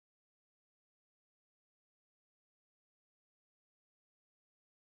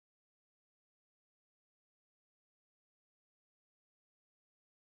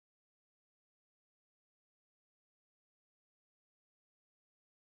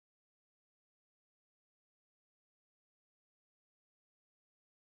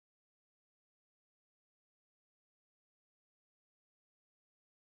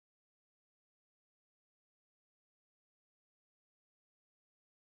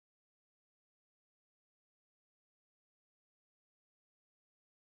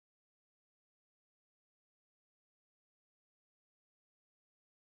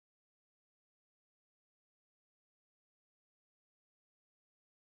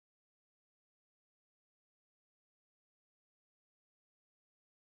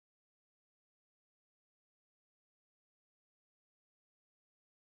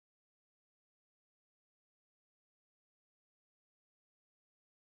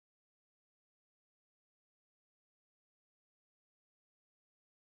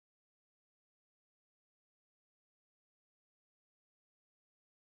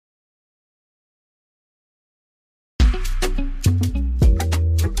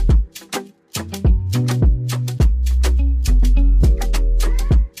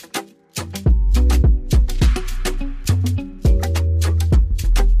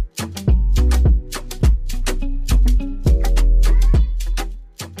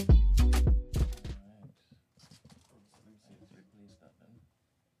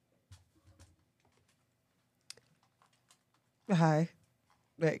Hi.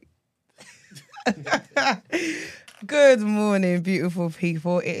 Like, good morning, beautiful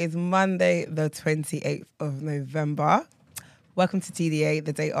people. It is Monday, the 28th of November. Welcome to TDA,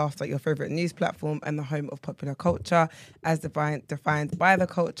 the day after your favourite news platform and the home of popular culture, as defined by the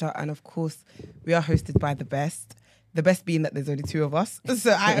culture. And of course, we are hosted by the best. The best being that there's only two of us.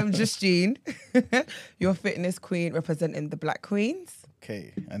 So I am Justine, your fitness queen representing the Black Queens.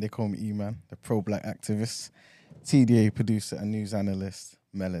 Okay, and they call me E-Man, the pro-black activist, TDA producer and news analyst,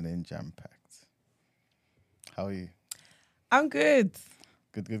 Melanin Jam-Packed. How are you? I'm good.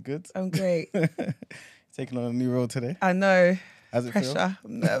 Good? I'm great. Taking on a new role today? I know. How's it Pressure. feel?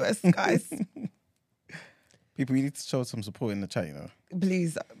 I'm nervous, guys. People, you need to show some support in the chat, you know?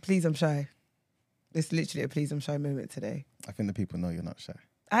 Please, I'm shy. It's literally a please, I'm shy moment today. I think the people know you're not shy.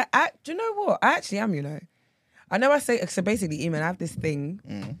 Do you know what? I actually am, you know. I know I say, so basically, Eamon, I have this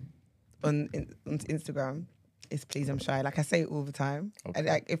thing on Instagram. It's please, I'm shy. Like, I say it all the time. Okay. And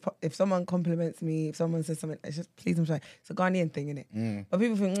like, if someone compliments me, if someone says something, it's just please, I'm shy. It's a Ghanaian thing, innit? But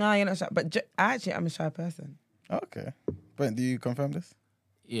people think, nah, you're not shy. But I actually am a shy person. Okay. Brent, do you confirm this?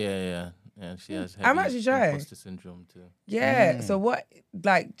 Yeah. She has I'm actually shy. imposter syndrome too. Yeah. So what?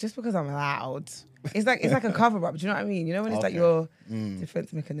 Like, just because I'm loud, it's like a cover up. Do you know what I mean? You know when it's like your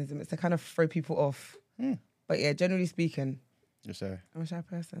defense mechanism. It's to kind of throw people off. But yeah, generally speaking, You're shy. I'm a shy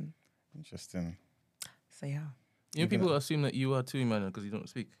person. Interesting. So yeah. You know, people assume that you are too, man, because you don't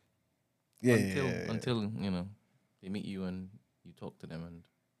speak. Yeah. Until you know they meet you and you talk to them and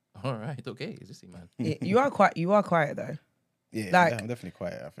all right, okay, it's just man. You are quiet though. Yeah, Like, I'm definitely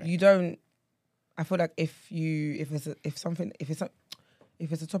quiet, I think. You don't. I feel like if it's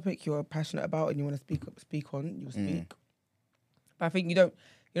a topic you're passionate about and you want to speak on, you'll speak. But I think you don't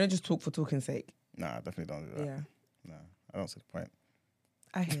just talk for talking's sake. Nah, I definitely don't do that. Yeah. Nah, I don't see the point.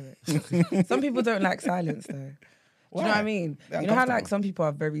 I hear it. Some people don't like silence though. Do you know what I mean? They're You know how like uncomfortable. some people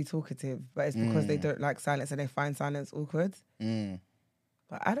are very talkative, but it's because they don't like silence and they find silence awkward.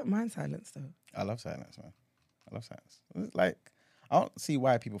 But I don't mind silence though. I love silence, man. I love silence. It's like, I don't see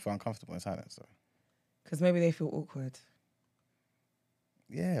why people feel uncomfortable in silence, though. Because maybe they feel awkward.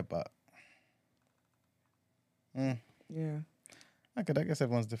 Yeah, but... Yeah. I guess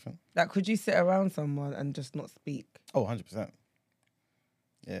everyone's different. Like, could you sit around someone and just not speak? Oh, 100%.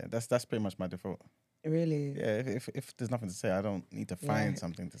 Yeah, that's pretty much my default. Really? Yeah, if there's nothing to say, I don't need to find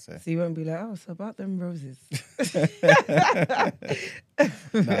something to say. So you won't be like, oh, so about them roses.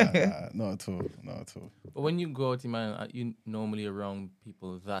 Nah, not at all. But when you go out, man, are you normally around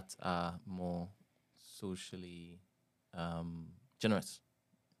people that are more socially generous?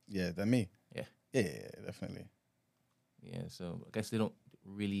 Yeah, than me. Yeah. Yeah, definitely. Yeah, so I guess they don't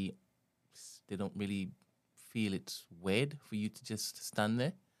really feel it's weird for you to just stand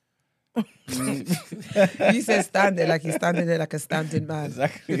there. You said stand there like he's standing there like a standing man.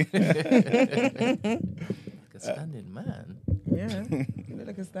 Exactly. Like a standing man. Yeah, you look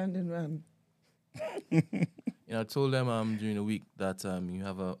like a standing man. You know, I told them during the week that you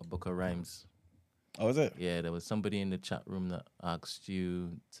have a book of rhymes. Oh, is it? Yeah, there was somebody in the chat room that asked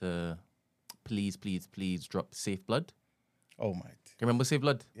you to please drop Safe Blood. Oh, my. Can you remember Safe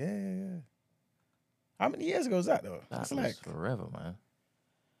Blood? Yeah. How many years ago was that, though? That That's was like... forever, man.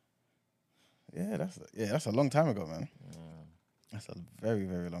 That's a long time ago, man. Yeah. That's a very,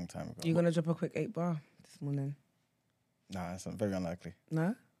 very long time ago. You gonna drop a quick 8-bar this morning? Nah, it's very unlikely.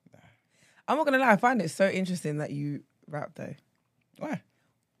 No? Nah. I'm not gonna lie, I find it so interesting that you rap though. Why?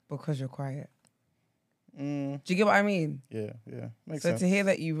 Because you're quiet. Do you get what I mean? Yeah. Makes So sense. to hear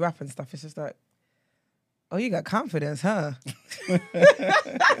that you rap and stuff, it's just like, oh, you got confidence, huh?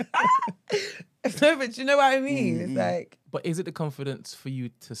 No, but you know what I mean? It's like... But is it the confidence for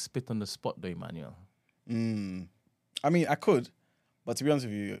you to spit on the spot though, Emmanuel? I mean, I could, but to be honest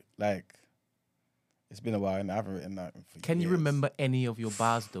with you, like, it's been a while and I haven't written that for Can you years. remember any of your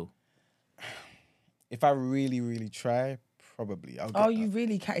bars though? If I really, really try, probably. I'll get you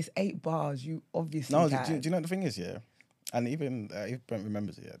really can. It's 8 bars. You obviously No, can. do you know what the thing is, yeah? And even if Brent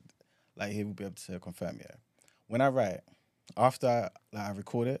remembers it, yeah, like, he will be able to confirm, yeah. When I write, after I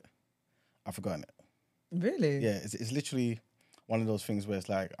record it, I've forgotten it. Really? Yeah, it's literally one of those things where it's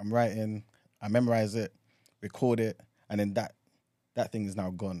like, I'm writing, I memorize it, record it, and then that thing is now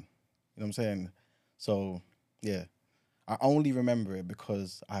gone. You know what I'm saying? So, yeah. I only remember it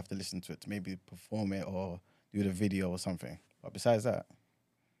because I have to listen to it to maybe perform it or do the video or something. But besides that,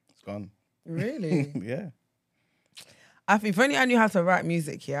 it's gone. Really? Yeah. I think if only I knew how to write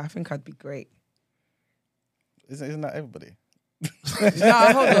music here, I think I'd be great. Isn't that everybody? No,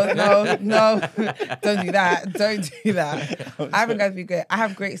 hold on. No. Don't do that. I think I'd be great. I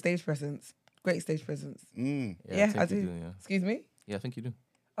have great stage presence. great stage presence. Yeah, Yeah, I think you do. yeah. Excuse me? Yeah, I think you do.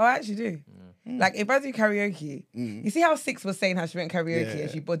 Oh, I actually do. Like if I do karaoke, you see how Six was saying how she went karaoke Yeah.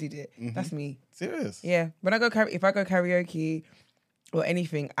 and she bodied it. That's me. Serious? Yeah. When I go if I go karaoke or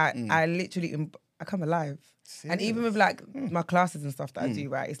anything, I literally I come alive. And even with like my classes and stuff that I do,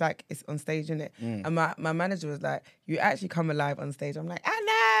 right? It's like it's on stage, isn't it? And my manager was like, "You actually come alive on stage." I'm like,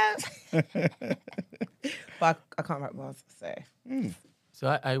 "I know," but I can't rap bars. So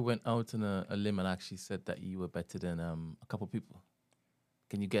So I went out on a limb and actually said that you were better than a couple people.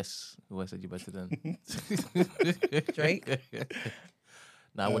 Can you guess who I said you're better than? Drake.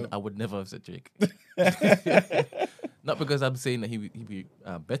 No, I would never have said Drake. Not because I'm saying that he'd be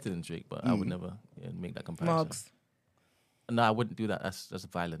better than Drake, but I would never make that comparison. Marks. No, I wouldn't do that. That's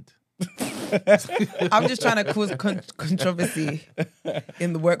violent. I'm just trying to cause controversy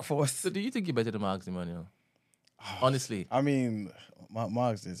in the workforce. So do you think you're better than Marks Emmanuel? Honestly. I mean,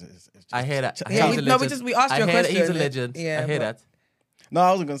 Marks is just, I hear that. I Yeah, hear he's a we legend. we asked you a I hear that he's a question. legend. Yeah, I hear but- that. No,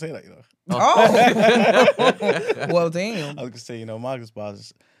 I wasn't gonna say that. You know, Oh, well, damn. I was gonna say, Marcus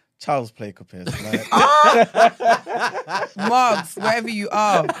bars, child's play compared to like, Marks, wherever you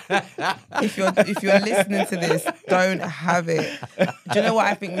are, if you're listening to this, don't have it. Do you know what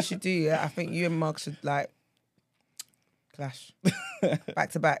I think we should do? Yeah, I think you and Marks should like clash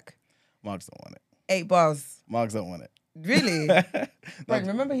back to back. Marks don't want it. 8 bars. Marks don't want it. Really? Right,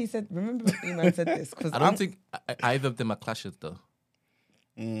 remember Eman said this because I don't think either of them are clashes though.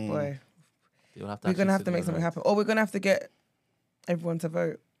 boy, They'll have to we're actually gonna have sit to make down something and- happen, or we're gonna have to get everyone to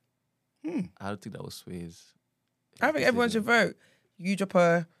vote. I don't think that was Sway's. I think everyone should vote. You drop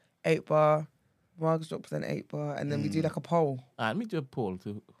a 8 bar, Marks drops an 8 bar, and then we do like a poll. Let me do a poll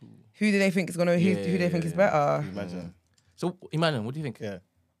to who. Who do they think is gonna? Who do they think is better? Imagine. So Emmanuel, what do you think? Yeah.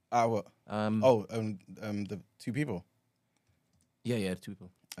 What? The 2 people. Yeah, 2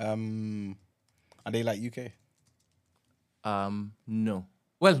 people. Are they like UK? No.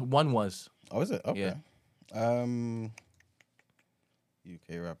 Well, one was. Oh, is it? Okay. Yeah.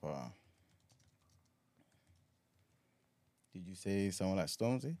 UK rapper. Did you say someone like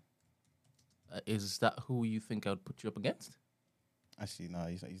Stormzy? Is that who you think I would put you up against? Actually, no,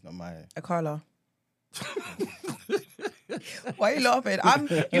 he's not my. A Carla. Why are you laughing?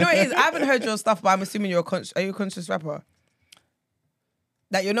 You know what it is? I haven't heard your stuff, but I'm assuming you're are you a conscious rapper?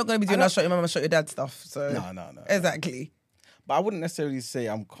 Like you're not going to be doing I'll shot your mum, I'll shot your dad stuff. So No. Exactly. But I wouldn't necessarily say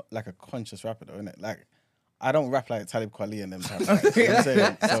I'm like a conscious rapper, though, innit? Like, I don't rap like Talib Kweli and them type. Like, you know what I'm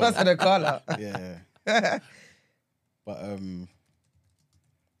saying? That's why I said a Carla. Yeah. But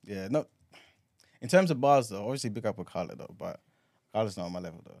yeah, no. In terms of bars, though, obviously big up with Carla, though. But Carla's not on my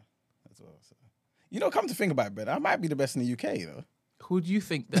level, though. As well. So. Come to think about it, Ben, I might be the best in the UK, Who do you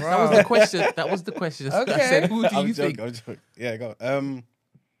think? That was the question. That was the question. Okay. I said, who do you think? I'm joking. Yeah, go. I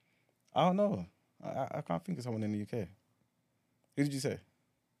don't know. I can't think of someone in the UK. Who did you say?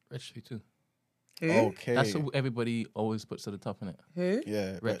 Reg 32. Who? Okay. That's who everybody always puts to the top in it. Who?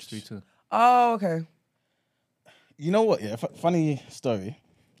 Yeah. Reg Reg. 32. Oh, okay. You know what? Yeah, funny story.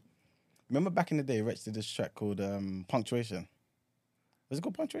 Remember back in the day, Reg did this track called Punctuation. Was it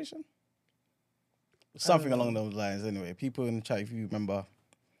called Punctuation? Something along those lines. Anyway, people in the chat, if you remember,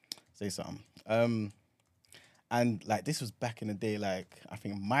 say something. And like this was back in the day, like I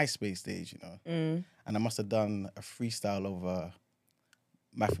think MySpace days, And I must have done a freestyle over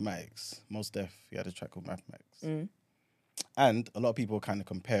Mathematics. Most Def, he had a track called Mathematics. And a lot of people were kind of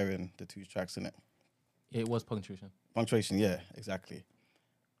comparing the 2 tracks in it. Yeah, it was Punctuation. Punctuation, yeah, exactly.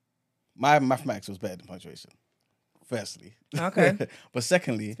 My Mathematics was better than Punctuation, firstly. Okay. But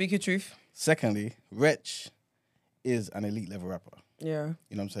secondly, Speak your truth. Reg is an elite level rapper. Yeah.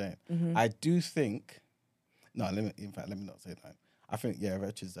 You know what I'm saying? I do think, let me not say that. I think,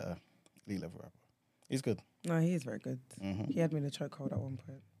 Reg is a elite level rapper. He's good. No, he is very good. He had me in a chokehold at one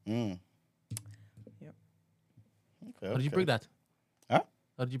point. Yep. Okay, How did you break that? Huh?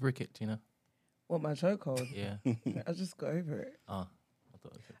 How did you break it, Tina? What, my chokehold? Yeah. I just got over it. I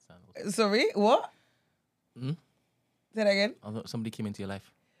thought it sounded. Sorry, what? Hmm? Say that again? I thought somebody came into your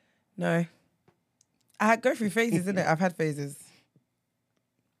life. No. I go through phases, innit? I've had phases.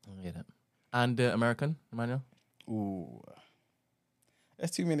 I get it. And American, Emmanuel? Ooh.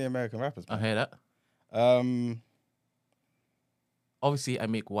 There's too many American rappers, I man. hear that. Obviously, I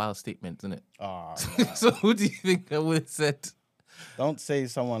make wild statements, innit? Oh, So who do you think I would have said? don't say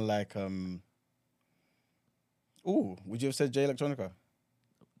someone like, would you have said Jay Electronica?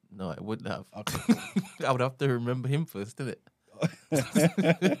 No, I wouldn't have. Okay. I would have to remember him first, didn't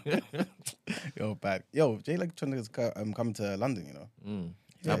it? Yo, bad. Yo, Jay Electronica's coming to London, I'll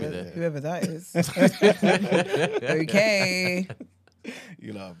be Whoever, there. whoever that is. Okay.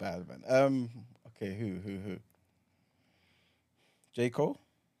 You know, bad man. Okay, who? J. Cole?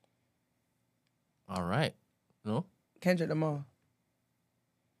 All right. No, Kendrick Lamar.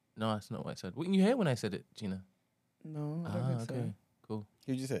 no, that's not what I said. Wouldn't you hear when I said it, Gina? No, I don't think so. Okay, cool.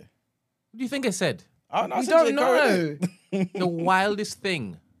 Who'd you say? What do you think I said? Oh, no, I We said don't J. Cole, innit? know. The wildest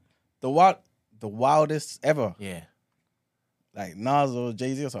thing. The wildest ever. Yeah, Like Nas or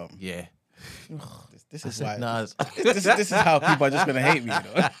Jay-Z or something. yeah. This I is said why. Nas. This is how people are just gonna hate me.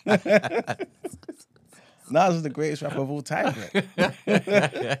 You know? Nas is the greatest rapper of all time. Bro.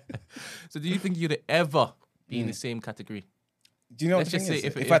 So, do you think you'd ever be in the same category? Do you know what Let's the just thing say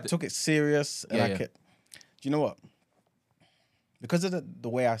is? if If I the- took it serious and Yeah, I yeah. could, do you know what? Because of the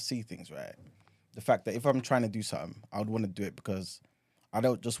way I see things, right? The fact that if I'm trying to do something, I would want to do it because I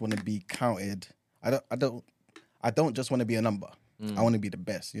don't just want to be counted. I don't just want to be a number. I want to be the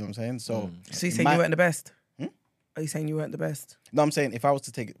best. You know what I'm saying? So, So you in saying my- you weren't the best? Are you saying you weren't the best? No, I'm saying if I was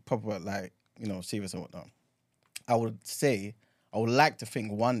to take it proper, like, you know, serious and whatnot, I would say I would like to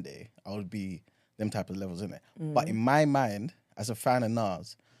think one day I would be them type of levels in it. But in my mind, as a fan of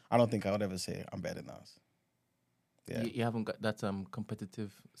Nas, I don't think I would ever say I'm better than Nas. Yeah. You haven't got that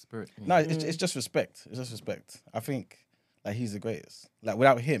competitive spirit. in you. No, it's just respect. It's just respect. I think like he's the greatest. Like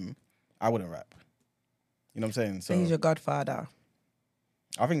without him, I wouldn't rap. You know what I'm saying? So he's your godfather.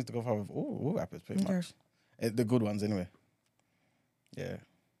 I think it's the godfather of all rappers, pretty Okay. much. The good ones, anyway. Yeah.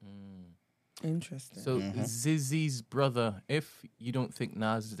 Interesting. So Zizzy's brother, if you don't think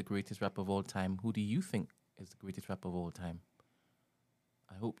Nas is the greatest rapper of all time, who do you think is the greatest rapper of all time?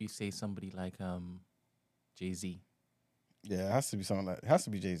 I hope you say somebody like Jay-Z. Yeah, it has to be someone like, it has to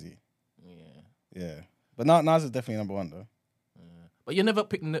be Jay-Z. Yeah. Yeah. But Nas is definitely number one, though. But you're never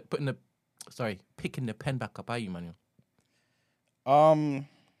picking the pen back up, are you, Manuel? I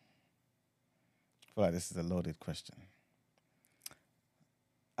feel like this is a loaded question.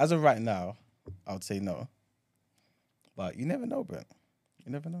 As of right now, I would say no. But you never know, Brent.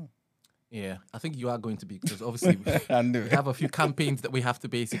 You never know. Yeah, I think you are going to be, because obviously I knew we it. have a few campaigns that we have to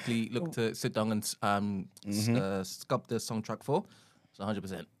basically look to sit down and sculpt the song track for. So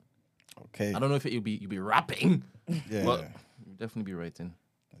 100%. Okay. I don't know if you'll be rapping, Yeah. but you'll definitely be writing.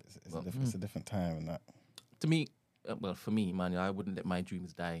 It's a different time and that. To me, well, for me, man, I wouldn't let my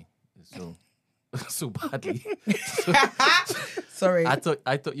dreams die so so badly. Sorry. I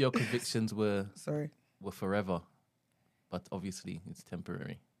thought your convictions were Sorry. forever, but obviously it's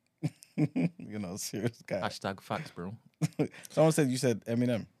temporary. You know, serious guy. Hashtag facts, bro. Someone said you said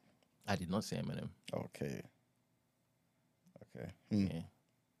Eminem. I did not say Eminem. Okay. Okay. Yeah,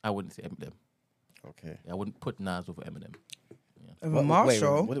 I wouldn't say Eminem. Okay. I wouldn't put Nas over Eminem. Over Wait,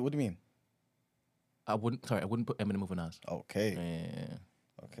 Marshall. what do you mean? I wouldn't put Eminem over Nas. Okay. Yeah.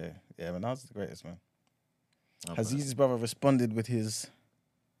 Okay. Yeah, but Nas is the greatest, man. Oh, Has but Yeezy's brother responded with his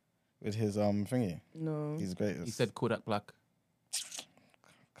thingy? No. He's the greatest. he said Kodak Black.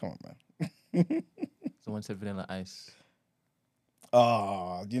 Come on, man. Someone said Vanilla Ice.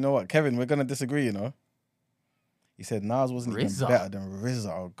 Oh, do you know what, Kevin? We're gonna disagree. You know. He said Nas wasn't even RZA. better than RZA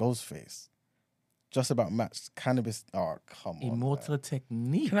or Ghostface. Just about matched cannabis. Oh, come on. Immortal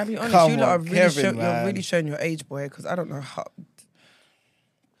Technique. Can I be honest? Come You lot are on, really Kevin, you're man. really showing your age, boy, because I don't know how.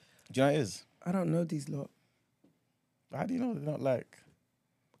 Do you know what it is? I don't know these lot. How do you know they're not like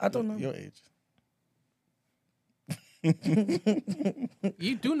I don't know. your age?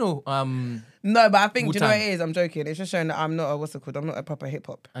 You do know, No, but I think, do you know what Wu-Tang. it is? I'm joking. It's just showing that I'm not a, what's it called? I'm not a proper hip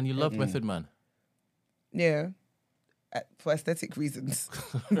hop. and you love Method Man. Yeah. For aesthetic reasons.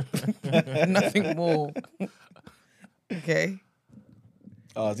 Nothing more. Okay.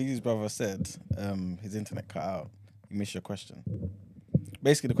 Zizi's brother said his internet cut out. You missed your question.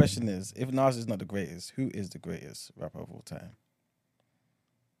 Basically, the question is, if Nas is not the greatest, who is the greatest rapper of all time?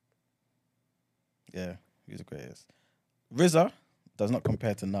 Yeah, who's the greatest? RZA does not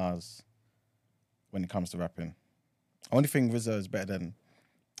compare to Nas when it comes to rapping. Only thing RZA is better than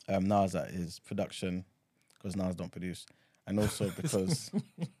Nas at is production, because Nas don't produce, and also because,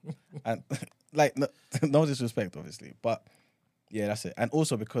 and like no disrespect, obviously, but yeah, that's it. And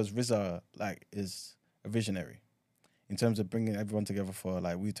also because RZA like is a visionary in terms of bringing everyone together for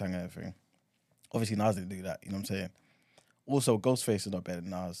like Wu-Tang and everything. Obviously, Nas didn't do that. You know what I'm saying? Also, Ghostface is not better than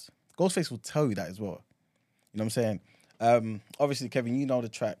Nas. Ghostface will tell you that as well. You know what I'm saying? Obviously, Kevin, you know the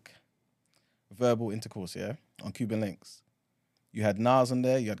track Verbal Intercourse, yeah? On Cuban Links. You had Nas on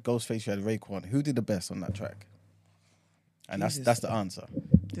there, you had Ghostface, you had Raekwon. Who did the best on that track? And Jesus. that's the answer.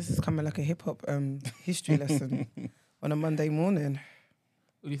 This is coming like a hip hop history lesson on a Monday morning.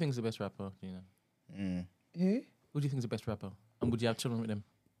 Who do you think is the best rapper, Gina? Who? Who do you think is the best rapper? And would you have children with them?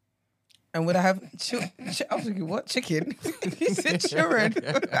 And would I have I was thinking, what? Chicken? He said children.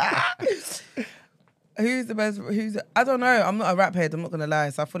 Who's the best? I don't know. I'm not a rap head. I'm not gonna lie.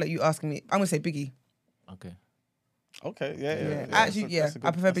 So I feel like you asking me. I'm gonna say Biggie. Okay. Okay, yeah. Actually, That's a good-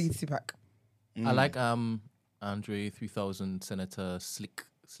 I prefer Biggie to Tupac. I like Andre 3000 Senator Slick.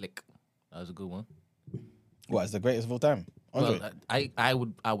 That was a good one. What is the greatest of all time? Andre?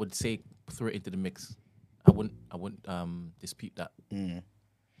 Well, I would say throw it into the mix. I wouldn't dispute that.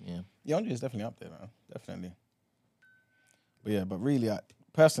 Yeah. Yeah, Andre is definitely up there, man. Definitely. But yeah, but really,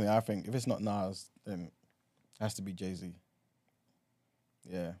 personally, I think if it's not Nas, then it has to be Jay-Z.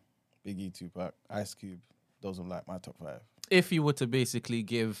 Yeah. Biggie, Tupac, Ice Cube. Those are like my top 5. If you were to basically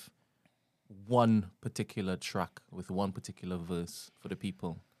give one particular track with one particular verse for the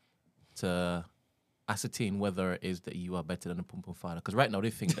people to ascertain whether it is that you are better than a Pum Pum Father, because right now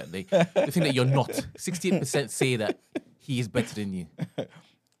they think that they think that you're not. 68% say that he is better than you.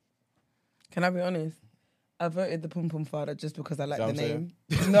 Can I be honest? I voted the Pum Pum Father just because I like Is the that what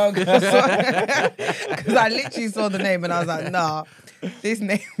I'm name. No, because I literally saw the name and I was like, nah, this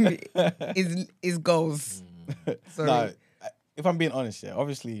name is goals. Sorry. No, if I'm being honest, yeah,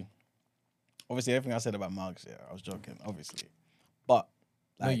 obviously everything I said about Marks, yeah, I was joking, obviously. But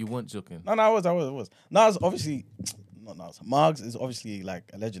No, you weren't joking. No, I was. Nas obviously not Nas. Margs is obviously like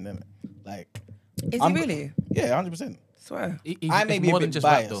a legend, isn't it? Like Is he really? Yeah, 100%. Swear. I may It's be a more bit than just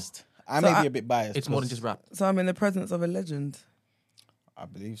rap, though. biased. I may be a bit biased. It's more than just rap. So I'm in the presence of a legend. I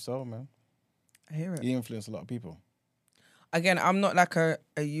believe so, man. I hear it. He influenced a lot of people. Again, I'm not like a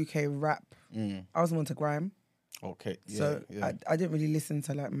UK rap. I was more into grime. Okay. Yeah, So yeah. I didn't really listen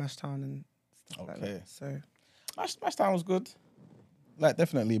to like Mashtown and stuff like Okay. that. So Mashtown was good. Like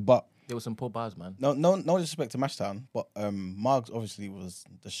definitely, but There were some poor bars, man. no disrespect to Mashtown, but Margs obviously was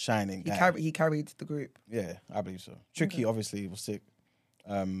the shining guy. he carried the group. Yeah, I believe so. Tricky obviously was sick.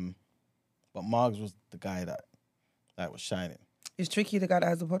 But Margs was the guy that was shining. Is Tricky the guy that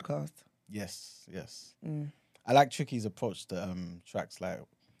has a podcast? Yes. I like Tricky's approach to tracks like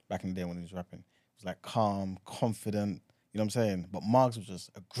back in the day when he was rapping. It was like calm, confident, you know what I'm saying? But Margs was just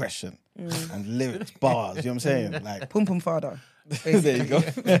aggression and lyrics, bars, you know what I'm saying? Like Pum Pum Father. there you go.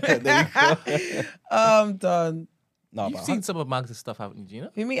 There you go. I'm done. No, You've but seen some of Mags' stuff, haven't you,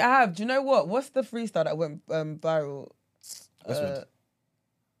 Gina? For me, I have. Do you know what? What's the freestyle that went viral? Westwood.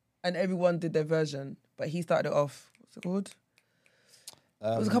 And everyone did their version, but he started it off. What's it called?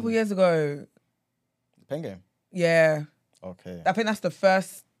 It was a couple years ago. Pen Game. Yeah. Okay. I think that's the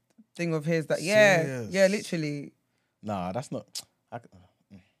first thing of his that, Serious? yeah, literally. Nah, that's not.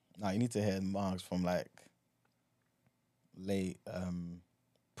 Nah, you need to hear Margs from like late.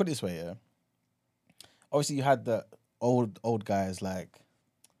 Put it this way, yeah. Obviously, you had the old guys like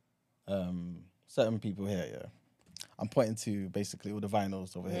certain people here, yeah. I'm pointing to basically all the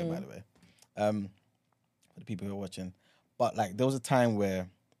vinyls over here, by the way. For the people who are watching. But like there was a time where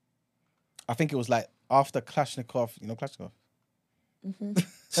I think it was like after Kalashnikov, you know Kalashnikov?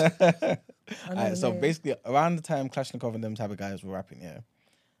 Alright, so basically around the time Kalashnikov and them type of guys were rapping, yeah.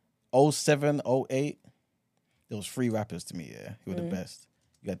 07, 08, there was 3 rappers to me, yeah, who were the best.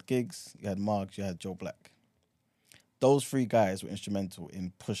 You had Giggs, you had Margs, you had Joe Black. Those 3 guys were instrumental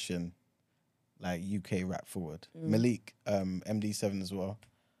in pushing like UK rap forward. Malik, MD7 as well,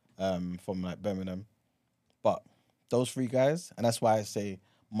 from like Birmingham. But those 3 guys, and that's why I say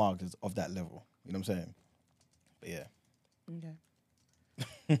Margs is of that level. You know what I'm saying? But yeah. Okay.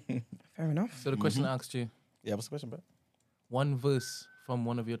 Fair enough. So the question I asked you, Yeah, what's the question, bro? one verse from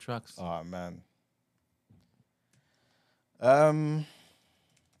one of your tracks. Oh man.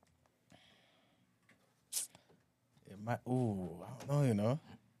 It might. Ooh, I don't know. You know.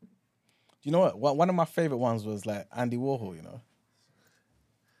 Do you know what? One of my favorite ones was like Andy Warhol. You know.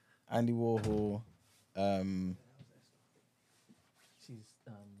 Andy Warhol.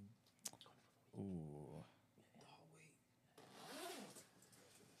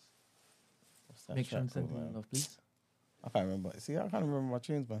 What's that Make sure track and send called, me man? love, please. I can't remember. See, I can't remember my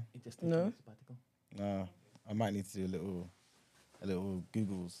tunes, man. It just No. takes a sabbatical. No, I might need to do a little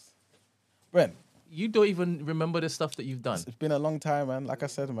Googles. Brent, You don't even remember the stuff that you've done. it's been a long time, man. Like I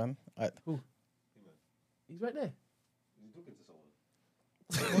said, man. He's right there.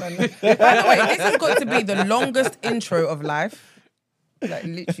 By the way, this has got to be the longest intro of life. Like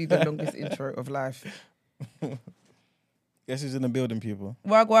literally the longest intro of life. Guess who's in the building, people?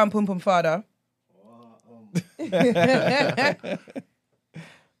 Wagwan Pum Pum Father.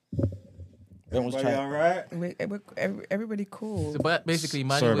 Everybody all right? Everybody cool. So, but basically,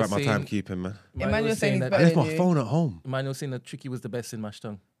 Emmanuel Sorry was about my saying, timekeeping, man. Emmanuel saying he's that better I left than my you. phone at home. Emmanuel saying that Tricky was the best in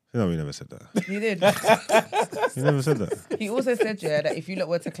Mashtung. No, he never said that. He did. He never said that. He also said, yeah, that if you lot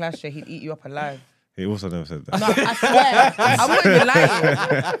were to clash, he'd eat you up alive. He also never said that. No, I swear. I'm not even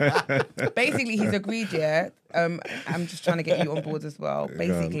lying. Basically, he's agreed, yeah. I'm just trying to get you on board as well.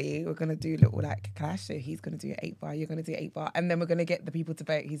 Basically, we're going to do a little like clash. So he's going to do 8 bar, you're going to do 8 bar. And then we're going to get the people to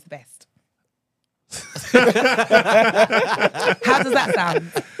vote who's the best. How does that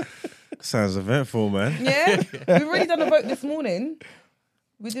sound? Sounds eventful, man. Yeah? We've already done a vote this morning.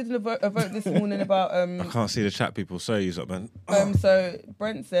 We did a vote this morning about... I can't see the chat, people. Sorry, you up, man. So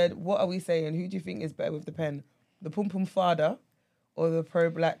Brent said, what are we saying? Who do you think is better with the pen? The Pum Pum Fada or the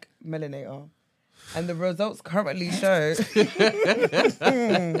pro-black melanator? And the results currently show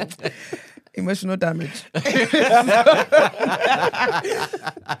emotional damage.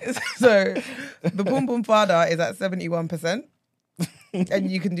 So the Pum Pum Fada is at 71%. And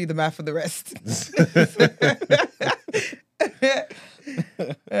you can do the math for the rest.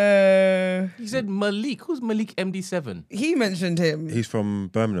 He said Malik. Who's Malik MD7? He mentioned him. He's from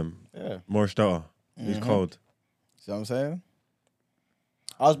Birmingham. Yeah. Morris Delta. He's cold. See what I'm saying?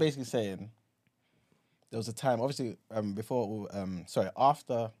 I was basically saying there was a time, obviously,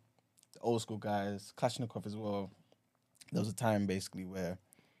 after the old school guys, Kalashnikov as well, there was a time basically where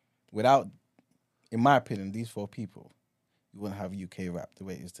without, in my opinion, these 4 people, you wouldn't have UK rap the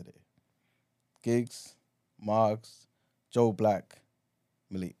way it is today. Giggs, Margs, Joe Black,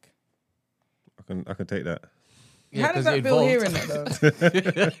 Malik. I can take that. Yeah, How does 'cause that it feel evolved. hearing that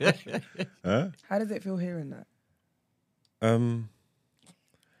though? Huh? How does it feel hearing that?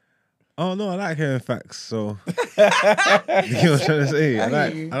 Oh no, I like hearing facts. So you know what I'm trying to say. I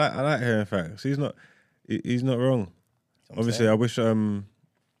like hearing facts. He's not wrong. Obviously, I wish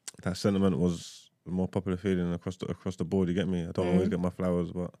that sentiment was a more popular feeling across the board. You get me? I don't always get my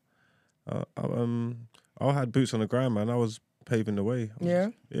flowers, but I had boots on the ground, man. I was paving the way. Yeah,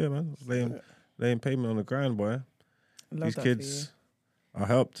 man. Laying pavement on the ground, boy. These kids, I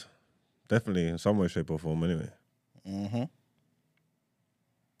helped definitely in some way, shape, or form. Anyway. Mm-hmm.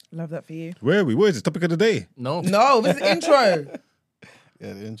 Love that for you. Where are we? What is the topic of the day? No. No, this is intro.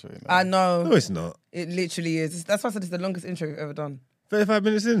 Yeah, the intro. I know. No, it's not. It literally is. That's why I said it's the longest intro we've ever done. 35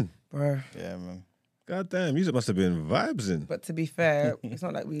 minutes in. Bro. Yeah, man. God damn, music must have been vibes in. But to be fair, it's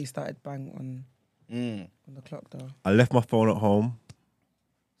not like we started bang on the clock though. I left my phone at home,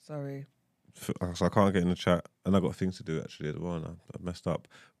 Sorry. so I can't get in the chat. And I got things to do actually as well, and I messed up.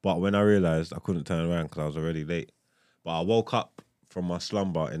 But when I realised, I couldn't turn around because I was already late. But I woke up from my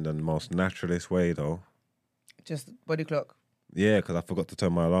slumber in the most naturalist way though. Just body clock. Yeah, because I forgot to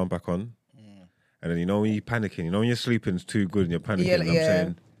turn my alarm back on. And then you know when you're panicking, you know when you're sleeping's too good and you're panicking, Yeah, and I'm yeah.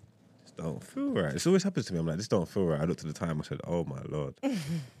 saying, this don't feel right. This always happens to me. I'm like, this don't feel right. I looked at the time, I said, oh my Lord.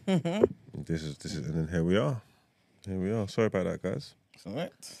 This is, and then here we are. Sorry about that, guys. It's all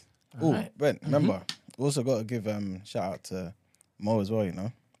right. Oh, right. Brent, remember, we also got to give shout out to Mo as well, you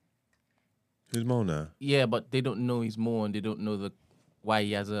know? Who's Mo now? Yeah, but they don't know he's more, and they don't know why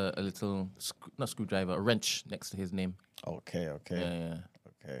he has a little not screwdriver, a wrench next to his name. Okay. Yeah.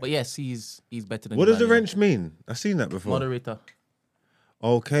 Okay. But yes, he's better than. What does the Emmanuel. wrench mean? I've seen that before. Moderator.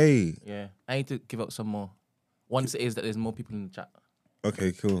 Okay. Yeah, I need to give out some more. Once it is that there's more people in the chat.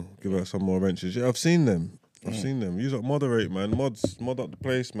 Okay, cool. Give out some more wrenches. Yeah, I've seen them. Use up moderate, man. Mod up the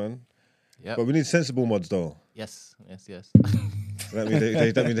place, man. Yeah. But we need sensible mods, though. Yes. That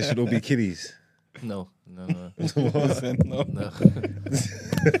means they should all be kiddies. No. No. No. Never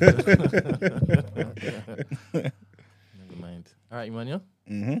mind. All right, Emmanuel.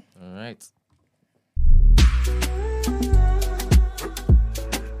 Mm-hmm. All right.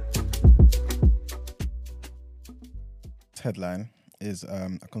 Headline is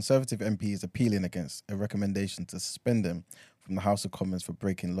a Conservative MP is appealing against a recommendation to suspend him from the House of Commons for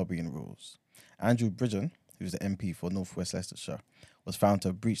breaking lobbying rules. Andrew Bridgen, who's the MP for North West Leicestershire, was found to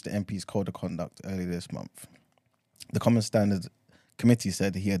have breached the MP's code of conduct earlier this month. The Common Standards Committee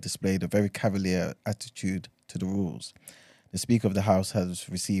said he had displayed a very cavalier attitude to the rules. The Speaker of the House has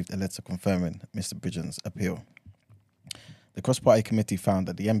received a letter confirming Mr. Bridgen's appeal. The cross-party committee found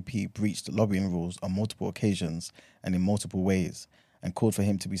that the MP breached lobbying rules on multiple occasions and in multiple ways and called for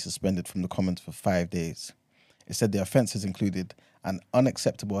him to be suspended from the Commons for 5 days. It said the offences included an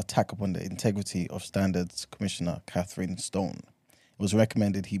unacceptable attack upon the integrity of Standards Commissioner Catherine Stone. It was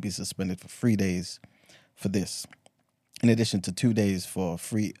recommended he be suspended for 3 days for this, in addition to 2 days for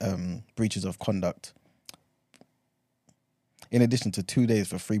breaches of conduct. In addition to 2 days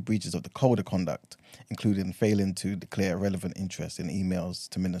for 3 breaches of the code of conduct, including failing to declare relevant interest in emails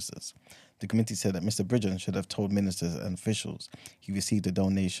to ministers. The committee said that Mr. Bridgen should have told ministers and officials he received a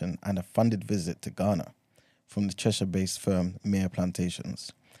donation and a funded visit to Ghana from the Cheshire-based firm Mere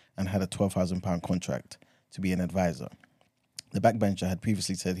Plantations, and had a £12,000 contract to be an advisor. The backbencher had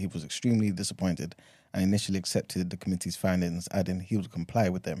previously said he was extremely disappointed and initially accepted the committee's findings, adding he would comply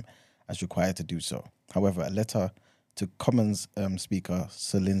with them as required to do so. However, a letter to Commons Speaker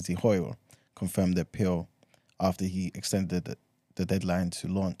Sir Lindsay Hoyle confirmed the appeal after he extended the deadline to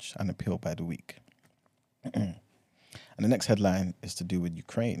launch an appeal by the week. And the next headline is to do with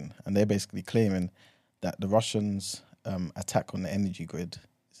Ukraine, and they're basically claiming that the Russians' attack on the energy grid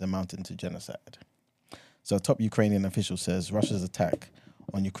is amounting to genocide. So a top Ukrainian official says Russia's attack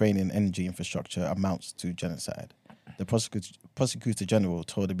on Ukrainian energy infrastructure amounts to genocide. The prosecutor general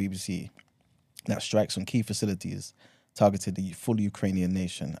told the BBC that strikes on key facilities targeted the full Ukrainian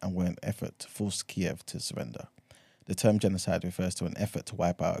nation and were an effort to force Kiev to surrender. The term genocide refers to an effort to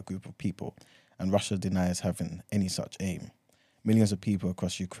wipe out a group of people, and Russia denies having any such aim. Millions of people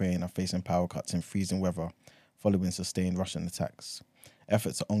across Ukraine are facing power cuts in freezing weather following sustained Russian attacks.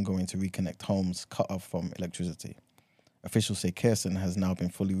 Efforts are ongoing to reconnect homes cut off from electricity. Officials say Kherson has now been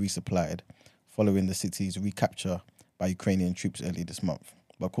fully resupplied following the city's recapture by Ukrainian troops early this month.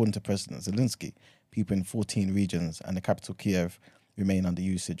 But according to President Zelensky, people in 14 regions and the capital Kiev remain under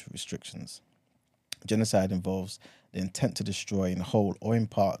usage restrictions. Genocide involves the intent to destroy in whole or in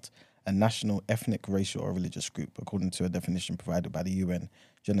part a national, ethnic, racial or religious group, according to a definition provided by the UN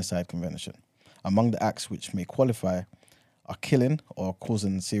Genocide Convention. Among the acts which may qualify are killing or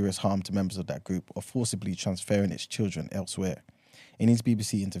causing serious harm to members of that group or forcibly transferring its children elsewhere. In his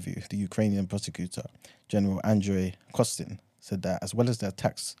BBC interview, the Ukrainian prosecutor, General Andrei Kostin, said that as well as the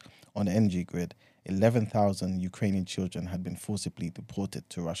attacks on the energy grid, 11,000 Ukrainian children had been forcibly deported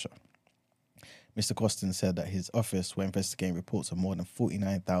to Russia. Mr. Kostin said that his office were investigating reports of more than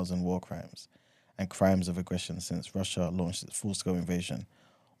 49,000 war crimes and crimes of aggression since Russia launched its full-scale invasion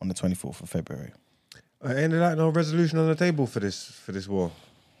on the 24th of February. Ain't there like no resolution on the table for this war?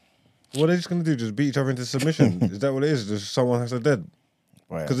 What are they just going to do? Just beat each other into submission? Is that what it is? Just someone has to dead?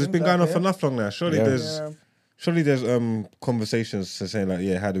 Because it's been going on for enough long now. Surely there's conversations saying like,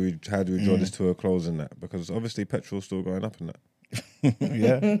 yeah, how do we draw this to a close and that? Because obviously petrol's still going up and that.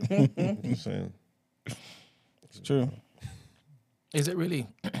 Yeah. I'm saying. It's true. Is it really?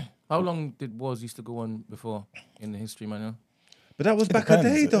 How long did wars used to go on before in the history, man? But that was It back a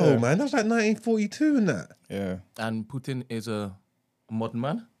day depends, though, yeah. man. That was like 1942 and that. Yeah. And Putin is a modern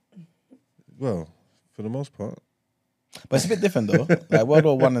man. Well, for the most part. But it's a bit different though. Like World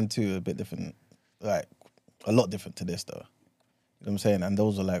War One and Two are a bit different. Like a lot different to this though. You know what I'm saying? And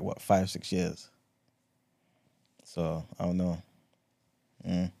those are like what, 5-6 years. So I don't know.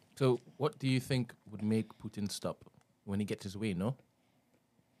 So what do you think would make Putin stop when he gets his way, no?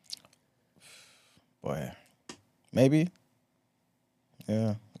 Boy. Maybe.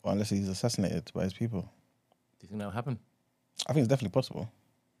 Yeah. Or unless he's assassinated by his people. Do you think that'll happen? I think it's definitely possible.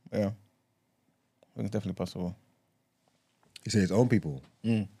 Yeah. I think it's definitely possible. He said his own people.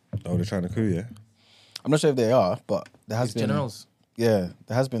 Oh, they're trying to coup, yeah? I'm not sure if they are, but there has His been generals. Yeah,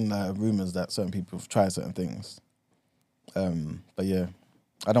 there has been rumours that certain people have tried certain things. But yeah,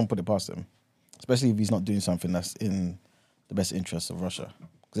 I don't put it past him, especially if he's not doing something that's in the best interests of Russia.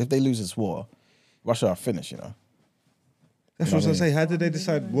 Because if they lose this war, Russia are finished, you know. That's what I was going to say. How did they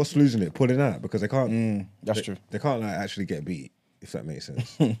decide what's losing it? Pulling out? Because they can't... That's true. They can't like actually get beat, if that makes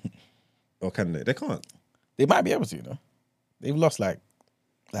sense. Or can they? They can't. They might be able to, you know. They've lost like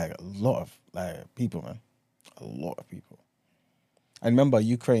a lot of people, man. A lot of people. And remember,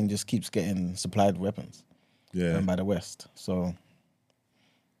 Ukraine just keeps getting supplied weapons by the West. So,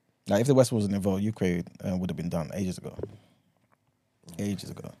 like, if the West wasn't involved, Ukraine would have been done ages ago. Ages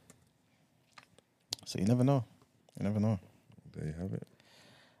ago. So you never know. You never know. There you have it.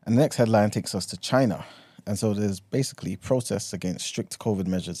 And the next headline takes us to China. And so there's basically protests against strict COVID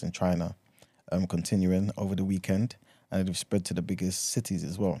measures in China continuing over the weekend. And they've spread to the biggest cities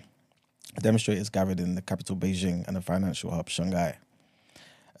as well. Demonstrators gathered in the capital Beijing and the financial hub Shanghai.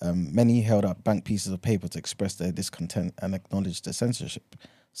 Many held up blank pieces of paper to express their discontent and acknowledge the censorship.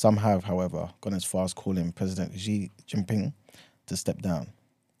 Some have, however, gone as far as calling President Xi Jinping to step down.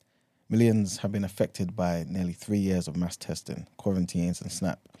 Millions have been affected by nearly 3 years of mass testing, quarantines and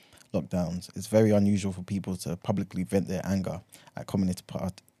snap lockdowns. It's very unusual for people to publicly vent their anger at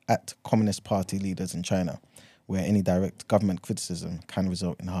Communist Party leaders in China, where any direct government criticism can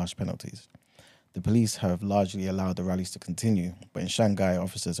result in harsh penalties. The police have largely allowed the rallies to continue, but in Shanghai,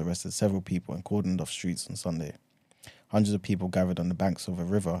 officers arrested several people and cordoned off streets on Sunday. Hundreds of people gathered on the banks of a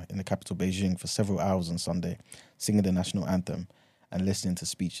river in the capital Beijing for several hours on Sunday, singing the national anthem and listening to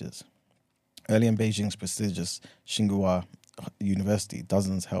speeches. Early in Beijing's prestigious Tsinghua University,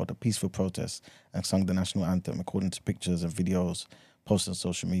 dozens held a peaceful protest and sung the national anthem according to pictures and videos posted on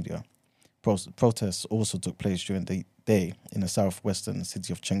social media. Protests also took place during the day in the southwestern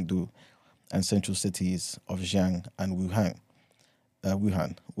city of Chengdu and central cities of Xi'an and Wuhan,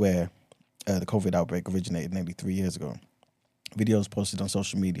 where the COVID outbreak originated nearly 3 years ago. Videos posted on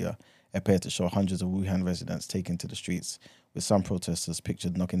social media appear to show hundreds of Wuhan residents taken to the streets, with some protesters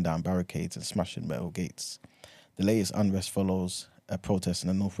pictured knocking down barricades and smashing metal gates. The latest unrest follows a protest in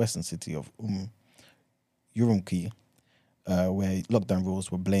the northwestern city of Urumqi, where lockdown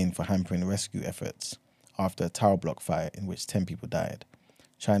rules were blamed for hampering rescue efforts after a tower block fire in which 10 people died.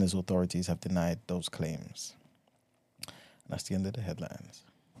 China's authorities have denied those claims. And that's the end of the headlines.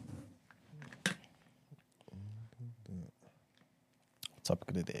 Topic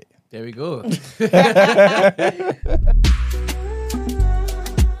of the day. There we go.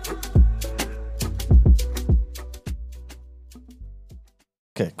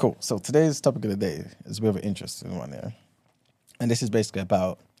 Okay, cool. So today's topic of the day is a bit of an interesting one, yeah. And this is basically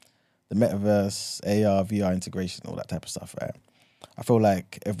about the metaverse, AR, VR integration, all that type of stuff, right? I feel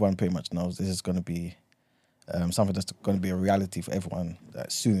like everyone pretty much knows this is going to be something that's going to be a reality for everyone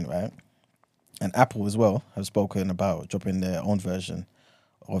soon, right? And Apple as well have spoken about dropping their own version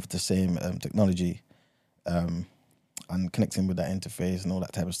of the same technology and connecting with that interface and all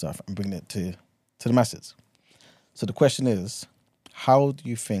that type of stuff and bringing it to the masses. So the question is, how do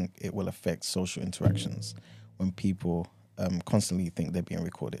you think it will affect social interactions when people constantly think they're being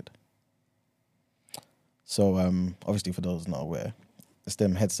recorded? So obviously, for those not aware, it's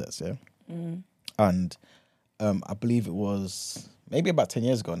them headsets, yeah? And I believe it was maybe about 10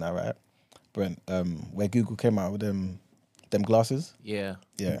 years ago now, right, Brent, where Google came out with them glasses. Yeah.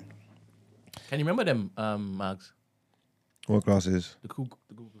 Yeah. Can you remember them, Mags? What glasses? The Google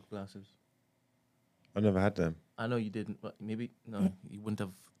glasses. I never had them. I know you didn't, but maybe you wouldn't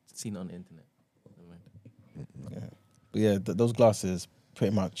have seen it on the internet. Never mind. Yeah. But yeah, those glasses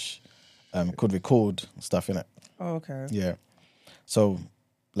pretty much could record stuff in it. Oh, okay. Yeah. So,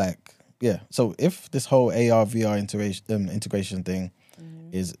 so if this whole AR VR integration thing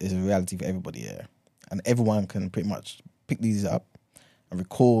is a reality for everybody, yeah, and everyone can pretty much pick these up and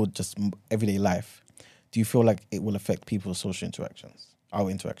record just everyday life, do you feel like it will affect people's social interactions, our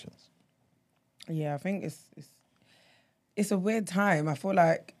interactions? Yeah, I think it's a weird time. I feel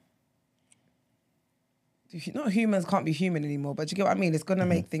like not humans can't be human anymore, but do you get what I mean? It's gonna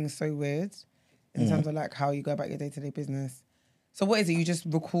make things so weird in terms of like how you go about your day-to-day business. So what is it? You just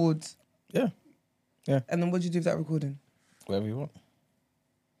record? Yeah. And then what do you do with that recording? Whatever you want.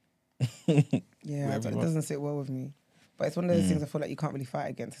 Yeah, Whatever but you it want. doesn't sit well with me. But it's one of those things I feel like you can't really fight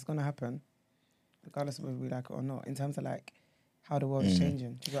against. It's gonna happen, regardless of whether we like it or not. In terms of like how the world is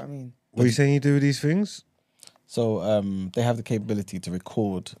changing. Do you get what I mean? What are you saying you do with these things? So they have the capability to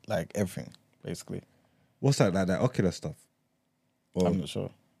record like everything, basically. What's that, like that Oculus stuff? Or, I'm not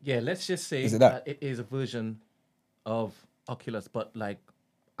sure. Yeah, let's just say Is it that? it is a version of Oculus, but like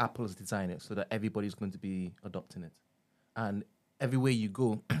Apple's designed it so that everybody's going to be adopting it. And everywhere you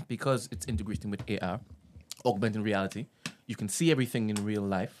go, because it's integrating with AR, augmented reality, you can see everything in real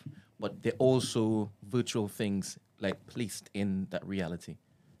life, but they're also virtual things like placed in that reality.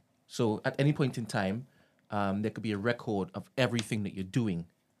 So at any point in time, there could be a record of everything that you're doing.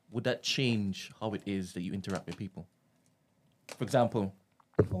 Would that change how it is that you interact with people? For example,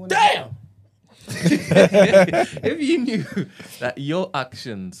 damn! If you knew that your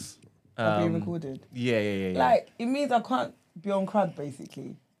actions Are being recorded. Yeah. Like it means I can't be on crud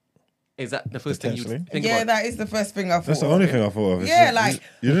basically. Is that the first thing you Potentially. think Yeah, about? that is the first thing I thought. that's the of. only thing I thought of. It's Yeah, just- like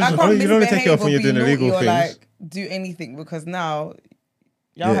you I just can't you only take it off when you're doing misbehave or be illegal naughty things. or like do anything because now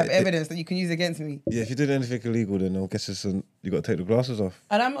y'all Yeah, have evidence that you can use against me. Yeah, if you did anything illegal, then I guess you got to take the glasses off.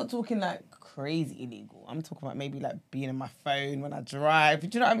 And I'm not talking like crazy illegal. I'm talking about maybe like being on my phone when I drive. Do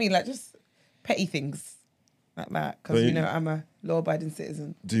you know what I mean? Like just petty things like that. Because But you know I'm a law-abiding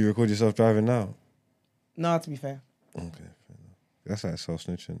citizen. Do you record yourself driving now? No, to be fair. Okay, fair enough. That's like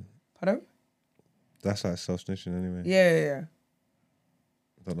self-snitching. Pardon? That's like self-snitching anyway. Yeah.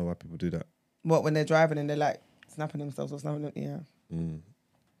 I don't know why people do that. What, when they're driving and they're like snapping themselves or something? Yeah. Mm.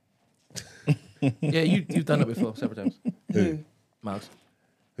 Yeah, you've done it before several times. Who? Miles.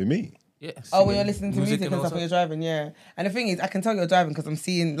 Who, me? Yeah. Oh, when singing you're listening to music and all stuff when you're sorts. driving, yeah. And the thing is, I can tell you're driving because I'm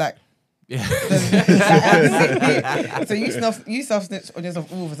seeing like. Yeah. So you self snitch on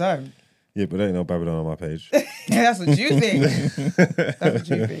yourself all the time. Yeah, but there ain't no Babylon on my page. That's what you think. That's what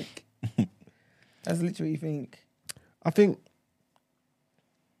you think. That's literally what you think. I think,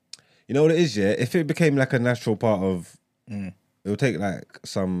 you know what it is, yeah? If it became like a natural part of, it would take like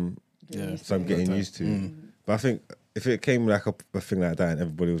some getting used to. But I think if it came like a thing like that and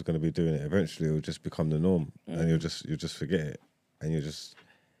everybody was going to be doing it, eventually it would just become the norm and you'll just forget it. and you just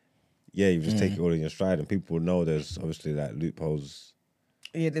take it all in your stride, and people know there's obviously like loopholes.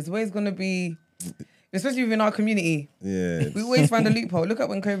 Yeah, there's always gonna be, especially within our community. Yeah, We always find a loophole. Look at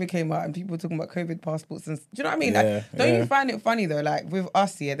when COVID came out and people were talking about COVID passports and do you know what I mean? Yeah, Like, don't yeah. you find it funny though? Like with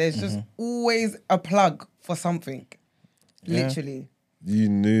us here, there's just always a plug for something. Yeah. Literally. you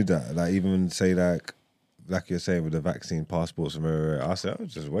knew that. Like even say like you're saying with the vaccine passports from everywhere. I said, I'll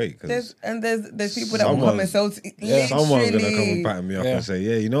just wait because There's people that will come and sell. someone's gonna come and back me up Yeah. and say,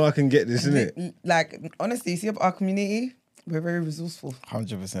 yeah, you know I can get this, innit? Like honestly, see our community, we're very resourceful.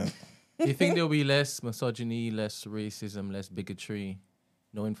 100%. Do you think there'll be less misogyny, less racism, less bigotry,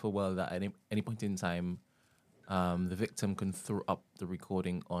 knowing full well that at any point in time, the victim can throw up the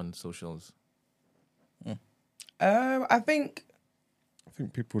recording on socials? I think I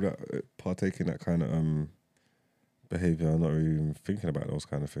think people that partake in that kind of behavior are not really even thinking about those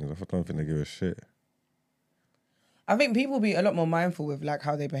kind of things. I don't think they give a shit. people be a lot more mindful with like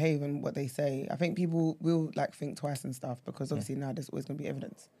how they behave and what they say. I think people will like think twice and stuff because obviously now there's always gonna be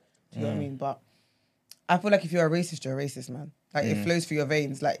evidence. Do you know what I mean? But I feel like if you're a racist, man. Like it flows through your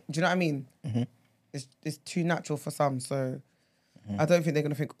veins. Like, do you know what I mean? It's too natural for some. So I don't think they're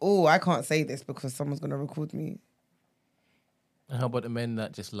gonna think, oh, I can't say this because someone's gonna record me. And how about the men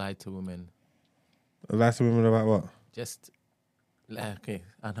that just lie to women? Lie to women about what? Just okay.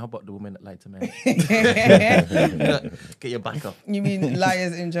 And how about the women that lie to men? Get your back up. You mean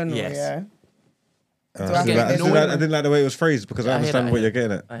liars in general? Yes. Yeah. I I didn't think like- there's I didn't like the way it was phrased because I I hear understand that, what I you're hear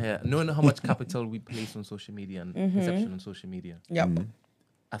getting at. I hear. Knowing how much capital we place on social media and perception on social media, Yep.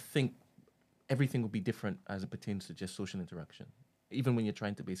 I think everything will be different as it pertains to just social interaction. Even when you're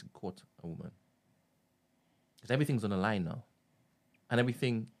trying to basically court a woman. Because everything's on the line now. And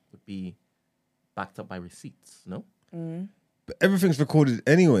everything would be backed up by receipts, no? But everything's recorded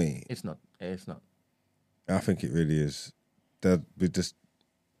anyway. It's not. It's not. I think it really is. That we just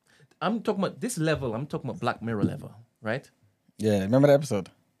I'm talking about this level. I'm talking about Black Mirror level, right? Yeah, remember that episode?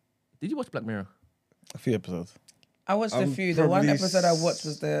 Did you watch Black Mirror? A few episodes. I watched a I'm few. The one probably episode I watched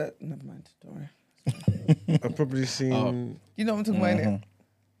was the. Never mind. Don't worry. I've probably seen. You know what I'm talking about, innit?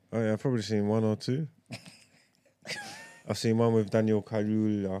 Oh yeah, I've probably seen one or two. I've seen one with Daniel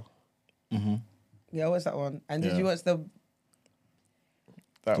Kaluuya. Yeah, I watched that one. And did Yeah. you watch the?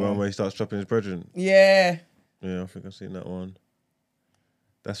 That The one one. where he starts dropping his brethren. Yeah, Yeah, I think I've seen that one.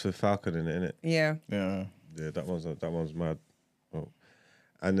 That's with Falcon in it, innit? yeah. Yeah. Yeah, that one's mad. Oh.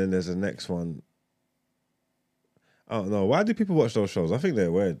 And then there's the next one. I don't know. Why do people watch those shows? I think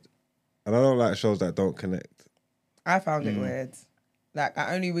they're weird. And I don't like shows that don't connect. I found it weird. Like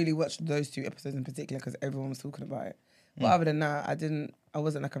I only really watched those 2 episodes in particular because everyone was talking about it. But other than that, I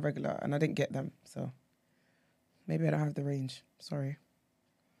wasn't like a regular, and I didn't get them. So maybe I don't have the range. Sorry.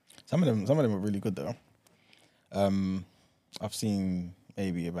 Some of them are really good though. I've seen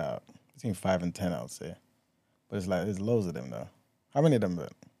maybe about between 5 and 10, I would say. But it's like there's loads of them though. How many of them?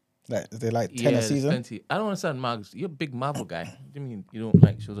 But like is there like 10 a there's season? plenty. I don't understand, Margs. You're a big Marvel guy. What do you mean you don't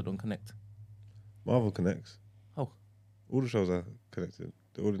like shows that don't connect? Marvel connects. Oh. All the shows are connected.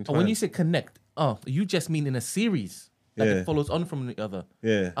 They're all Oh, entwined. when you say connect, you just mean in a series. Like Yeah. it follows on from the other.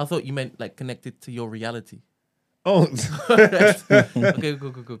 Yeah. I thought you meant like connected to your reality. Oh. Okay,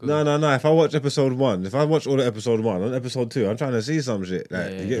 go. No. If I watch episode 1, if I watch all the episode 1, on episode 2, I'm trying to see some shit.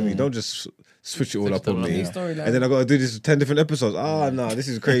 Like, Yeah, you get me? Don't just switch it all Switch up it all on up, me. yeah. Storyline. And then I got to do this 10 different episodes. Oh, no, this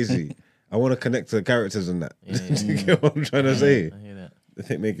is crazy. I want to connect to the characters and that. Yeah, Do you get what I'm trying to say? I hear that. I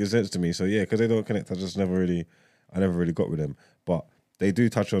think making sense to me. So yeah, because they don't connect, I never really got with them. But they do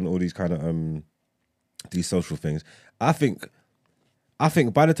touch on all these kind of these social things. I think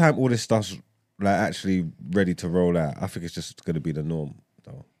by the time all this stuff's like actually ready to roll out, I think it's just going to be the norm.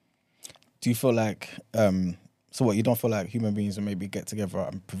 Though. Do you feel like so what, you don't feel like human beings will maybe get together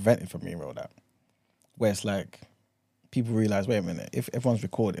and prevent it from being rolled out? Where it's like people realize, wait a minute, if everyone's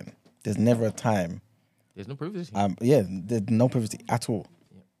recording, there's never a time. There's no privacy. There's no privacy at all.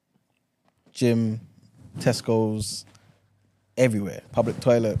 Gym, Tesco's, everywhere. Public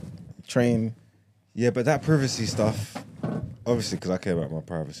toilet, train. Yeah, but that privacy stuff, obviously, because I care about my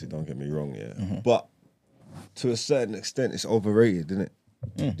privacy. Don't get me wrong, yeah. But to a certain extent, it's overrated, isn't it?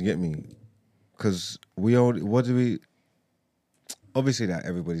 You get me? Because obviously, like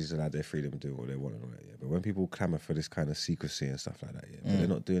everybody's allowed their freedom to do what they want and all that, yeah. But when people clamour for this kind of secrecy and stuff like that, yeah, but they're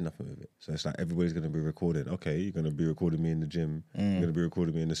not doing nothing with it. So it's like everybody's going to be recording. Okay, you're going to be recording me in the gym. You're going to be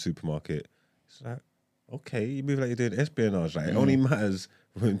recording me in the supermarket. It's like, okay, you move like you're doing espionage. Like it only matters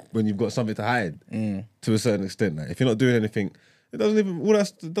when you've got something to hide to a certain extent. Like if you're not doing anything, it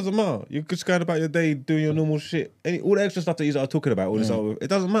doesn't matter. You're just going about your day doing your normal shit. All the extra stuff that you are talking about, all this, it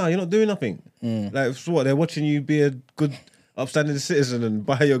doesn't matter. You're not doing nothing. Like so what? They're watching you be a good upstanding citizen and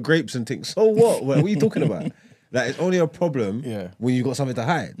buy your grapes and think, so what? What are you talking about? Like, it's only a problem when you got something to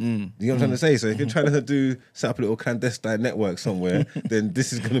hide. You know what I'm trying to say? So if you're trying to set up a little clandestine network somewhere, then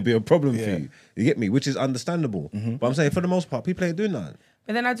this is going to be a problem for you. You get me? Which is understandable. But I'm saying for the most part, people ain't doing that.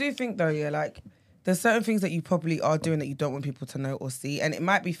 But then I do think though, like there's certain things that you probably are doing that you don't want people to know or see. And it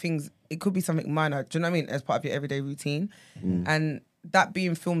might be things, it could be something minor, do you know what I mean? As part of your everyday routine. And that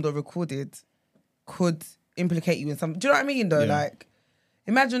being filmed or recorded could implicate you in some, do you know what I mean though? Like,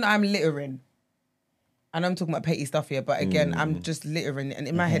 imagine I'm littering. And I'm talking about petty stuff here, but again, I'm just littering, and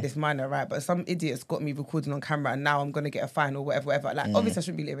in my head it's minor, right? But some idiot's got me recording on camera, and now I'm gonna get a fine or whatever. Like, obviously I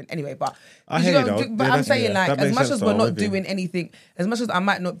shouldn't be littering anyway, but I hear you though. but I'm saying like, as much as we're not doing doing anything, as much as I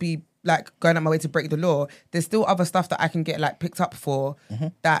might not be like going out my way to break the law, there's still other stuff that I can get like picked up for.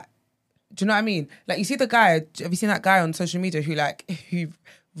 That, do you know what I mean? Like, you see the guy? Have you seen that guy on social media who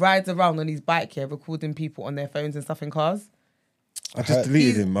rides around on his bike here, recording people on their phones and stuff in cars? I just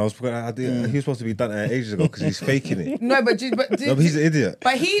deleted him. He was supposed to be done ages ago because he's faking it. No, but he's an idiot.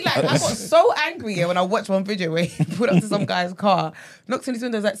 But he I got so angry when I watched one video where he pulled up to some guy's car, knocked on his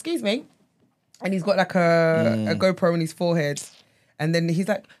window, was like, "Excuse me," and he's got like a GoPro on his forehead, and then he's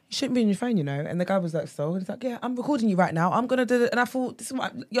like, "You shouldn't be on your phone, you know." And the guy was like, "So?" And he's like, "Yeah, I'm recording you right now. I'm gonna do it." And I thought, "This is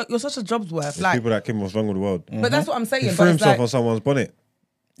what you're such a job's worth." There's like people that came what's wrong with the world. But that's what I'm saying. He But threw it's himself like, on someone's bonnet.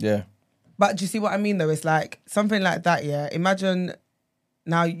 Yeah. But do you see what I mean though? It's like something like that. Yeah. Imagine.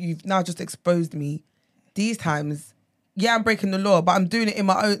 Now you've just exposed me. These times, yeah, I'm breaking the law, but I'm doing it in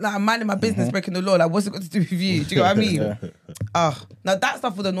my own. Like, I'm minding my business, breaking the law. Like, what's it got to do with you? Do you know what I mean? Now that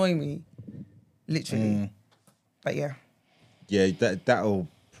stuff would annoy me, literally. But yeah, there'll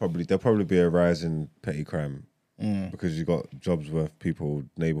probably be a rise in petty crime because you got jobs worth people,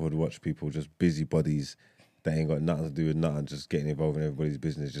 neighborhood watch people, just busybodies that ain't got nothing to do with nothing, just getting involved in everybody's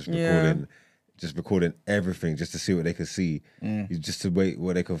business, just recording. Just recording everything just to see what they can see, just to wait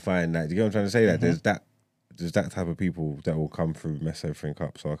what they can find. Like, do you get what I'm trying to say? That there's that type of people that will come through, mess everything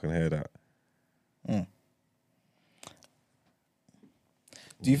up. So I can hear that.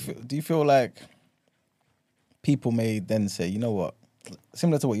 Do you feel like people may then say, you know what,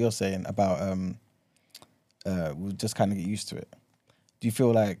 similar to what you're saying about we'll just kind of get used to it. Do you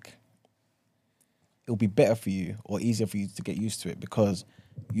feel like it'll be better for you or easier for you to get used to it because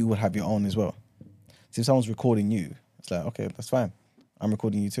you would have your own as well? So if someone's recording you, it's like, okay, that's fine. I'm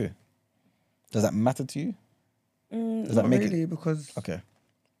recording you too. Does that matter to you? Does that make really, because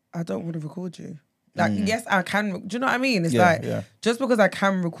I don't want to record you. Like, yes, I can. Do you know what I mean? It's just because I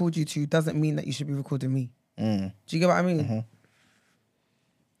can record you too doesn't mean that you should be recording me. Do you get what I mean?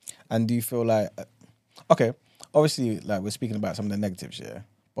 And do you feel like, okay, obviously, like, we're speaking about some of the negatives, yeah,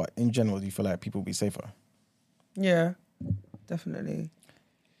 but in general, do you feel like people will be safer? Yeah, definitely.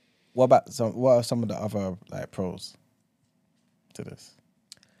 What are some of the other like pros to this?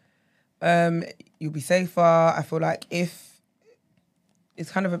 You'll be safer. I feel like if it's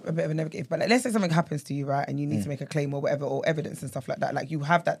kind of a bit of a negative, but like, let's say something happens to you, right, and you need to make a claim or whatever, or evidence and stuff like that. Like, you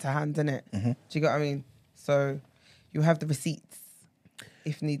have that to hand, innit? Do you get what I mean? So you have the receipts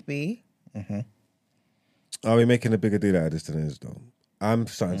if need be. Are we making a bigger deal out of this than it is, though? I'm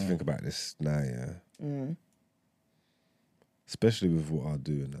starting to think about this now, yeah. Especially with what I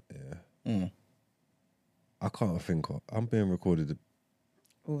do and that, yeah. I can't think of. I'm being recorded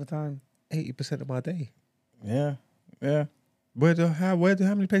all the time. 80% of my day. Yeah. How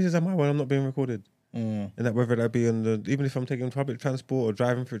many places am I when I'm not being recorded? And that whether that be even if I'm taking public transport or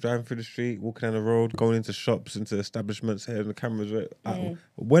driving through the street, walking down the road, going into shops, into establishments, here the cameras.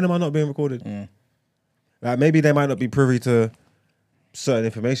 When am I not being recorded? Like, maybe they might not be privy to certain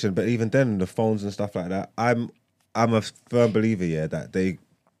information, but even then, the phones and stuff like that, I'm a firm believer, yeah, that they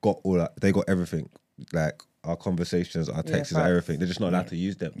got everything, like our conversations, our texts, everything. They're just not allowed to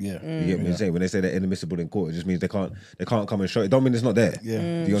use them. You get what I'm saying? When they say they're inadmissible in court, it just means they can't come and show it. Don't mean it's not there. You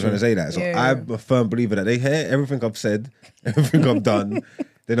know what I'm trying to say? That. So I'm a firm believer that they hear everything I've said, everything I've done.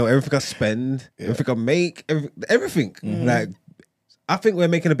 They know everything I spend, everything I make, everything. Like, I think we're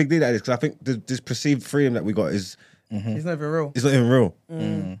making a big deal out of this because I think this perceived freedom that we got is it's not even real. It's not even real.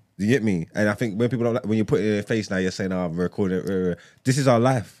 You get me? And I think when people don't when you put it in their face now, you're saying, "Oh, I'm recording." This is our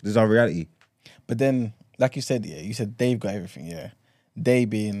life. This is our reality. But then, like you said, you said they've got everything. Yeah, they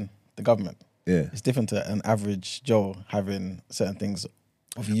being the government. Yeah, it's different to an average Joe having certain things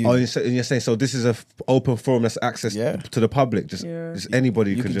of you. Oh, and you're saying so? This is a open forum that's access to the public. Just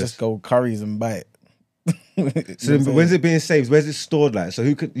anybody you could just go Curry's and buy it. So when's it being saved? Where's it stored? Like, so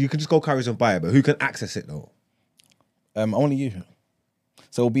you can just go Curry's and buy it, but who can access it though? Only you.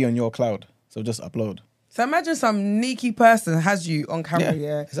 So it'll be on your cloud. So just upload. So imagine some sneaky person has you on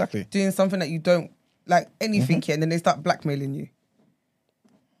camera, exactly, doing something that you don't like anything, and then they start blackmailing you.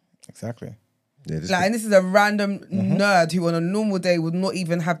 Exactly. Yeah, this Like, and this is a random nerd who on a normal day would not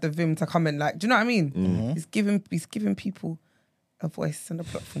even have the vim to come and like, do you know what I mean? He's giving people a voice and a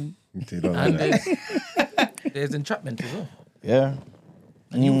platform. you don't And like that. there's entrapment as well. Yeah.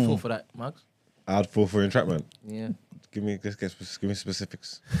 And you would fall for that, Marks. I'd fall for entrapment. Yeah. Give me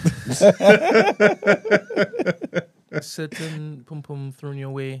specifics. Certain pum pum thrown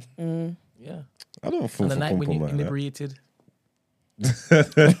your way. Yeah. I don't fall On the for night pom when pom you're like that. inebriated.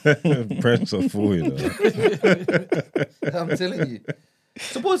 Prince or fool, you know. I'm telling you.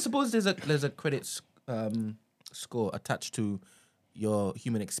 Suppose there's a credit score attached to your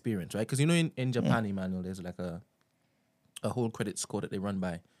human experience, right? Because you know in Japan, Emmanuel, there's like a whole credit score that they run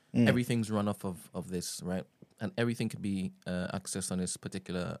by. Everything's run off of this, right? And everything can be accessed on this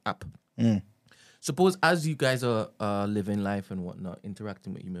particular app. Suppose as you guys are living life and whatnot,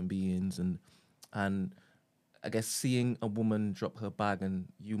 interacting with human beings and I guess seeing a woman drop her bag and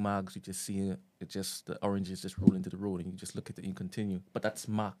you, Mags, you just see the oranges just roll into the road and you just look at it and you continue. But that's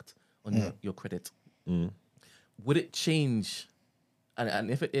marked on your credit. Would it change?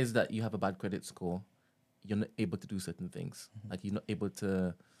 And if it is that you have a bad credit score, you're not able to do certain things. Like you're not able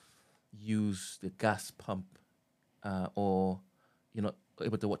to use the gas pump or you're not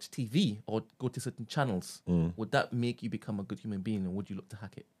able to watch TV or go to certain channels. Would that make you become a good human being and would you look to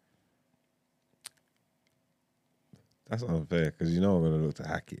hack it? That's unfair because you know I'm gonna look to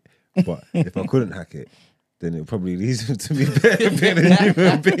hack it. But if I couldn't hack it, then it probably leads me to be better being a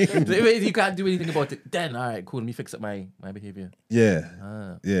human being. So if you can't do anything about it, then all right, cool. Let me fix up my behavior.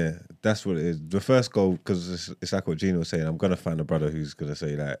 Yeah, yeah, that's what it is. The first goal, because it's like what Gina was saying. I'm gonna find a brother who's gonna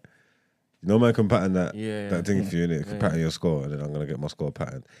say that, you know, man can pattern that thing for you, innit? Can pattern your score, and then I'm gonna get my score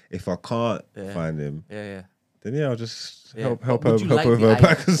patterned. If I can't find him, then I'll just help over her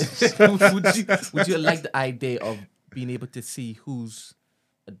back. Would you like the idea of being able to see who's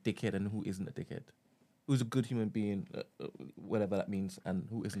a dickhead and who isn't a dickhead? Who's a good human being, whatever that means, and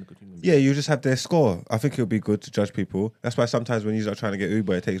who isn't a good human being? Yeah, you just have their score. I think it'll be good to judge people. That's why sometimes when you're trying to get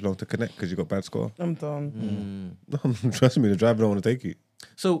Uber, it takes long to connect because you got bad score. I'm done. Trust me, the driver don't want to take you.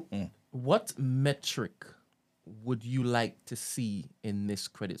 So, what metric would you like to see in this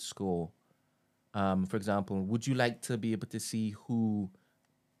credit score? For example, would you like to be able to see who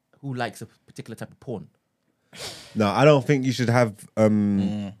likes a particular type of porn? No, I don't think you should have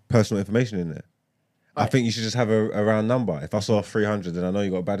personal information in there. I think you should just have a round number. If I saw 300, then I know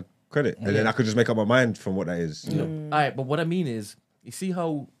you got bad credit. And then I could just make up my mind from what that is. All right, but what I mean is, you see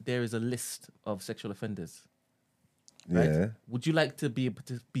how there is a list of sexual offenders? Right? Yeah. Would you like to be able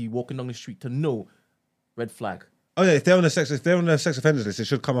to be walking down the street to know red flag? Oh yeah, if they're on the sex offenders list, it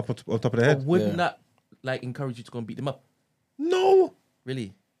should come up on top of their Or head. wouldn't that like encourage you to go and beat them up? No.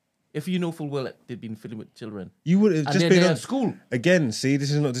 Really? If you know full well that they've been fiddling with children. You would have And just they're been there on at school. Again, see,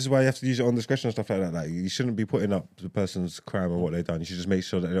 this is why you have to use your own discretion and stuff like that. Like, you shouldn't be putting up the person's crime or what they've done. You should just make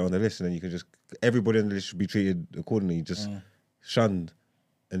sure that they're on the list, and then you can just everybody on the list should be treated accordingly, just shunned,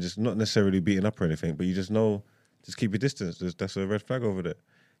 and just not necessarily beaten up or anything. But you just know, just keep your distance. That's a red flag over there.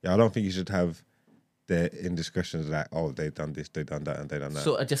 Yeah, I don't think you should have their indiscretions like, oh, they've done this, they've done that, and they've done that.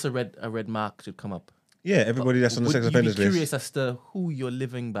 So just a red mark should come up. Yeah, everybody that's on the sex offenders Would you be list. curious as to who you're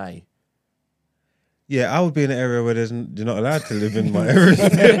living by? Yeah, I would be in an area where you're not allowed to live in my area to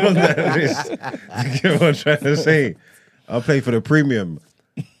be on that list. You get what I'm trying to say? I'll pay for the premium.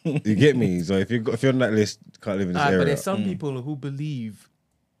 You get me? So if you're on that list, you can't live in this area. But there's some people who believe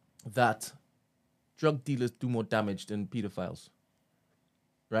that drug dealers do more damage than pedophiles.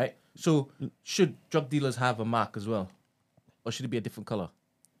 Right? So should drug dealers have a mark as well? Or should it be a different color?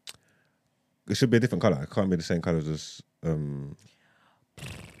 It should be a different color. It can't be the same colors as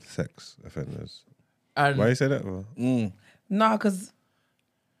sex offenders. And Why you say that? Well, No, because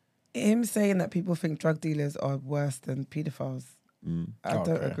him saying that people think drug dealers are worse than pedophiles, I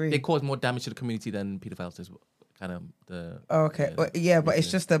don't agree. they cause more damage to the community than pedophiles is kind of the... Oh, okay. But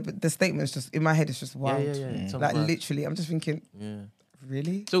it's just the statement's just, in my head, it's just wild. Yeah. It's Like, wild. literally, I'm just thinking, Yeah.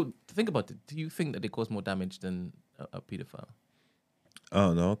 really? So think about it. Do you think that they cause more damage than a pedophile? I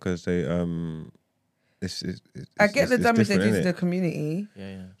don't know, because they I get the damage they do different, to innit? the community.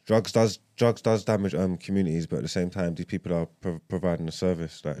 Yeah. Drugs does damage communities, but at the same time, these people are providing a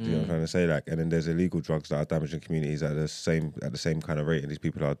service. Like, do you know what I'm trying to say? Like, and then there's illegal drugs that are damaging communities at the same kind of rate, and these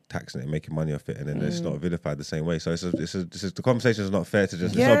people are taxing it and making money off it, and then it's not vilified the same way. So the conversation is not fair to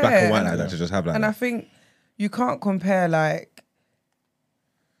just. It's not black and white like that to just have like. And that. I think you can't compare like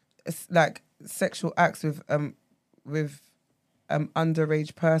sexual acts with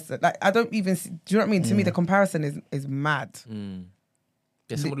underage person. Like, I don't even see, do you know what I mean? To me, the comparison is mad.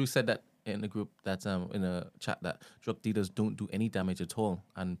 There's someone who said that in a group that in a chat that drug dealers don't do any damage at all,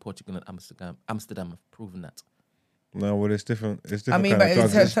 and Portugal and Amsterdam have proven that. No, well, it's different. It's different. I mean, kind but of in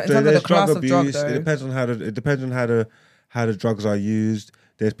drugs. terms of the There's class drug of drug, abuse. though. It depends on how the drugs are used.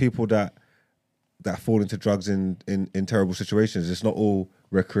 There's people that fall into drugs in terrible situations. It's not all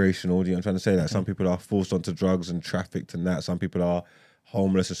recreational. You know what I'm trying to say? That some people are forced onto drugs and trafficked and that. Some people are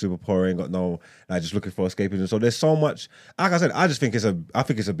homeless and super poor, ain't got no, like, just looking for escapism. So there's so much. Like I said, I think it's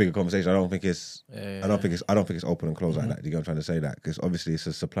a bigger conversation. I don't think it's open and closed like that. You know what I'm trying to say? That because obviously it's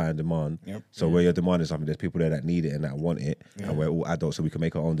a supply and demand. Yep. So where you're demanding something, there's people there that need it and that want it, and we're all adults, so we can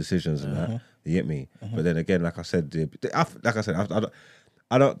make our own decisions and that. You get me? But then again, like I said,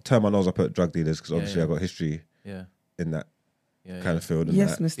 I don't turn my nose up at drug dealers because obviously I've got history in that kind of field. And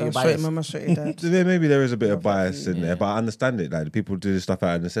Yes, that. Mr. You're Straight biased. Mama, straight dad. There maybe there is a bit of bias in Yeah. there, but I understand it. Like the people do this stuff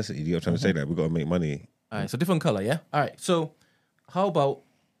out of necessity. You know what I'm trying to say? Like we got to make money. All right, so different color, yeah. All right, so how about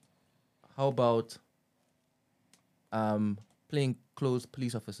plain clothes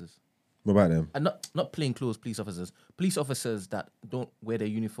police officers, What about them? and not plain clothes police officers that don't wear their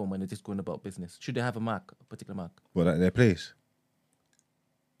uniform when they're just going about business. Should they have a particular mark? What, like their place?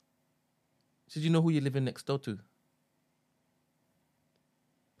 Should you know who you're living next door to?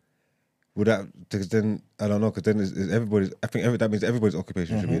 Would that? Because then I don't know. Because then is everybody's. I think that means everybody's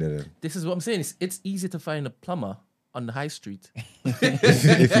occupation should be there. Then. This is what I'm saying. It's easy to find a plumber on the high street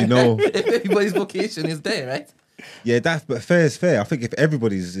If you know, if everybody's vocation is there, right? yeah, that's but fair is fair. I think if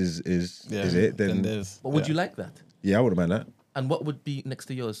everybody's is it, then there's. But would you like that? yeah, I wouldn't mind that. And what would be next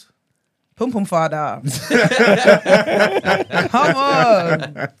to yours? Pum pum father. Come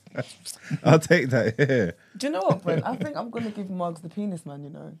on. I'll take that. Yeah. Do you know what, Brent? I think I'm gonna give Margs the penis man. You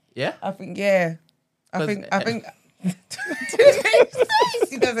know. Yeah. I think yeah. I 'Cause, think.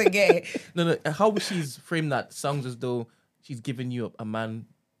 He doesn't get it. No. How she's framed that sounds as though she's giving you a man.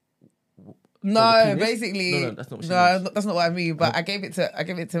 No, penis? basically, No, that's not what she means. that's not what I mean. But I gave it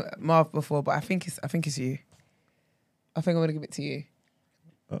to Marv before, but I think it's you. I think I'm gonna give it to you.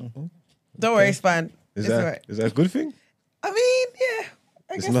 Don't worry, it's fine. Is It's that alright. is that a good thing? I mean, yeah,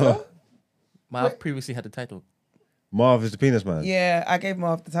 I It's guess not. so. Marv previously had the title. Marv is the penis man. Yeah, I gave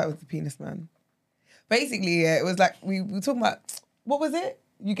Marv the title of the penis man. Basically, yeah, it was like we were talking about what was it?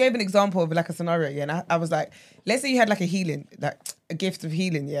 You gave an example of like a scenario, yeah, and I was like, let's say you had like a gift of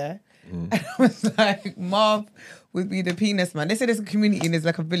healing, yeah. And I was like, Marv would be the penis man. Let's say there's a community and there's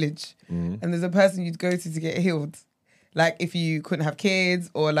like a village, and there's a person you'd go to get healed. Like if you couldn't have kids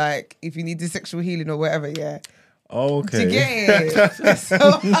or like if you needed sexual healing or whatever, yeah. Okay. To get it. So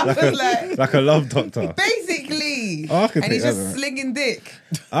I was like, Like a love doctor. basically. Oh, I can and take he's that, just man. slinging dick.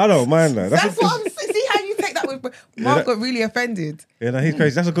 I don't mind that. That's what I'm saying. See how you take that with Marv got really offended. Yeah, no, he's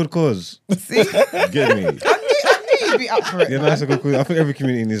crazy. That's a good cause. See? Get me. I knew you'd be up for it. Yeah, no, that's a good cause. I think every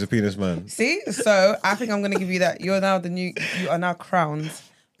community needs a penis man. See? So I think I'm gonna give you that. You are now crowned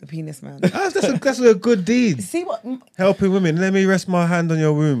the penis man. That's a good deed. See what Helping women. Let me rest my hand on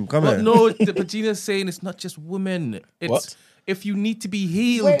your womb. Come But here. no, but Gina's saying it's not just women. It's What? if you need to be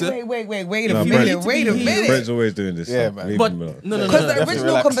healed. wait a No, minute. Brent- Wait a minute. Brent's always doing this. Yeah, stuff. man. Leave But him alone. no. Because the Definitely original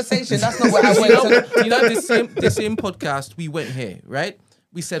relax. conversation, that's not what I went to. You know the same podcast we went here, right?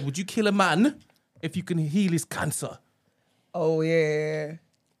 We said, would you kill a man if you can heal his cancer? Oh yeah.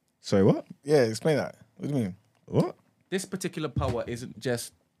 Sorry, what? Yeah, explain that. What do you mean? What? This particular power isn't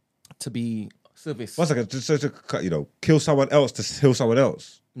just to be service. One second. So to kill someone else to heal someone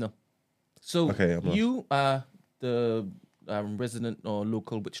else. No. So Okay, I'm lost. you are the resident or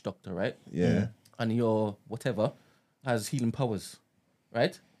local witch doctor, right? Yeah. And your whatever has healing powers,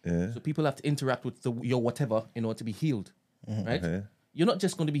 right? Yeah. So people have to interact with your whatever in order to be healed, right? Okay. You're not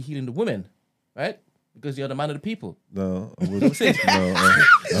just going to be healing the women, right? Because you're the man of the people. No, I would. saying? I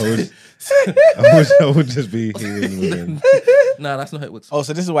would just be healing women. Nah, that's not how it works. Oh,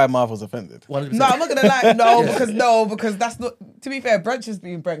 so this is why Marv was offended. 100%. No, I'm not gonna lie. Because that's not. To be fair, Brent just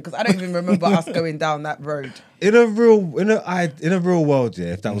being Brent. Because I don't even remember us going down that road. In a real world, yeah,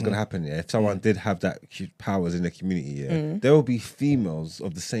 if that was gonna happen, yeah, if someone did have that powers in the community, yeah, there will be females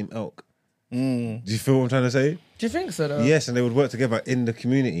of the same ilk. Do you feel what I'm trying to say? Do you think so though? Yes, and they would work together in the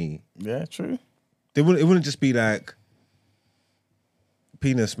community. Yeah, true. It wouldn't just be like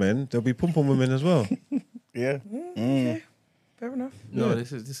penis men. There'll be pom pom women as well. Yeah. Fair enough. No,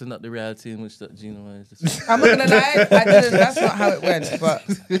 this is not the reality in which that Gino is. I'm not gonna lie. I didn't. That's not how it went. But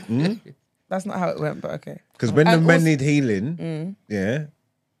that's not how it went. But okay. Because when the And men also- need healing, yeah,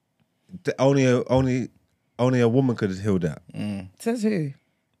 only a woman could heal that. Says who?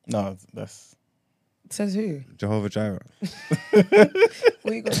 No, that's Says who? Jehovah Jireh.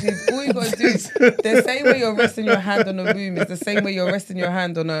 All you got to do is the same way you're resting your hand on a boom is the same way you're resting your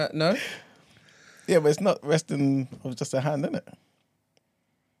hand on a no. Yeah, but it's not resting of just a hand, innit?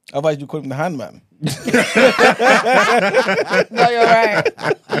 Otherwise, you call him the hand man. No, you're right.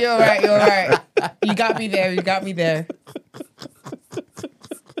 You're right. You got me there.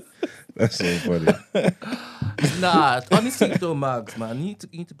 That's so funny. Nah, honestly, though, Mags, man, you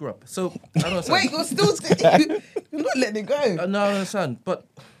need to grow up. So, I don't understand. Wait, you're still you're not letting it go. No, I understand. But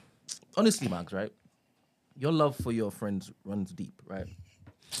honestly, Mags, right? Your love for your friends runs deep, right?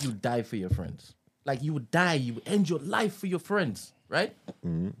 You die for your friends. Like, you would die, you would end your life for your friends, right?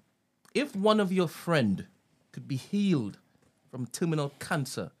 Mm-hmm. If one of your friend could be healed from terminal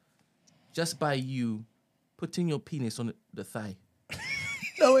cancer just by you putting your penis on the thigh.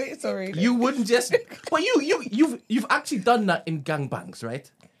 No, wait, sorry. You wouldn't just... But you've actually done that in gangbangs, right?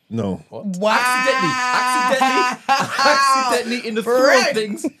 No. Wow. Accidentally in the throw of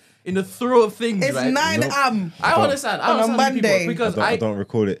things. In the throw of things, It's right? 9 am. I understand. On a Monday. Because I don't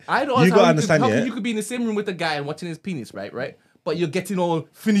recall it. I don't You understand gotta how understand, how yeah? you could be in the same room with a guy and watching his penis, right? But you're getting all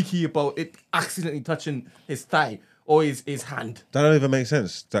finicky about it accidentally touching his thigh or his hand. That don't even make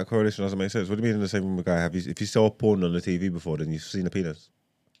sense. That correlation doesn't make sense. What do you mean in the same room with a guy? If you saw porn on the TV before, then you've seen a penis.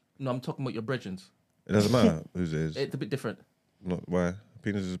 No, I'm talking about your brethren. It doesn't matter whose it is. It's a bit different. Not why.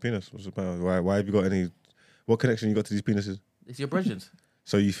 Penis is a penis. What's the matter? Why have you got any... What connection you got to these penises? It's your brethren.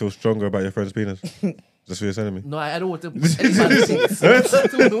 So you feel stronger about your friend's penis? That's what you're telling me? No, I don't want to... Any man to see this.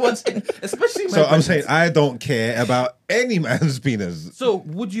 Especially... So I'm saying I don't care about any man's penis. So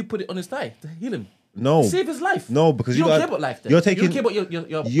would you put it on his thigh to heal him? No. Save his life? No, because you you don't got- care about life then. you're taking- You don't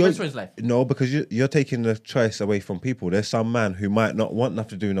care about your best friend's life. No, because you're taking the choice away from people. There's some man who might not want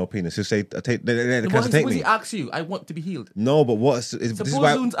nothing to do with no penis. Who say, take Suppose me. he asks you, I want to be healed. No, but this is Suppose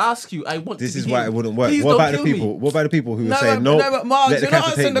why... Loons ask you, I want to be This is healed. why it wouldn't work. Please What don't about the kill me. people? What about the people who No, say but, no? no, but Mark, let the you're not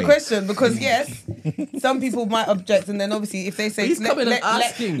cancer answering take the me. question because yes, some people might object, and then obviously if they say He's coming and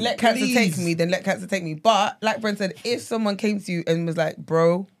asking, let cancer take please. me, then let cancer take me. But like Brent said, if someone came to you and was like,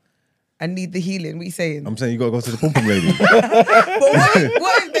 "Bro, I need the healing," what are you saying? I'm saying you gotta go to the pum pum lady. But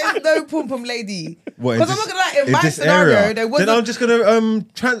what if there's no pum pum lady? What, Because I'm not gonna lie, in my scenario, there wasn't. Then I'm just gonna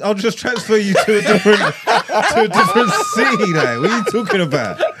I'll just transfer you to a different city. Now, what are you talking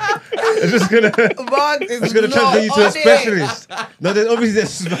about? I'm just gonna. Mark is I'm just gonna not transfer you to a on it. specialist. No, then obviously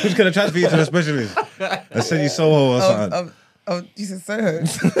I'm just gonna transfer you to a specialist. I send you Soho or something. Oh, Jesus, Soho.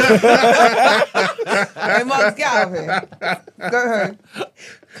 Hey, Mark, get out of here. Go home.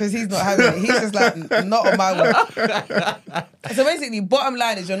 Because he's not having it. He's just like, not on my way. So basically, bottom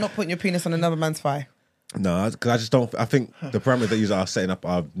line is you're not putting your penis on another man's thigh. No, because I just don't. I think the parameters that you are setting up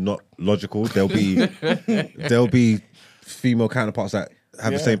are not logical. There'll be female counterparts that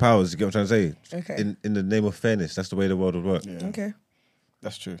have the same powers. You get what I'm trying to say? Okay. In the name of fairness, that's the way the world would work. Yeah, Okay,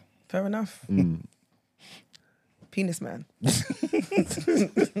 that's true. fair enough. Penis man. I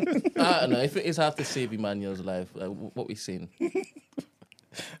don't know. If it is have to save Emmanuel's life, what we saying?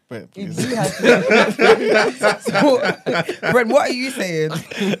 But You please. do have to. So, Brent, what are you saying?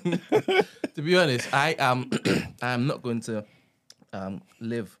 To be honest, I am not going to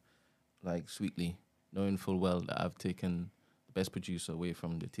live like sweetly, knowing full well that I've taken the best producer away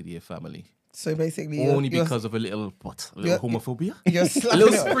from the TDA family. So basically, Only because of a little homophobia? you're A slapping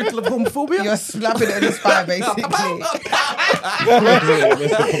little it. sprinkle of homophobia? You're slapping it in his thigh, basically. Hey,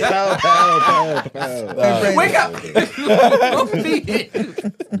 Brent. Wake up!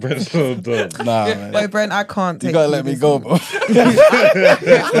 Brent's so dumb. Nah, man. Wait, Brent, I can't take You gotta let me this go, one. bro.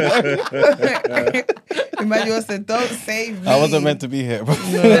 Emmanuel said, "Don't save me." I wasn't meant to be here, bro. I'm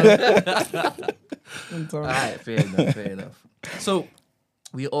sorry. All right, fair enough. So,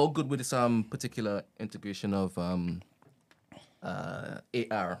 we're all good with this particular integration of AR,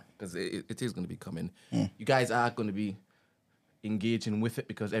 because it is going to be coming. You guys are going to be engaging with it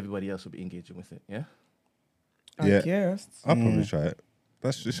because everybody else will be engaging with it, yeah? I Yeah. guess. I'll probably try it.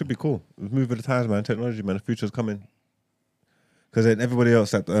 It should be cool. Move with the times, man. Technology, man. The future's coming. Because then everybody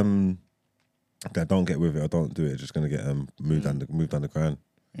else that don't get with it or don't do it, just gonna get moved underground,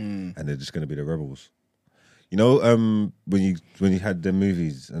 and they're just gonna be the rebels. You know, when you had the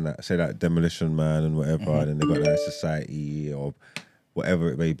movies and that, say like Demolition Man and whatever, and then they got like Society or whatever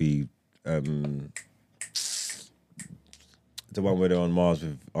it may be. The one where they're on Mars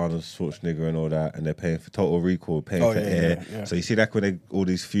with Arnold Schwarzenegger and all that, and they're paying for Total Recall, paying for air. Yeah. So you see, like when all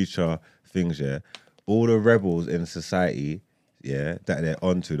these future things, all the rebels in society, yeah, that they're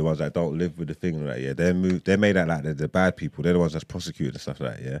onto, the ones that don't live with the thing, like, yeah, they're made out like they're the bad people. They're the ones that's prosecuted and stuff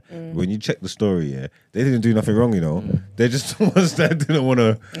like that, yeah. When you check the story, yeah, they didn't do nothing wrong, you know. They're just the ones that didn't want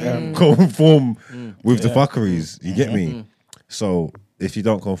to conform with the fuckeries. You get me? So if you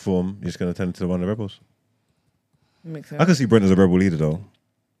don't conform, you're just gonna turn into one of the rebels. Makes sense. I can see Brent as a rebel leader though.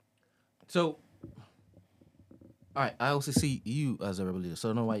 So, all right, I also see you as a rebel leader, so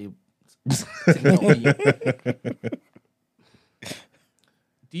I don't know why you.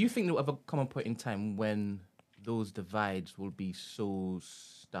 Do you think there will ever come a point in time when those divides will be so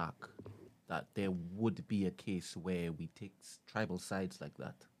stark that there would be a case where we take tribal sides like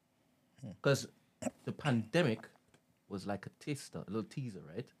that? Because the pandemic was like a taster, a little teaser,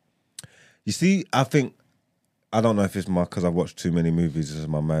 right? You see, I don't know if it's because I've watched too many movies, this is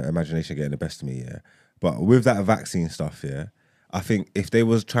my imagination getting the best of me, yeah. But with that vaccine stuff, yeah, I think if they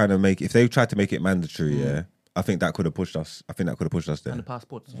tried to make it mandatory, yeah, I think that could have pushed us. I think that could have pushed us there. And the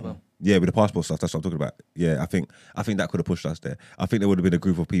passports as well. Yeah, with the passport stuff, that's what I'm talking about. Yeah, I think that could have pushed us there. I think there would have been a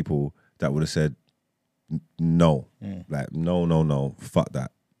group of people that would have said no, like no, fuck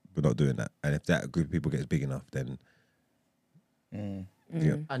that, we're not doing that. And if that group of people gets big enough, then yeah,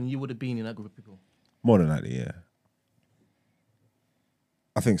 And you would have been in that group of people. more than likely, yeah.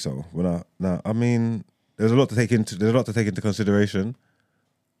 I think so. I mean, there's a lot to take into consideration,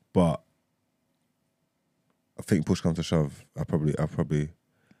 but I think push comes to shove, I So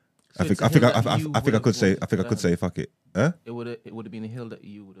it's a think hill I that you could would've say wanted to say fuck it. Huh? It would have been a hill that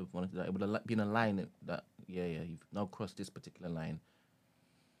you would have wanted to die. It would have been a line that you've now crossed this particular line.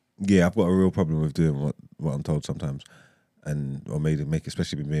 Yeah, I've got a real problem with doing what I'm told sometimes, or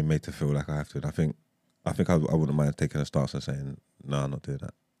especially being made to feel like I have to. And I think I wouldn't mind taking a stance and saying, no, I'm not doing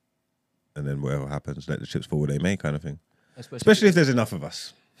that. And then whatever happens, let the chips fall where they may, kind of thing. Especially if there's enough of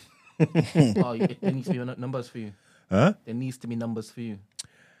us. there needs to be numbers for you. Huh? There needs to be numbers for you.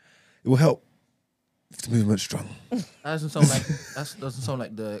 It will help if the movement's strong. That doesn't sound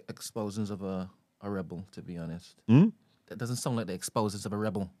like the exposings of a rebel, to be honest. That doesn't sound like the exposings of a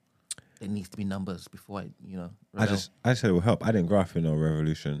rebel. There needs to be numbers before rebel. I just said it will help. I didn't grow up in no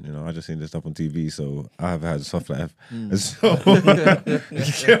revolution, I just seen this stuff on TV, so I have had a soft life. And so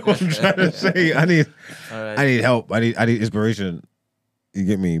you get what I'm trying to say. I need help. I need inspiration. You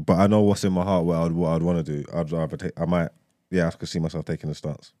get me? But I know what's in my heart, what I'd want to do. I'd rather I could see myself taking a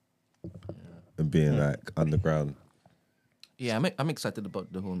stance and being like underground. Yeah, I'm excited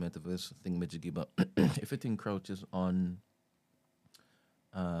about the whole metaverse thing, Majiggy, but if it encroaches on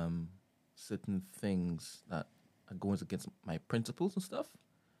certain things that are going against my principles and stuff,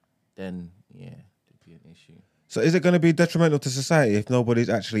 then there'd be an issue. So is it going to be detrimental to society if nobody's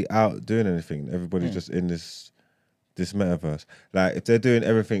actually out doing anything? Everybody's just in this metaverse. Like, if they're doing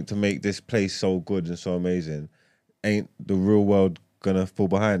everything to make this place so good and so amazing, ain't the real world gonna fall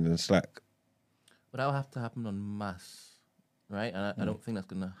behind and slack? But that will have to happen on mass, right? And I don't think that's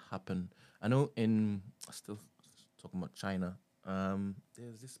gonna happen. I know still talking about China,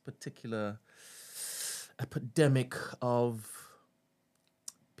 there's this particular epidemic of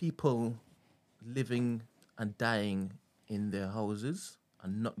people living and dying in their houses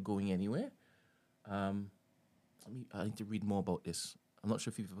and not going anywhere. I need to read more about this. I'm not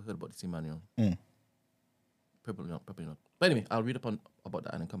sure if you've ever heard about this, Emmanuel. Probably not. But anyway, I'll read about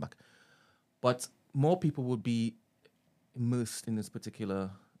that and then come back. But more people would be immersed in this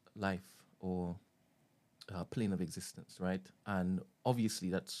particular life or plane of existence, right? And obviously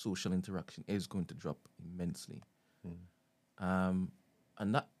that social interaction is going to drop immensely. And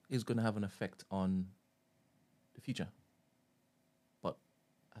that is going to have an effect on the future. But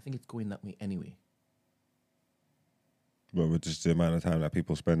I think it's going that way anyway. But with just the amount of time that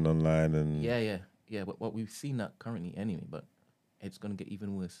people spend online and... Yeah, but what we've seen that currently anyway, but it's going to get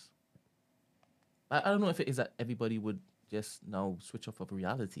even worse. I don't know if it is that everybody would just now switch off of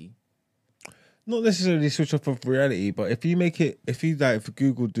reality. Not necessarily switch off of reality, but if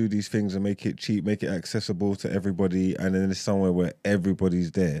Google do these things and make it cheap, make it accessible to everybody, and then it's somewhere where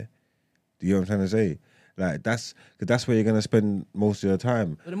everybody's there, do you know what I'm trying to say? Like, that's where you're going to spend most of your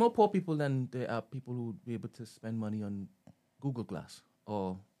time. But there are more poor people than there are people who would be able to spend money on Google Glass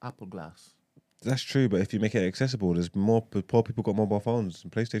or Apple Glass. That's true, but if you make it accessible, there's more poor people got mobile phones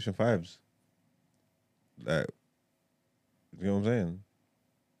and PlayStation 5s. Like, you know what I'm saying?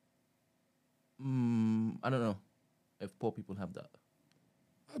 I don't know if poor people have that.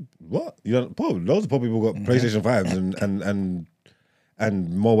 What? Loads of poor people got PlayStation 5s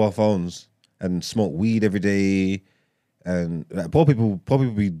and mobile phones and smoke weed every day, and like, poor people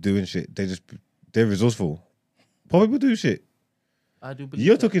be doing shit. They're resourceful. Poor people do shit. I do believe.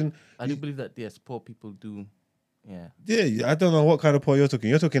 You're talking. I do believe that yes, poor people do Yeah. Yeah, I don't know what kind of poor you're talking.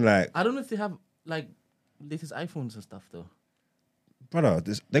 You're talking like, I don't know if they have like latest iPhones and stuff though.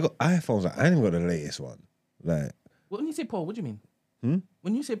 brother, they got iPhones. Like, I ain't even got the latest one. Like, When you say poor, what do you mean? Hmm?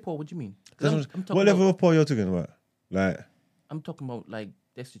 When you say poor, what do you mean? 'Cause that's I'm talking what level about, of poor you're talking about? Like, I'm talking about like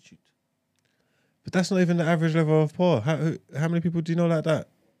destitute. but that's not even the average level of poor. How many people do you know like that?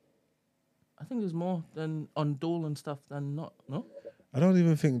 I think there's more than on dole and stuff than not. No. I don't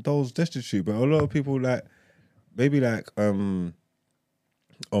even think those destitute, but a lot of people like maybe like on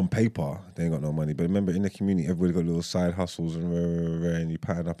paper they ain't got no money, but remember in the community everybody got little side hustles and you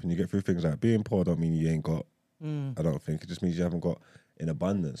pattern up and you get through things. Like being poor don't mean you ain't got. I don't think it just means you haven't got in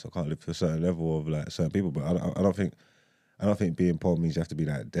abundance. I can't live to a certain level of like certain people, but I don't think being poor means you have to be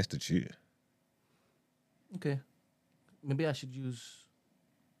like destitute. Okay. Maybe I should use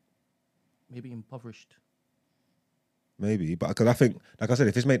maybe impoverished. Maybe, but because I think, like I said,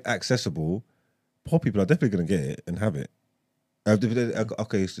 if it's made accessible, poor people are definitely going to get it and have it.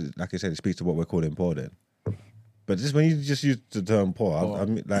 Okay, so like I said, it speaks to what we're calling poor then. But just when you just use the term poor, I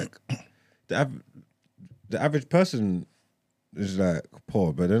mean, like the average person is like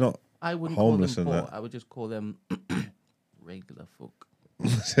poor, but they're not I wouldn't homeless call them and poor. that. I would just call them regular folk.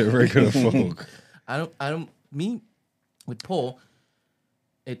 They're regular folk. I don't. Me with poor,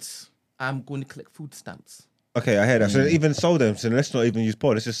 it's I'm going to collect food stamps. Okay, I hear that. So even so then, so let's not even use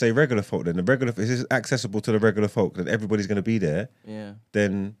poor. Let's just say regular folk then. If it's accessible to the regular folk, then everybody's going to be there. Yeah.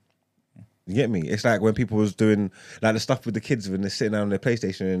 Then you get me? It's like when people was doing like the stuff with the kids when they're sitting down on their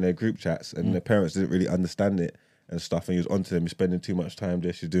PlayStation in their group chats and their parents didn't really understand it and stuff, and he was onto them, you're spending too much time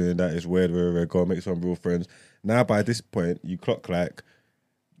there, she's doing that, it's weird, go and make some real friends. Now by this point, you clock like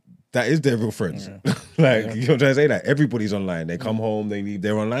that is their real friends. Like, you know what I'm trying to say? Like, everybody's online. They come home,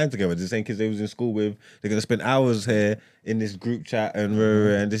 they're online together. The same kids they was in school with, they're going to spend hours here in this group chat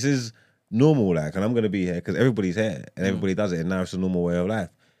and this is normal, like, and I'm going to be here because everybody's here and everybody does it and now it's a normal way of life.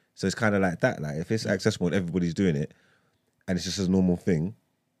 So it's kind of like that. Like, if it's accessible and everybody's doing it and it's just a normal thing,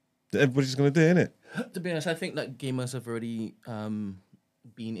 then everybody's going to do it, innit? To be honest, I think that gamers have already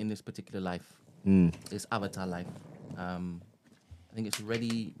been in this particular life, this avatar life. I think it's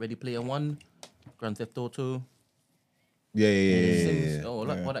Ready Player One, Grand Theft Auto. Yeah. All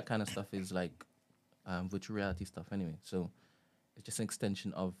that kind of stuff is like virtual reality stuff anyway. So it's just an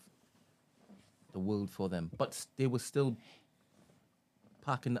extension of the world for them. But they were still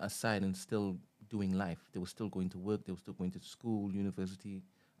parking that aside and still doing life. They were still going to work. They were still going to school, university,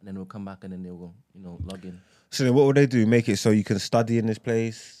 and then they'll come back and then they will, log in. So then what would they do? Make it so you can study in this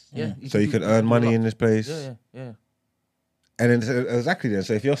place? Yeah. So you can earn money in this place? Yeah. And then exactly then.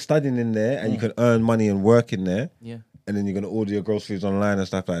 So if you're studying in there and you can earn money and work in there, Yeah. and then you're gonna order your groceries online and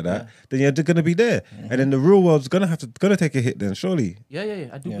stuff like that, then you're gonna be there. And then the real world's gonna take a hit then, surely. Yeah.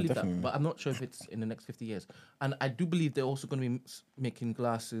 I do believe definitely. that, but I'm not sure if it's in the next 50 years. And I do believe they're also going to be making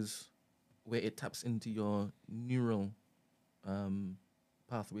glasses where it taps into your neural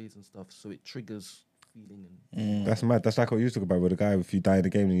pathways and stuff, so it triggers feeling. And That's mad. That's like what you was talking about with the guy. If you die in the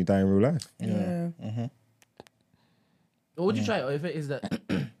game, then you die in real life. Yeah. Or would you try it? Or if it is that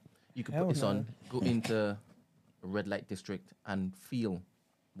you could Hell put this no. on, go into a red light district and feel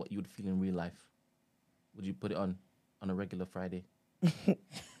what you would feel in real life, would you put it on a regular Friday?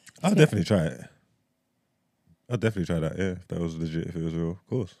 I'll definitely try it. I'll definitely try that. Yeah, if that was legit, if it was real, of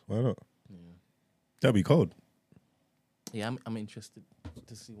course. Why not? That'd be cold. Yeah, I'm interested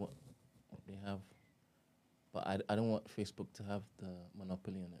to see what they have, but I don't want Facebook to have the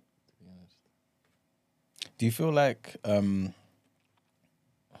monopoly on it, to be honest. Do you feel like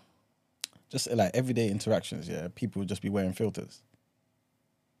just like everyday interactions, people would just be wearing filters?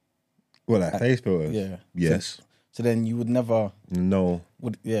 Well, like face filters. Yeah. Yes. So then you would never No.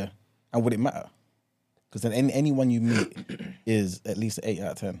 and would it matter? Because then anyone you meet is at least 8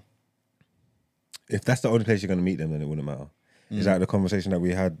 out of 10. If that's the only place you're gonna meet them, then it wouldn't matter. It's like the conversation that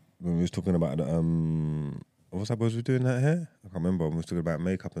we had when we was talking about the what's that? Was we doing that here? I can't remember. When we was talking about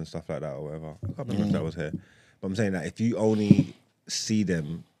makeup and stuff like that or whatever. I can't remember if that was here. But I'm saying that if you only see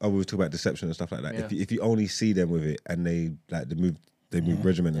them, we were talking about deception and stuff like that. Yeah. If you only see them with it and they move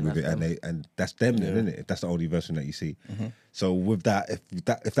regimented with it and that's them then, isn't it? If that's the only version that you see. So with that,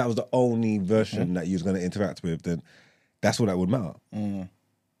 if that was the only version that you was gonna interact with, then that's all that would matter. You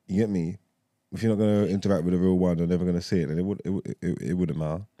get me? If you're not going to interact with the real one, they're never going to see it, then it wouldn't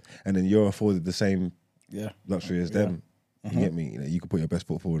matter. And then you're afforded the same luxury as them. You get me? You could put your best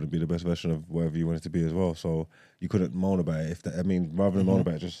foot forward and be the best version of whatever you want it to be as well. So you couldn't moan about it. Rather than moan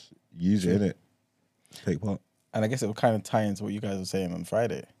about it, just use it, innit? Take part. And I guess it would kind of tie into what you guys were saying on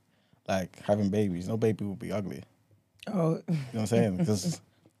Friday. Like having babies. No baby will be ugly. Oh, You know what I'm saying? Because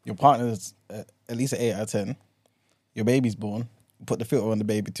your partner's at least an 8 out of 10. your baby's born, you put the filter on the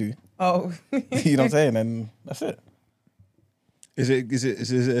baby too. Oh. You know what I'm saying? And that's it. Is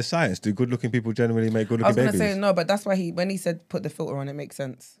it a science? Do good-looking people generally make I good-looking was gonna babies? say no, but that's why when he said put the filter on, it makes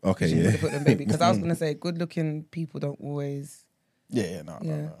sense. Okay, You yeah. shouldn't put the baby, because I was gonna say good looking people don't always Yeah, Yeah.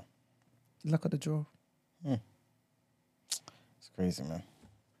 no. luck of the draw. It's crazy, man.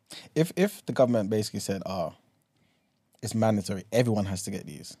 If the government basically said, it's mandatory, everyone has to get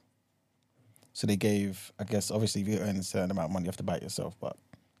these. So they gave, I guess, obviously if you earn a certain amount of money, you have to buy it yourself, but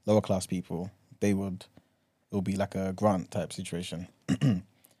lower class people, it'll be like a grant type situation. Do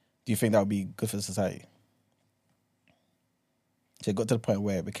you think that would be good for the society? So it got to the point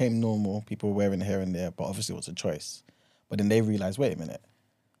where it became normal, people were wearing it here and there, but obviously it was a choice. But then they realized, wait a minute,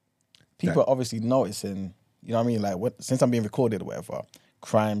 people are obviously noticing, you know what I mean? Like, since I'm being recorded or whatever,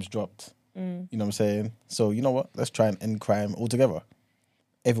 crime's dropped. You know what I'm saying? So you know what? Let's try and end crime altogether.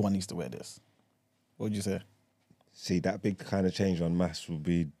 Everyone needs to wear this. What would you say? See, that big kind of change on mass will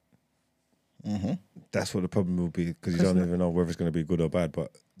be. That's what the problem will be, because you don't even know whether it's going to be good or bad.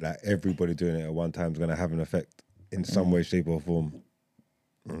 But like everybody doing it at one time is going to have an effect in some way, shape, or form.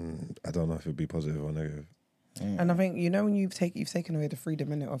 I don't know if it'll be positive or negative. And I think when you've taken away the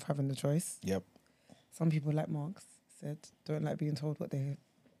freedom in it of having the choice. Yep. Some people, like Marx said, don't like being told what they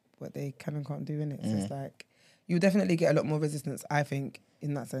can and can't do in it. So it's like you definitely get a lot more resistance, I think,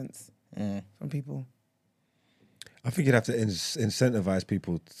 in that sense from people. I think you'd have to incentivize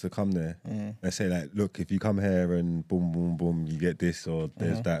people to come there and say, like, look, if you come here and boom, boom, boom, you get this or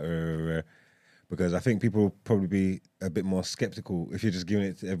there's that. Because I think people will probably be a bit more skeptical if you're just giving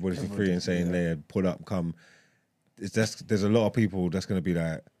it to everybody for free and saying, pull up, come. There's a lot of people that's going to be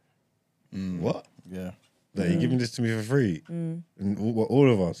like, what? Yeah. Like, you're giving this to me for free, and all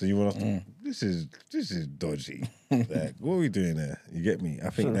of us, and you want us to. This is dodgy. Like, what are we doing there? You get me? I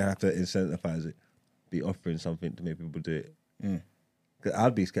think they have to incentivize it, be offering something to make people do it. 'Cause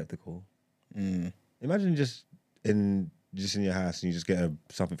I'd be skeptical. Imagine just in your house and you just get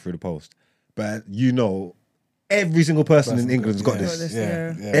something through the post, but every single person in England's got this.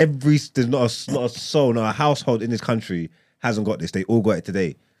 Yeah. There's not a soul, not a household in this country hasn't got this. They all got it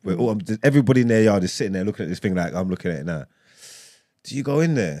today. Everybody in their yard is sitting there looking at this thing like I'm looking at it now. Do you go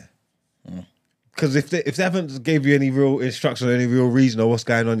in there? Because if they haven't gave you any real instruction or any real reason or what's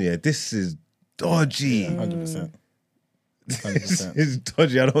going on here, this is dodgy. 100%. It's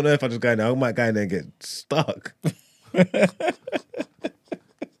dodgy. I don't know if I just go in there. I might go in there and get stuck.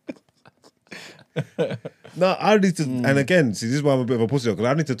 No, I need to, and again, see, this is why I'm a bit of a pussy, because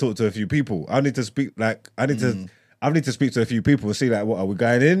I need to talk to a few people. I need to speak, I need to speak to a few people and see, like, what are we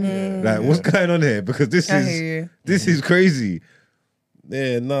going in? What's going on here? Because this is crazy.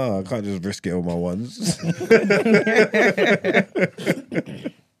 Yeah, no, I can't just risk it on my ones.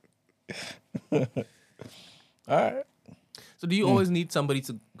 All right. So do you always need somebody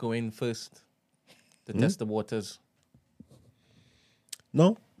to go in first to test the waters?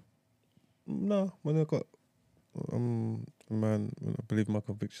 No, when I got, man, when I believe my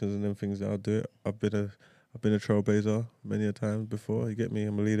convictions and them things, I'll do it. I've been a trailblazer many a time before. You get me?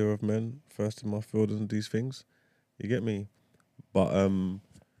 I'm a leader of men, first in my field and these things. You get me? But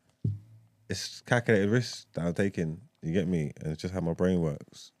it's calculated risks that I'm taking. You get me? And it's just how my brain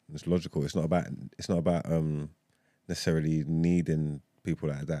works. It's logical. It's not about necessarily needing people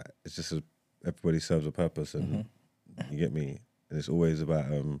like that. It's just everybody serves a purpose, and you get me. And it's always about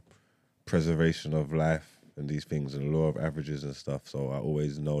preservation of life and these things and the law of averages and stuff. So I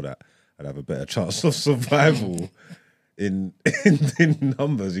always know that I'd have a better chance of survival in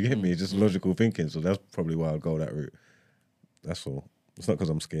numbers. You get me? It's just logical thinking. So that's probably why I'll go that route. That's all. It's not because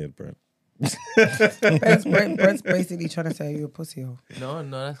I'm scared, Brent. Brent's basically trying to say you're a pussy hole. No,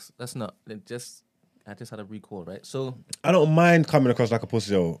 that's not. I just had a recall, right? So I don't mind coming across like a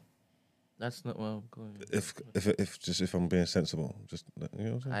pussy hole that's not where I'm going. if I'm being sensible. Just, you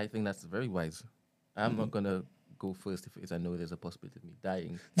know what I'm saying? I think that's very wise. I'm not gonna go first if I know there's a possibility of me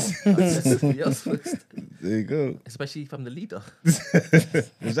dying. I'll test somebody else first, There you go. especially if I'm the leader.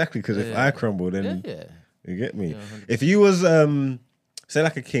 Exactly, because if I crumble, then Yeah. you get me. Yeah, 100%. If you was say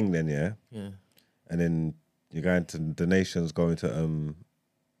like a king, then yeah, and then you're going to the nations going to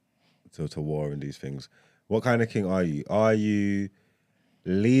war and these things. What kind of king are you? Are you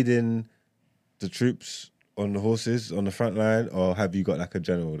leading the troops on the horses on the front line, or have you got like a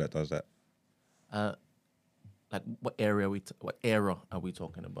general that does that? Like what era are we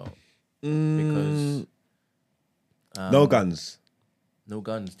talking about? Because no guns. no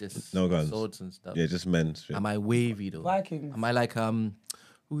guns, just No guns. swords and stuff. Yeah, just men. Straight. Am I wavy though? Vikings. Am I like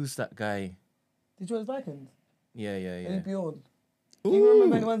who's that guy? Did you watch Vikings? Yeah. Bjorn. Do you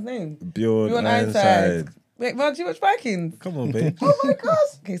remember anyone's name? Bjorn Ironside. Ironside. Wait, Mark, do you watch Vikings? Come on, babe. Oh my gosh.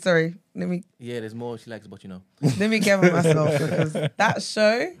 Okay, sorry. Let me there's more she likes, but you know. gather myself because that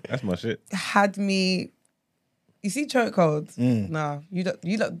show That's my shit. had me. You see chokeholds? Nah, you don't.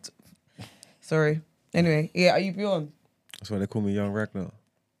 You don't. Sorry. Anyway, yeah. Are you beyond? That's why they call me Young Ragnar.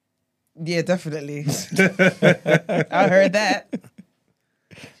 Yeah, definitely. I heard that.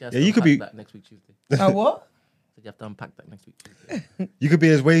 She has Yeah, to you could unpack be- that next week Tuesday. Oh, what? So you have to unpack that next week Tuesday. You could be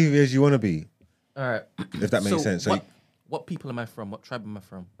as wavy as you want to be, All right. if that makes sense. So what people am I from? What tribe am I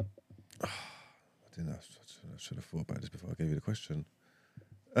from? I should have thought about this before I gave you the question.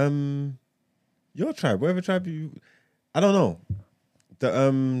 Your tribe, whatever tribe you, I don't know.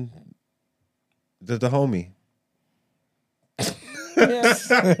 The homie.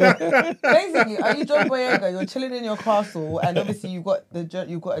 Yeah. Basically, are you John Boyega? You're chilling in your castle, and obviously you've got a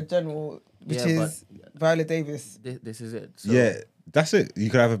general, which Yeah, is Viola Davis. This is it. So, Yeah, that's it. You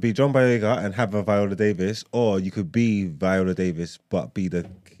could either be John Boyega and have a Viola Davis, or you could be Viola Davis but be the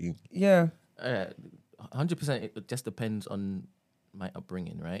king. Yeah. 100%. It just depends on my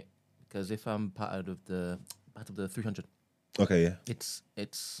upbringing, right? Because if I'm part of the 300, Okay, yeah. it's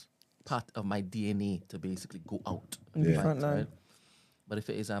part of my DNA to basically go out In and the Yeah. front line. right? But if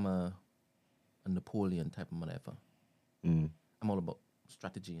it is, I'm a Napoleon type of whatever. Mm. I'm all about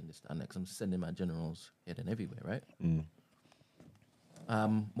strategy and this and that. 'Cause I'm sending my generals here and everywhere, right? Mm.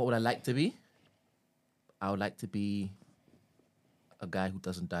 What would I like to be? I would like to be a guy who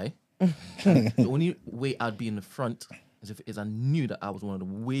doesn't die. The only way I'd be in the front is I knew that I was one of the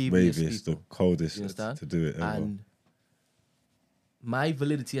waviest Waviest, the people. coldest You understand? to do it ever. And my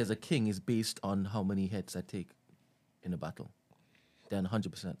validity as a king is based on how many heads I take in a battle. Then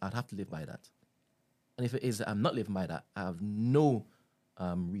 100%, I'd have to live by that. And if it is that I'm not living by that, I have no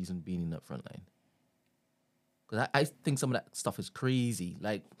reason being in that front line. Because I think some of that stuff is crazy.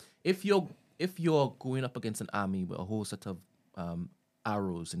 Like if you're going up against an army with a whole set of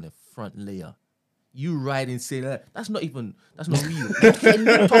arrows in the front layer, you ride and say that's not real. You're getting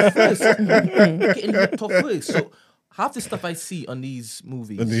ripped off first. So half the stuff I see on these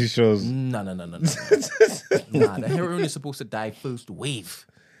movies, And these shows, no. Nah, the heroine is supposed to die first wave.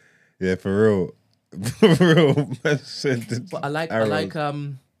 yeah, for real. For real. Man said But I like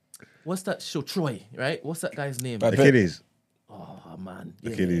what's that show? Troy, right? What's that guy's name? Achilles. Oh man,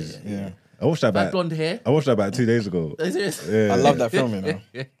 Achilles. Yeah. I watched that That about. blonde hair. I watched that about 2 days ago. Is it? Yeah, I love that film, you know.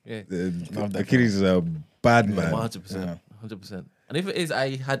 Yeah. Love that Achilles is a bad man. 100%. 100%. And if it is,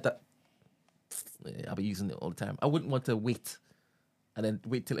 I had that. I'll be using it all the time. I wouldn't want to wait and then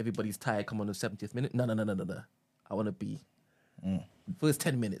wait till everybody's tired, come on the 70th minute. No. I want to be first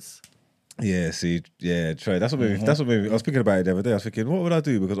 10 minutes. Yeah, see, yeah, Troy. That's what made me. That's what made me. I was thinking about it the other day. I was thinking, what would I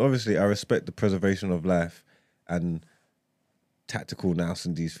do? Because obviously, I respect the preservation of life and tactical nous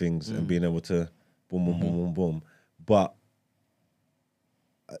and these things, and being able to boom. But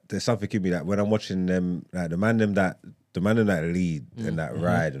there's something in me that when I'm watching them, like the man them that lead and that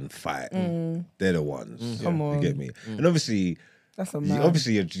ride and fight, they're the ones. Come on. You get me? And obviously, That's a man.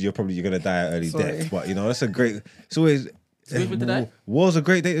 obviously you're probably gonna die at early Sorry. death. But you know, that's a great. It's always. It's good to die? War's a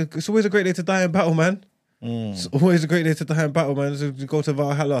great day. It's always a great day to die in battle, man. It's always a great day to die in battle, man. So go to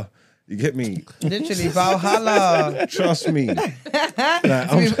Valhalla. You get me? Literally Valhalla. Trust me.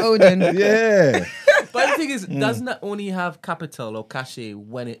 With Odin. Yeah. But the thing is, doesn't that only have capital or cachet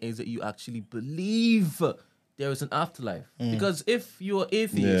when it is that you actually believe there is an afterlife? Because if you're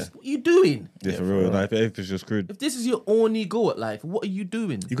atheist, what are you doing? Yeah, for real. Like, if you're screwed. If this is your only goal at life, what are you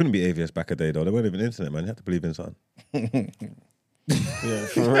doing? You couldn't be atheist back a day, though. There weren't even internet, man. You had to believe in something. Yeah,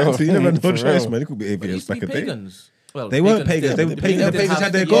 for real. So you never had no For choice, real. man. You could be But it atheist used to back be a day. pagans. Well, They weren't pagans. did. The pagans did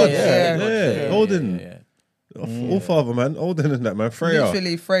had their yeah, gods. yeah, Yeah. Odin. yeah. All father, man. Odin and that, man. Freya.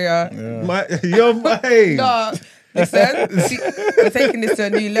 Literally Freya. You're my. No, listen, see, we're taking this to a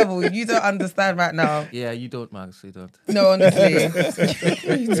new level. You don't understand right now. Yeah, you don't, Max. You don't. No, honestly.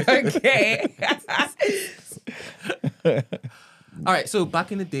 You don't get it. All right, so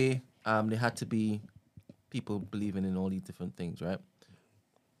back in the day, there had to be people believing in all these different things, right?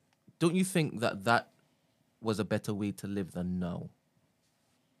 Don't you think that was a better way to live than now?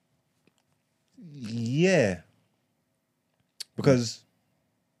 Yeah. Because,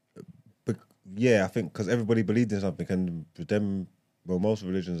 I think because everybody believed in something, and with them, well, most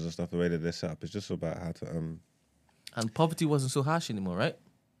religions and stuff, the way that they're set up, it's just about how to. And poverty wasn't so harsh anymore, right?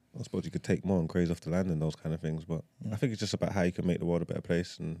 I suppose you could take more and craze off the land and those kind of things, but I think it's just about how you can make the world a better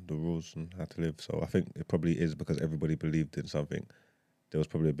place and the rules and how to live. So I think it probably is because everybody believed in something. There was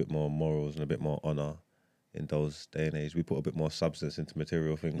probably a bit more morals and a bit more honor in those day and age. We put a bit more substance into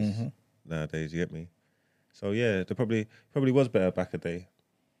material things nowadays. You get me? So yeah, there probably was better back a day.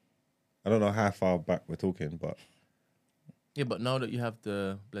 I don't know how far back we're talking, but Yeah, but now that you have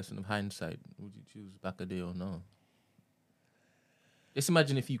the blessing of hindsight, would you choose back a day or no? Just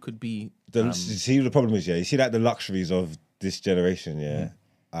imagine if you could be. see the problem is, yeah, you see like the luxuries of this generation, yeah.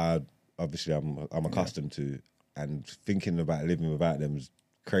 Obviously, I'm accustomed to, and thinking about living without them is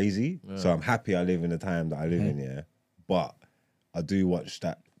crazy. So I'm happy I live in the time that I live in, yeah. But I do watch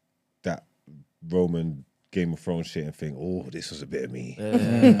that Roman Game of Thrones shit and think, oh, this was a bit of me.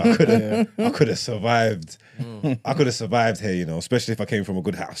 I could have survived. I could have survived here, you know, especially if I came from a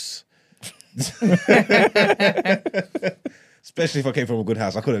good house. Especially if I came from a good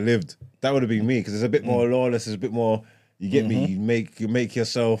house, I could have lived. That would have been me because it's a bit more lawless. It's a bit more. You get me. You make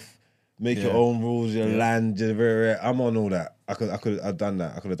yourself, make your own rules, your land. I'm on all that. I could have done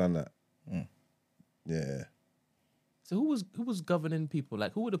that. I could have done that. Yeah. So who was governing people?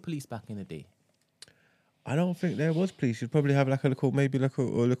 Like who were the police back in the day? I don't think there was police. You'd probably have like a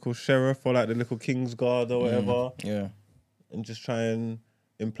little sheriff or like the little King's Guard or whatever. Yeah. And just try and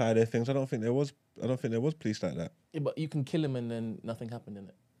imply their things. I don't think there was police like that. Yeah, but you can kill him and then nothing happened in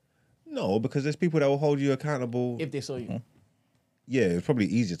it. No, because there's people that will hold you accountable. If they saw you. Yeah, it's probably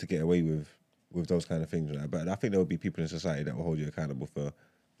easier to get away with those kind of things. Right? But I think there will be people in society that will hold you accountable for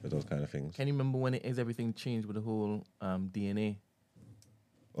those kind of things. Can you remember when everything changed with the whole DNA?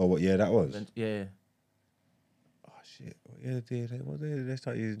 Oh, what year that was? Yeah. Oh, shit. What year did they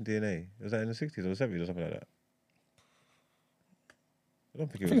start using DNA? Was that in the 60s or 70s or something like that? I don't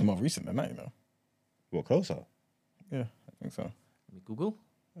think I it think was. it's more recent than that, you know. What, closer? Yeah, I think so. Let me Google.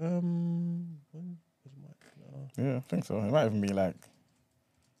 When was my... Yeah, I think so. It might even be like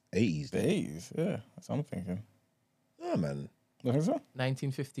 80s. the 80s. Yeah, that's what I'm thinking. Oh, man. You think so?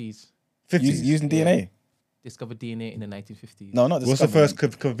 1950s. 50s. Using DNA? Discovered DNA in the 1950s. No, not What's the discovered.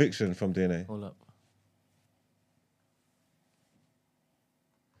 first conviction from DNA? Hold up.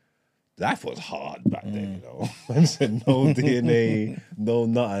 That was hard back then, you know. Man said no DNA, no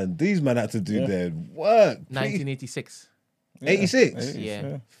nothing. These men had to do their work. 1986. 86?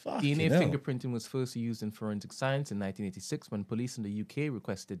 Yeah. Fucking DNA hell. fingerprinting was first used in forensic science in 1986 when police in the UK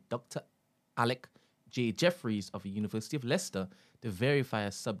requested Dr. Alec J. Jeffries of the University of Leicester to verify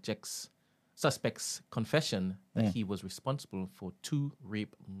a suspect's confession that he was responsible for 2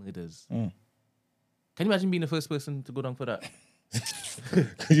 rape murders. Can you imagine being the first person to go down for that?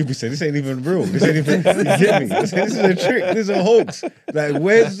 You'll be saying, this ain't even real. This ain't even, you get me? This is a trick. This is a hoax. Like,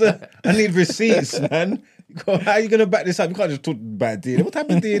 where's the, I need receipts, man. How are you going to back this up? You can't just talk about DNA. What type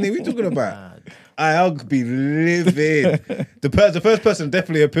of DNA are we talking about? I'll be livid. The first person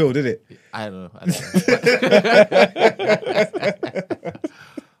definitely appealed, did it? I don't know.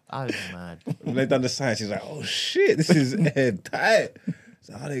 I was mad. When they done the science, he's like, oh shit, this is airtight.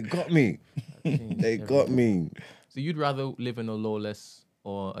 So they got me. They got me. So you'd rather live in a lawless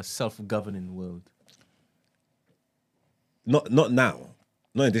or a self-governing world? Not now.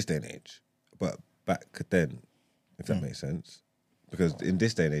 Not in this day and age. But back then, if that makes sense. Because in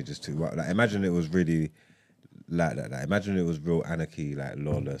this day and age, it's too wild. Like, imagine it was really like that. Like, imagine it was real anarchy, like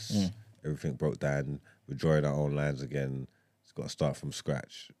lawless. Everything broke down. We're drawing our own lines again. It's got to start from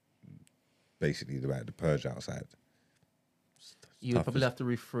scratch. Basically, like the purge outside. You'd tough, probably have to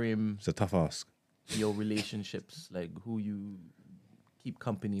reframe It's a tough ask. your relationships, like who you keep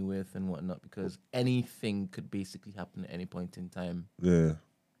company with and whatnot, because anything could basically happen at any point in time. Yeah.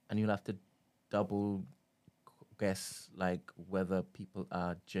 And you'll have to double guess like whether people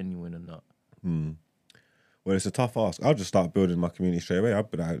are genuine or not. Well, it's a tough ask. I'll just start building my community straight away. I'll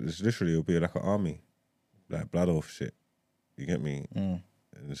be like, it'll be like an army, like blood oath shit. You get me? And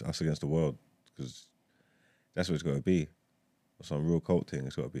it's us against the world because that's what it's got to be. Some real cult thing.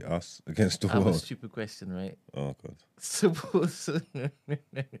 It's got to be us against the I have a world. stupid question, right? Oh god. Suppose you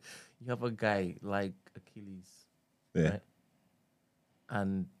have a guy like Achilles, Yeah. right?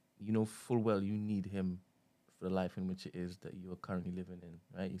 And you know full well you need him for the life in which it is that you are currently living in,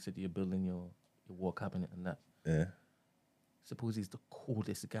 right? You said you're building your war cabinet and that. Yeah. Suppose he's the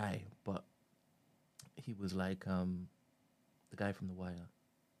coldest guy, but he was like the guy from The Wire.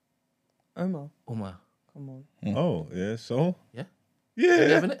 Omar, Omar. come on. Oh yeah. So. Yeah? Are you Yeah.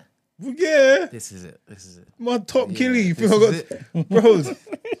 having it? Yeah. This is it. My top Yeah, killie. You this think I is got, bro?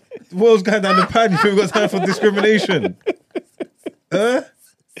 The world's going down the pan. You think we got time for discrimination? Huh?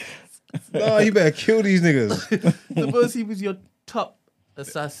 No, you better kill these niggas. Suppose he was your top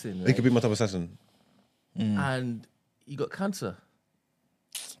assassin, He right? could be my top assassin. And he got cancer.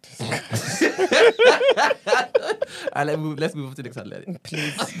 And let's move on to the next one.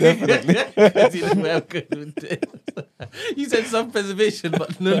 Please. Definitely. You know where I'm going with this. You said self-preservation,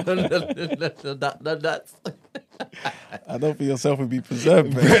 but no, that's. I don't think yourself would be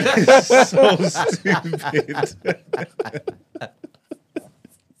preserved, man. It's so stupid.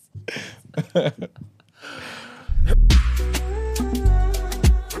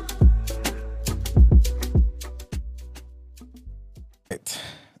 Right.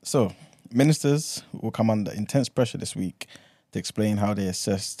 So, ministers will come under intense pressure this week to explain how they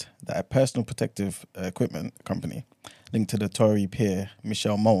assessed that a personal protective equipment company linked to the Tory peer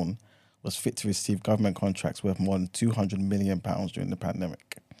Michelle Mone was fit to receive government contracts worth more than £200 million during the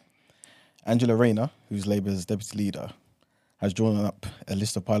pandemic. Angela Rayner, who's Labour's deputy leader, has drawn up a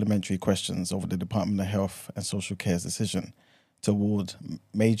list of parliamentary questions over the Department of Health and Social Care's decision to award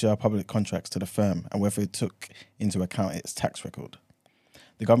major public contracts to the firm and whether it took into account its tax record.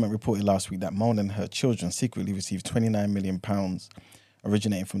 The government reported last week that Mone and her children secretly received £29 million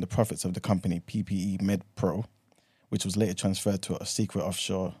originating from the profits of the company PPE MedPro, which was later transferred to a secret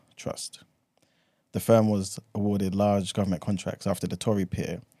offshore trust. The firm was awarded large government contracts after the Tory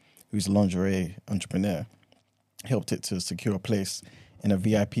peer, who's a lingerie entrepreneur, helped it to secure a place in a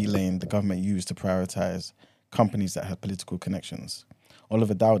VIP lane the government used to prioritise companies that had political connections.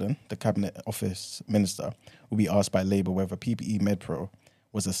 Oliver Dowden, the Cabinet Office Minister, will be asked by Labour whether PPE MedPro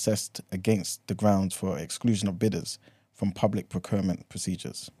was assessed against the grounds for exclusion of bidders from public procurement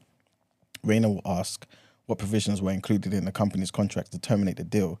procedures. Rayner will ask what provisions were included in the company's contract to terminate the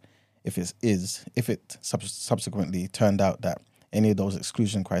deal if it subsequently turned out that any of those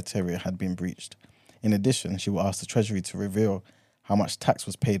exclusion criteria had been breached. In addition, she will ask the Treasury to reveal how much tax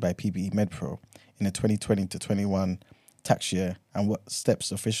was paid by PPE MedPro in the 2020 to 21 tax year and what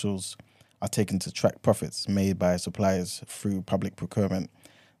steps officials are taking to track profits made by suppliers through public procurement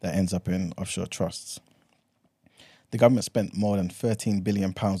that ends up in offshore trusts. The government spent more than £13 billion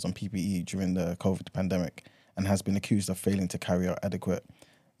on PPE during the COVID pandemic and has been accused of failing to carry out adequate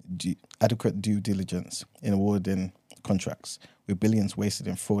due diligence in awarding contracts, with billions wasted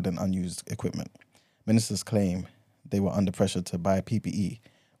in fraud and unused equipment. Ministers claim they were under pressure to buy PPE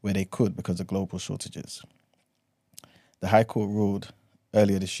where they could because of global shortages. The High Court ruled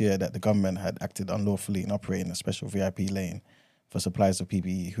earlier this year that the government had acted unlawfully in operating a special VIP lane for suppliers of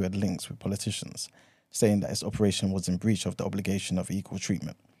PPE who had links with politicians, saying that its operation was in breach of the obligation of equal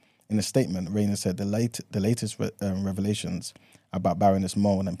treatment. In a statement, Rayner said the latest revelations about Baroness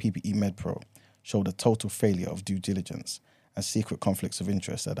Mone and PPE MedPro showed a total failure of due diligence and secret conflicts of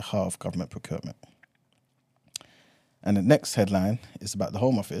interest at the heart of government procurement. And the next headline is about the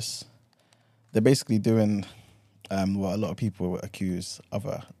Home Office. They're basically doing what a lot of people accuse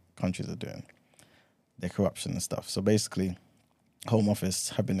other countries of doing, their corruption and stuff. So basically, Home Office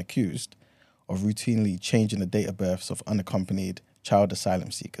have been accused of routinely changing the date of births of unaccompanied child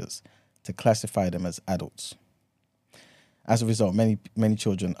asylum seekers to classify them as adults. As a result, many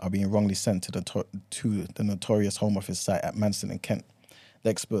children are being wrongly sent to the notorious Home Office site at Manston in Kent. The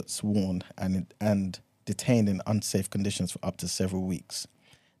experts warned and detained in unsafe conditions for up to several weeks.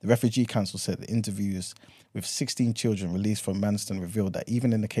 The Refugee Council said that interviews with 16 children released from Manston revealed that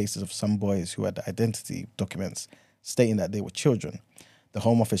even in the cases of some boys who had identity documents stating that they were children, the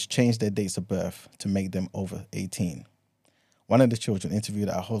Home Office changed their dates of birth to make them over 18. One of the children interviewed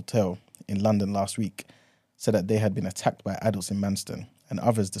at a hotel in London last week said that they had been attacked by adults in Manston, and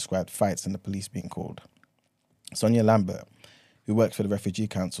others described fights and the police being called. Sonia Lambert, who works for the Refugee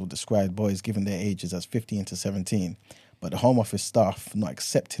Council, described boys given their ages as 15 to 17, but the Home Office staff not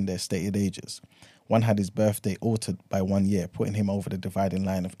accepting their stated ages. One had his birthday altered by 1 year, putting him over the dividing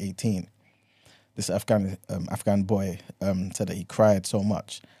line of 18. This Afghan boy said that he cried so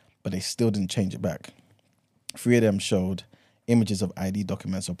much, but they still didn't change it back. 3 of them showed images of ID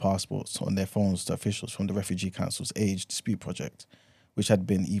documents or passports on their phones to officials from the Refugee Council's Age Dispute Project, which had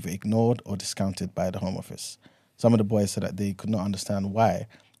been either ignored or discounted by the Home Office. Some of the boys said that they could not understand why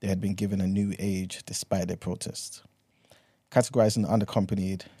they had been given a new age despite their protests. Categorizing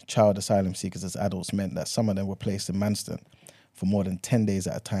unaccompanied child asylum seekers as adults meant that some of them were placed in Manston for more than 10 days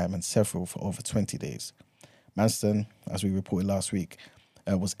at a time and several for over 20 days. Manston, as we reported last week,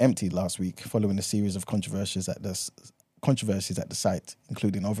 was emptied last week following a series of controversies at the site,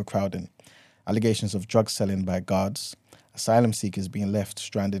 including overcrowding, allegations of drug selling by guards, asylum seekers being left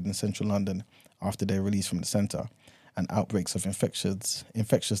stranded in central London after their release from the centre, and outbreaks of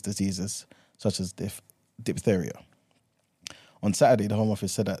infectious diseases such as diphtheria. On Saturday, the Home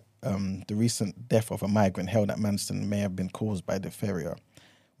Office said that the recent death of a migrant held at Manston may have been caused by diphtheria,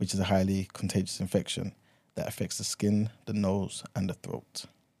 which is a highly contagious infection that affects the skin, the nose, and the throat.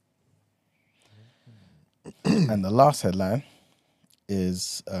 And the last headline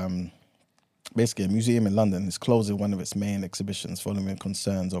is basically a museum in London is closing one of its main exhibitions following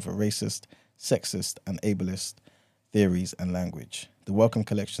concerns over racist, sexist, and ableist theories, and language. The Wellcome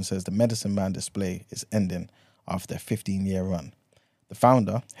Collection says the Medicine Man display is ending after a 15-year run. The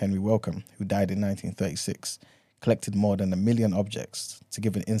founder, Henry Wellcome, who died in 1936, collected more than 1 million objects to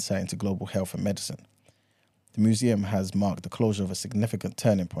give an insight into global health and medicine. The museum has marked the closure of a significant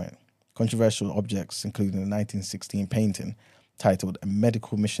turning point. Controversial objects, including the 1916 painting titled A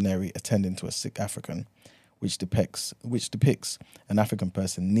Medical Missionary Attending to a Sick African, which depicts an African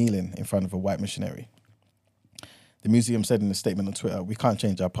person kneeling in front of a white missionary. The museum said in a statement on Twitter, "We can't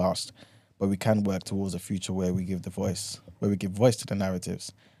change our past, but we can work towards a future where we give voice to the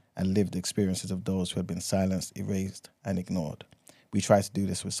narratives and lived experiences of those who had been silenced, erased, and ignored. We try to do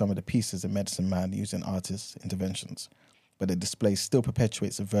this with some of the pieces of Medicine Man using artists' interventions, but the display still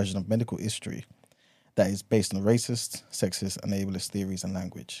perpetuates a version of medical history that is based on racist, sexist, and ableist theories and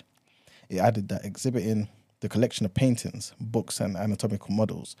language." It added that exhibiting the collection of paintings, books, and anatomical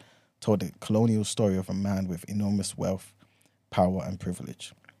models told a colonial story of a man with enormous wealth, power, and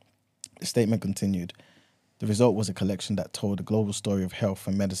privilege. The statement continued, "The result was a collection that told a global story of health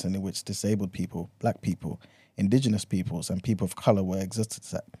and medicine in which disabled people, black people, indigenous peoples, and people of color were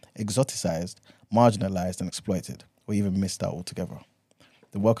exoticized, marginalized, and exploited, or even missed out altogether."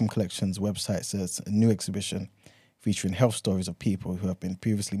 The Wellcome Collection's website says a new exhibition featuring health stories of people who have been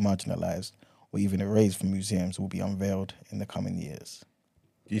previously marginalized or even erased from museums will be unveiled in the coming years.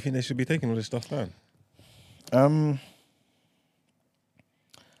 Do you think they should be taking all this stuff down?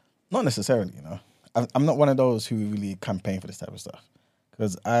 Not necessarily, you know. I'm not one of those who really campaign for this type of stuff,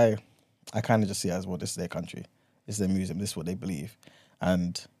 because I kind of just see it as, well, this is their country, this is their museum, this is what they believe,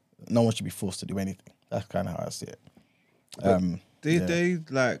 and no one should be forced to do anything. That's kind of how I see it. They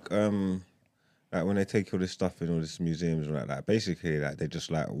like when they take all this stuff in all these museums and like that, basically like they just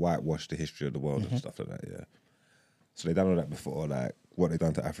like whitewash the history of the world and stuff like that, yeah. So they done all that before, like what they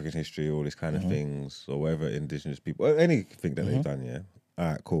done to African history, all these kind of things, or whatever indigenous people, or anything that they've done, yeah.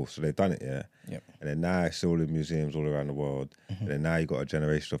 All right, cool. So they've done it, yeah. Yep. And then now it's all in museums all around the world. And then now you got a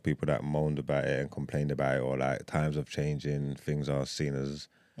generation of people that moaned about it and complained about it, or like times are changing, things are seen as,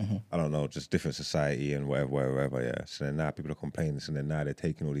 I don't know, just different society and whatever, yeah. So then now people are complaining, and then now they're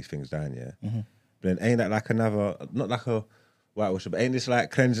taking all these things down, yeah. But then ain't that like another, not like a whitewash, but ain't this like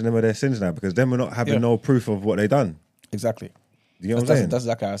cleansing them of their sins now? Because then we're not having no proof of what they done. Exactly. You know what I'm saying? That's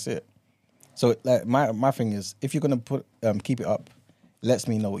exactly how I see it. So like my thing is, if you're gonna keep it up, lets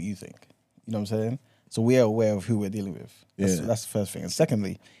me know what you think. You know what I'm saying? So we are aware of who we're dealing with. That's the first thing. And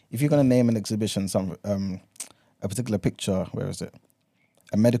secondly, if you're going to name an exhibition, a particular picture, where is it?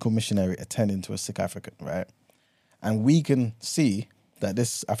 A medical missionary attending to a sick African, right? And we can see that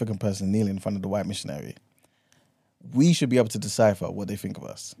this African person kneeling in front of the white missionary, we should be able to decipher what they think of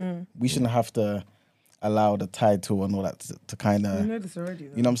us. We shouldn't have to allow the title and all that to kind of... We know this already,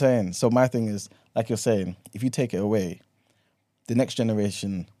 though. You know what I'm saying? So my thing is, like you're saying, if you take it away, the next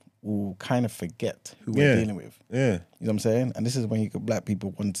generation will kind of forget who we're dealing with. Yeah. You know what I'm saying? And this is when you get black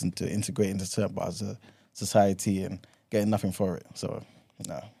people wanting to integrate into certain parts of society and getting nothing for it. So,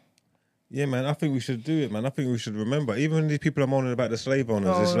 no. Yeah, man, I think we should do it, man. I think we should remember. Even when these people are moaning about the slave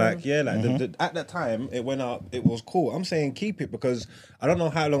owners, it's like, at that time, it went up, it was cool. I'm saying keep it, because I don't know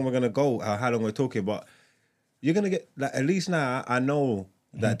how long we're going to go, how long we're talking, but you're going to get, like, at least now, I know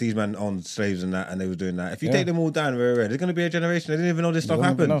that these men owned slaves and that, and they were doing that. If you take them all down, there's going to be a generation that didn't even know this stuff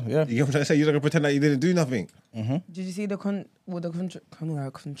happened. You know what I'm trying to say? You're going to pretend like you didn't do nothing. Did you see the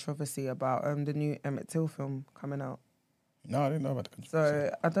controversy about the new Emmett Till film coming out? No, I didn't know about the controversy.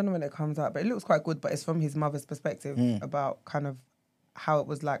 So I don't know when it comes out, but it looks quite good. But it's from his mother's perspective about kind of how it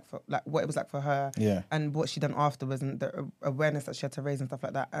was like for what it was like for her, and what she done afterwards, and the awareness that she had to raise and stuff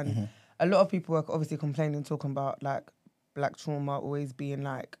like that. And a lot of people were obviously complaining, talking about like black trauma always being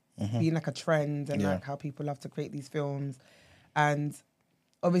like a trend, and like how people love to create these films. And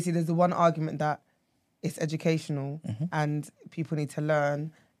obviously there's the one argument that it's educational and people need to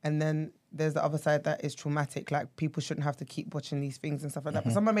learn, and then there's the other side that is traumatic, like people shouldn't have to keep watching these things and stuff like that.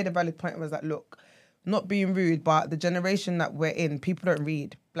 But someone made a valid point, was like, look, not being rude, but the generation that we're in, people don't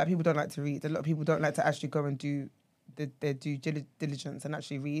read. Black people don't like to read. A lot of people don't like to actually go and do their due diligence and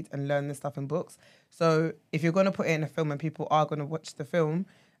actually read and learn this stuff in books. So if you're going to put it in a film and people are going to watch the film,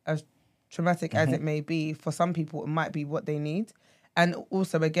 as traumatic as it may be, for some people it might be what they need. And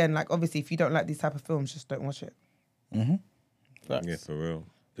also, again, like obviously if you don't like these type of films, just don't watch it. Yeah, for real.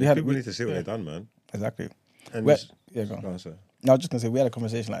 We need to see what they've done, man. Exactly. And Go go on, sir. No, I was just going to say, we had a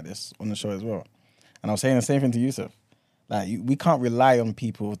conversation like this on the show as well. And I was saying the same thing to Yusuf. Like, we can't rely on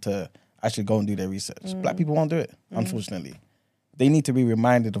people to actually go and do their research. Black people won't do it, unfortunately. They need to be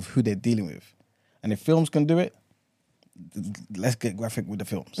reminded of who they're dealing with. And if films can do it, let's get graphic with the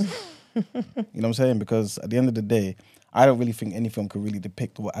films. You know what I'm saying? Because at the end of the day, I don't really think any film could really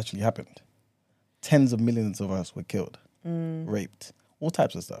depict what actually happened. Tens of millions of us were killed, raped, all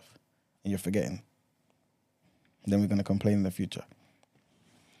types of stuff. And you're forgetting. Then we're going to complain in the future.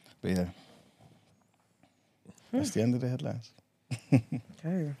 But yeah. That's the end of the headlines.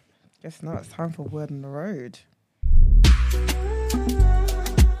 Okay. Guess now it's time for Word on the Road.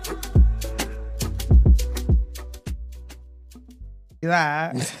 Do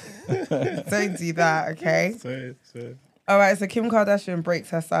that. Don't do that, okay? So. All right, so Kim Kardashian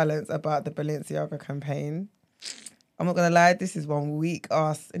breaks her silence about the Balenciaga campaign. I'm not going to lie, this is one weak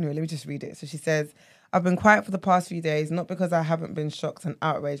ass. Anyway, let me just read it. So she says, I've been quiet for the past few days, not because I haven't been shocked and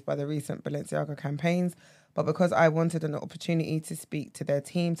outraged by the recent Balenciaga campaigns, but because I wanted an opportunity to speak to their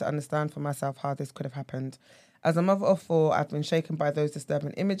team to understand for myself how this could have happened. As a mother of 4, I've been shaken by those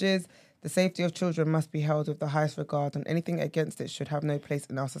disturbing images. The safety of children must be held with the highest regard, and anything against it should have no place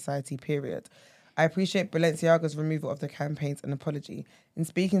in our society, period. I appreciate Balenciaga's removal of the campaigns and apology. In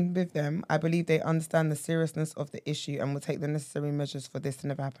speaking with them, I believe they understand the seriousness of the issue and will take the necessary measures for this to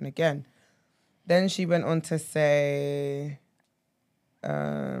never happen again. Then she went on to say,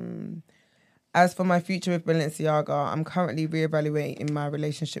 as for my future with Balenciaga, I'm currently reevaluating my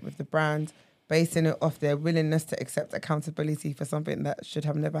relationship with the brand, basing it off their willingness to accept accountability for something that should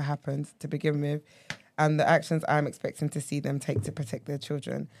have never happened to begin with, and the actions I'm expecting to see them take to protect their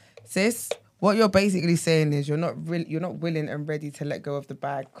children. Sis, what you're basically saying is you're not willing and ready to let go of the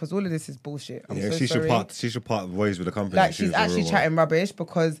bag, because all of this is bullshit. I'm so she sorry. should part ways with the company. Like, she's actually chatting rubbish,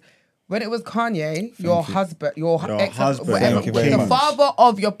 because when it was Kanye, your husband, Thank you very the much. father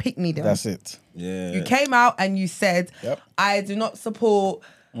of your pick-me them, That's it. Yeah. you came out and you said, Yep. I do not support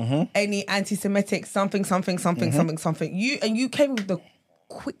any anti-Semitic something. You came with the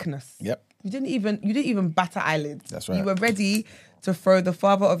quickness. Yep. You didn't even batter eyelids. That's right. You were ready to throw the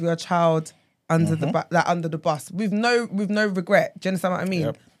father of your child under under the bus with no regret. Do you understand what I mean?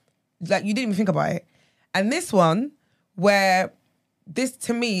 Yep. Like, you didn't even think about it. And this one, where this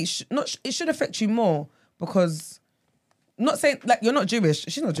to me it should affect you more, because not saying like you're not Jewish.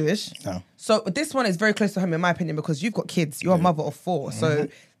 She's not Jewish. No. So this one is very close to home, in my opinion, because you've got kids. You're a mother of 4, so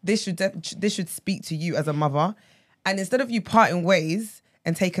this should speak to you as a mother. And instead of you parting ways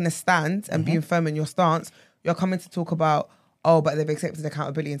and taking a stand and being firm in your stance, you're coming to talk about, oh, but they've accepted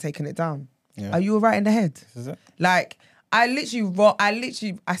accountability and taken it down. Yeah. Are you all right in the head? This is it. Like, I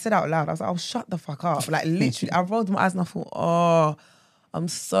said out loud, I was like, oh, shut the fuck up. Like, literally, I rolled my eyes and I thought, oh, I'm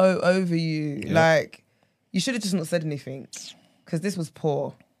so over you. Yeah. Like, you should have just not said anything, because this was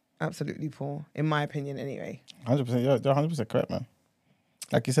poor. Absolutely poor, in my opinion, anyway. 100%. You're 100% correct, man.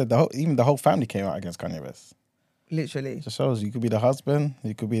 Like you said, even the whole family came out against Kanye West. Literally. It just shows you could be the husband,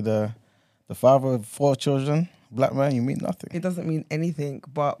 you could be the father of 4 children, black man, you mean nothing. It doesn't mean anything,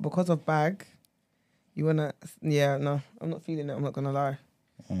 but because of bag, you wanna, yeah, no, I'm not feeling it, I'm not gonna lie.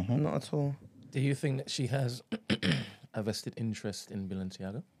 Not at all. Do you think that she has a vested interest in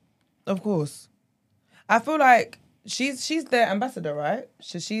Balenciaga? Of course. I feel like she's their ambassador, right?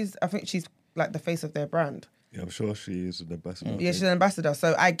 I think she's like the face of their brand. Yeah, I'm sure she is the best. Yeah, she's an ambassador.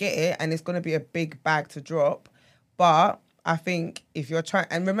 So I get it, and it's going to be a big bag to drop. But I think if you're trying,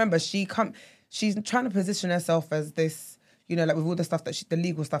 and remember, she's trying to position herself as this, you know, like with all the stuff the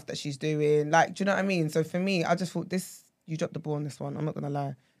legal stuff that she's doing. Like, do you know what I mean? So for me, I just thought you dropped the ball on this one. I'm not going to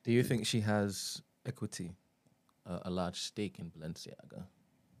lie. Do you think she has equity, a large stake in Balenciaga,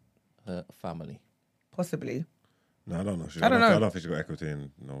 her family? Possibly. No, I don't know. I don't know. I don't think she got equity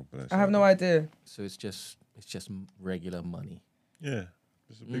in Balenciaga. I have no idea. So it's just regular money. Yeah,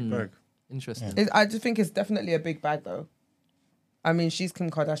 it's a big bag. Interesting. I just think it's definitely a big bag, though. I mean, she's Kim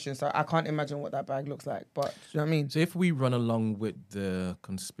Kardashian, so I can't imagine what that bag looks like. But do you know what I mean? So if we run along with the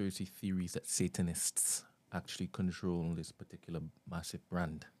conspiracy theories that Satanists actually control this particular massive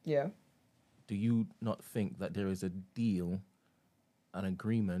brand, Yeah. do you not think that there is a deal, an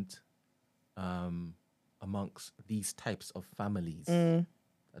agreement, amongst these types of families that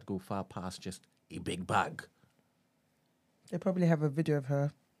go far past just a big bag? They probably have a video of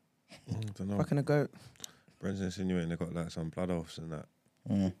her I don't know. fucking a goat. Brent's insinuating they got like some blood offs and that.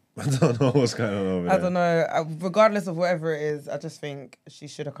 I don't know what's going on over there. I don't know. Regardless of whatever it is, I just think she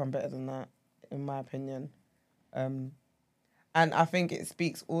should have come better than that, in my opinion. And I think it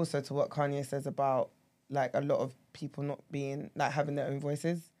speaks also to what Kanye says about like a lot of people not being like having their own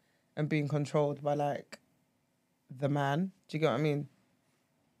voices and being controlled by like the man. Do you get what I mean?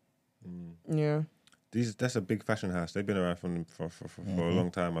 Yeah. That's a big fashion house. They've been around for a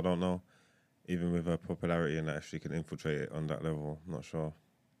long time. I don't know, even with her popularity and that, if she can infiltrate it on that level. I'm not sure.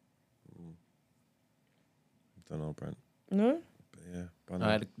 Don't know, Brent. No? Yeah. All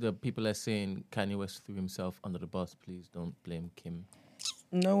right, the people are saying Kanye West threw himself under the bus. Please don't blame Kim.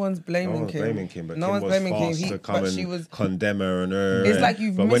 No one's blaming No one's Kim. blaming Kim, but no Kim one's was blaming fast Kim. to come But she and was. condemn her and her. It's like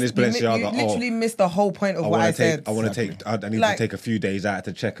you've but missed. when it's Balenciaga, you literally missed the whole point of I what I want to said. take. I want to take. I need Like- to take a few days out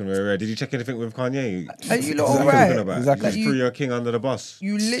to check and Did you check anything with Kanye? Are you lot What are you alright? talking about? Exactly. You just threw your king under the bus.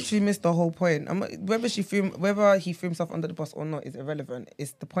 You literally missed the whole point. Whether he threw himself under the bus or not is irrelevant.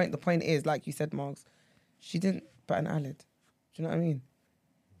 It's the point. The point is, like you said, Marks, she didn't bat an eyelid. Do you know what I mean?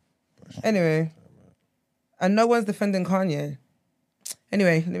 Anyway, and no one's defending Kanye.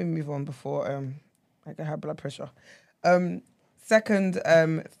 Anyway, let me move on before I get high blood pressure. Second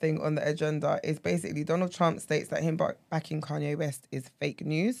thing on the agenda is basically Donald Trump states that him backing Kanye West is fake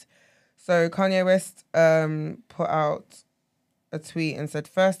news. So Kanye West put out a tweet and said,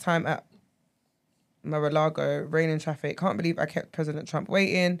 "First time at Mar-a-Lago, rain and traffic. Can't believe I kept President Trump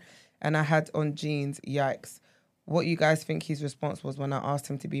waiting and I had on jeans. Yikes. What you guys think his response was when I asked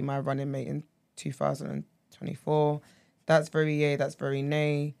him to be my running mate in 2024? That's very yay, that's very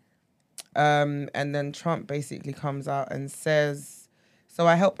nay." And then Trump basically comes out and says, "So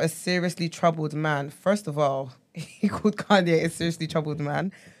I help a seriously troubled man." First of all, he called Kanye a seriously troubled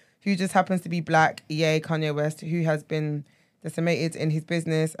man who just happens to be black. Yay, Kanye West, who has been decimated in his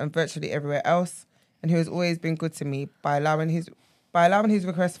business and virtually everywhere else, and who has always been good to me by allowing his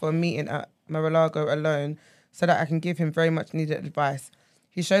request for a meeting at Mar-a-Lago alone so that I can give him very much needed advice.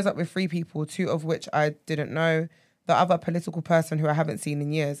 He shows up with 3 people, 2 of which I didn't know, the other political person who I haven't seen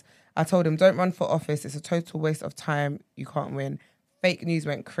in years. I told him, don't run for office. It's a total waste of time. You can't win. Fake news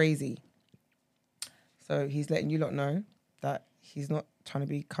went crazy. So he's letting you lot know that he's not trying to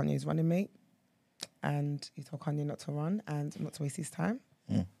be Kanye's running mate. And he told Kanye not to run and not to waste his time.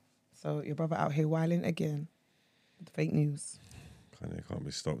 So your brother out here wilding again with fake news. Kanye can't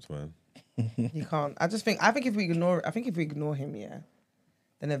be stopped, man. You can't. I think if we ignore him, yeah,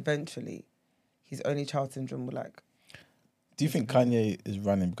 then eventually his only child syndrome will like. Do you think Kanye is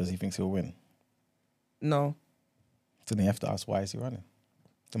running because he thinks he'll win? No, So then you have to ask, why is he running?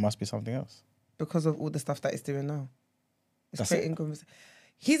 There must be something else. because of all the stuff that he's doing now. It's That's creating conversation.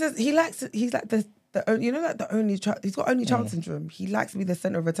 He's like the you know, like the only child. He's got only child syndrome. He likes to be the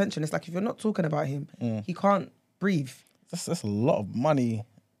center of attention. It's like if you're not talking about him, he can't breathe. That's a lot of money,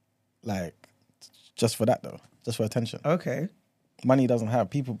 like, just for that, though. Just for attention. Okay. Money he doesn't have.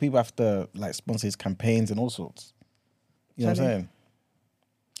 People have to, like, sponsor his campaigns and all sorts. You know what I'm Charlie. saying?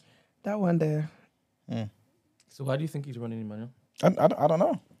 That one there. So why do you think he's running, Emmanuel? I don't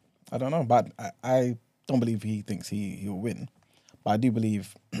know. I don't know. But I don't believe he thinks he'll win. But I do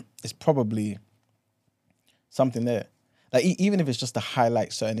believe it's probably something there. Like, even if it's just to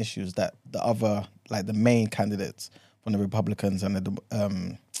highlight certain issues that the other, like the main candidates from the Republicans and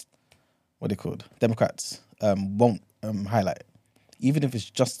the, what they called, Democrats, won't highlight. Even if it's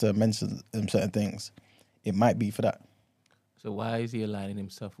just to mention certain things, it might be for that. So why is he aligning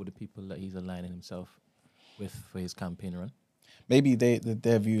himself with the people that he's aligning himself with for his campaign run? Maybe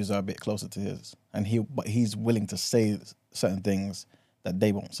their views are a bit closer to his, and he's willing to say certain things that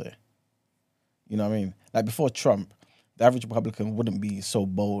they won't say. You know what I mean? Like before Trump, the average Republican wouldn't be so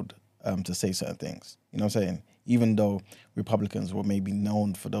bold to say certain things. You know what I'm saying? Even though Republicans were maybe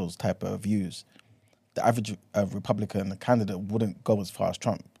known for those type of views, the average Republican candidate wouldn't go as far as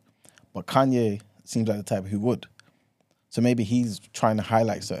Trump. But Kanye seems like the type who would. So maybe he's trying to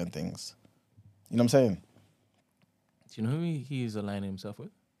highlight certain things. You know what I'm saying? Do you know who he's aligning himself with?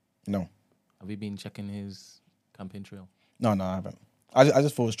 No. Have you been checking his campaign trail? No, I haven't. I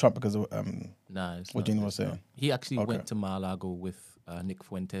just thought it was Trump because of Nah, it's what not, Gina it's was saying. not. He actually Okay. went to Mar-a-Lago with Nick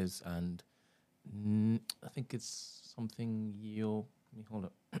Fuentes and I think it's something Let me hold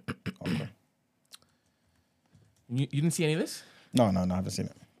up. Okay. You didn't see any of this? No, I haven't seen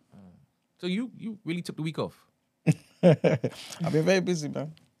it. So you really took the week off? I've been very busy,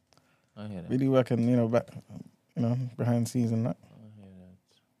 man. I hear that. Really working, back, behind the scenes and that. I hear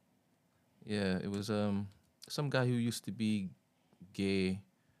that. Yeah, it was some guy who used to be gay,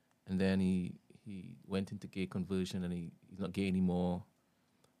 and then he went into gay conversion, and he's not gay anymore.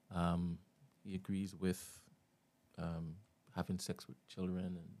 He agrees with having sex with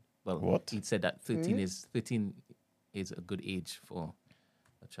children, and What? he said that 13 is a good age for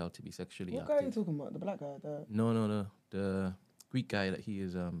a child to be sexually What guy are you active. talking about? The black guy? No, the Greek guy that he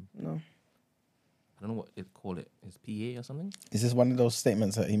is. No. I don't know what they call it. His PA or something. Is this one of those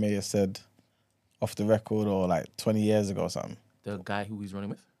statements that he may have said off the record or like 20 years ago or something? The guy who he's running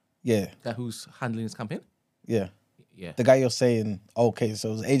with. Yeah, Guy who's handling his campaign. yeah. Yeah. The guy you're saying, okay, so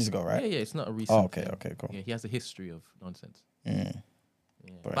it was ages ago, right? Yeah, it's not a recent. Oh, okay, thing. okay, cool. Yeah, he has a history of nonsense. Mm.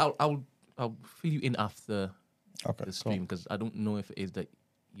 Yeah. Right. But I'll fill you in after Okay, the stream, because I don't know if it is that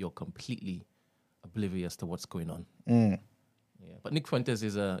you're completely oblivious to what's going on. Mm. Yeah, but Nick Fuentes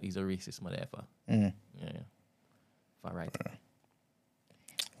he's a racist motherfucker. Mm. Yeah, far right.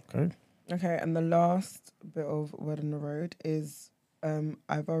 Okay. Okay, and the last bit of word on the road is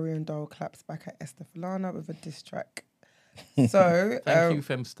Ivorian Doll claps back at Esther Falana with a diss track. So Thank you,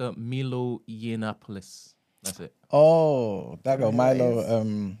 Femster Milo Yiannopoulos. That's it. Oh, that Don't guy know what it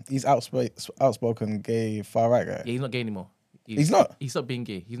Milo. He's outspoken gay far right guy. Yeah, he's not gay anymore. He's not? He's not being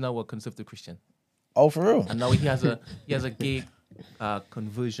gay. He's now a conservative Christian, Oh, for real? and now he has a gay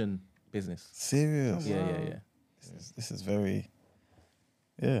conversion business. Serious? Yeah, wow. yeah, yeah. This is very,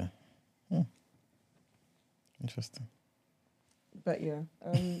 yeah. Interesting. But yeah,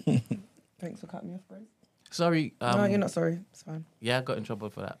 thanks for cutting me off, Grace. Sorry. No, you're not sorry. It's fine. Yeah, I got in trouble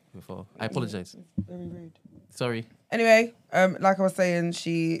for that before. I apologize. It's very rude. Sorry. Anyway, like I was saying,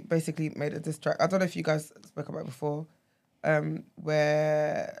 she basically made a diss track. I don't know if you guys spoke about it before,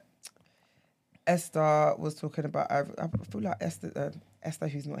 where Esther was talking about. I feel like Esther,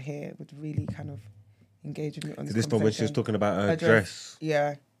 who's not here, would really kind of engage with me on this This one when she was conversation. talking about her Her dress.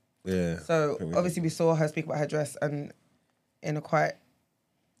 Yeah. Yeah. So I think we obviously we saw her speak about her dress and in a quite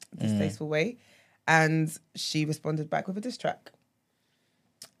distasteful way, and she responded back with a diss track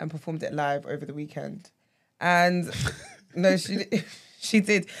and performed it live over the weekend. And no, she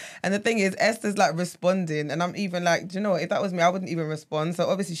did. And the thing is, Esther's like responding, and I'm even like, do you know what? If that was me, I wouldn't even respond. So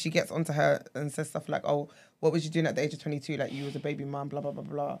obviously she gets onto her and says stuff like, "Oh, what was you doing at the age of 22? Like you was a baby mom, blah blah blah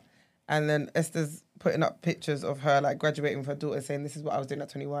blah." And then Esther's putting up pictures of her like graduating with her daughter, saying, "This is what I was doing at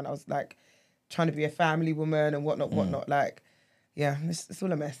 21. I was like trying to be a family woman and whatnot, whatnot." Like, yeah, it's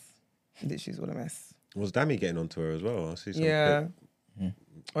all a mess. Literally, it's all a mess. Was Dammy getting onto her as well? I see some Yeah, clip.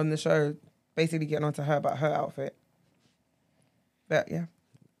 on the show, basically getting onto her about her outfit. But yeah,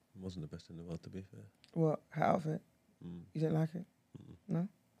 Wasn't the best in the world, to be fair. what, her outfit? You didn't like it? No?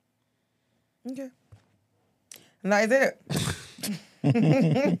 Okay. And that is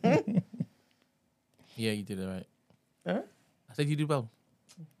it. Yeah, you did it right. Huh? I said you did well.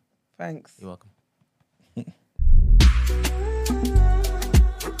 Thanks. You're welcome.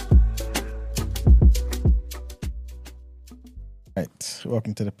 Right,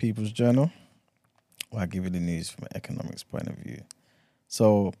 welcome to the People's Journal, where I give you the news from an economics point of view.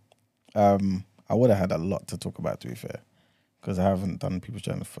 So, I would have had a lot to talk about, to be fair, because I haven't done People's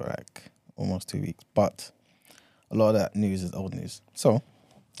Journal for like almost 2 weeks. But a lot of that news is old news. So,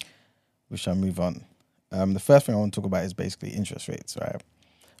 we shall move on. The first thing I want to talk about is basically interest rates, right?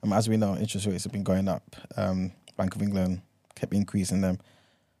 As we know, interest rates have been going up. Bank of England kept increasing them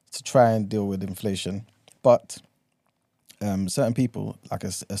to try and deal with inflation. But certain people, like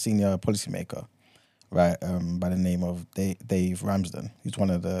a senior policymaker, right, by the name of Dave Ramsden, who's one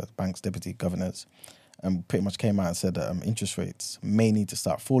of the bank's deputy governors, pretty much came out and said that interest rates may need to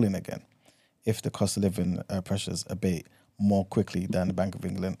start falling again if the cost of living pressures abate more quickly than the Bank of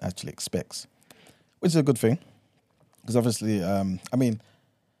England actually expects, which is a good thing. Because obviously,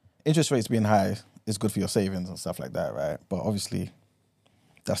 interest rates being high is good for your savings and stuff like that, right? But obviously,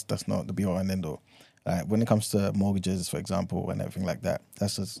 that's not the be-all and end-all. When it comes to mortgages, for example, and everything like that,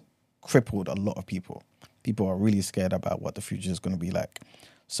 that's just crippled a lot of people. People are really scared about what the future is going to be like.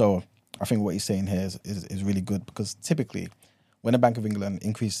 So I think what he's saying here is really good, because typically when the Bank of England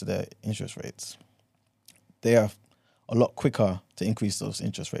increases their interest rates, they are a lot quicker to increase those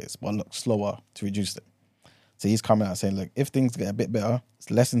interest rates, but a lot slower to reduce them. So he's coming out saying, look, if things get a bit better, it's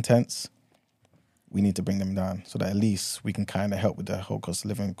less intense, we need to bring them down so that at least we can kind of help with the whole cost of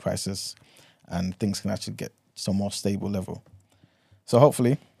living crisis and things can actually get to a more stable level. So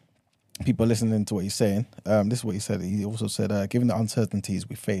hopefully people are listening to what he's saying. This is what he said. He also said, given the uncertainties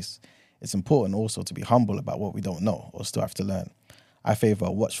we face, it's important also to be humble about what we don't know or still have to learn. I favour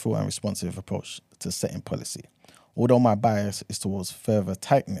a watchful and responsive approach to setting policy. Although my bias is towards further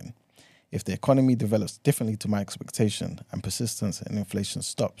tightening, if the economy develops differently to my expectation and persistence in inflation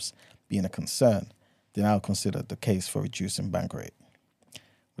stops being a concern, then I'll consider the case for reducing bank rate,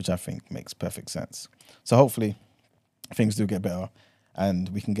 which I think makes perfect sense. So hopefully things do get better and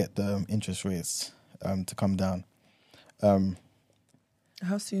we can get the interest rates to come down.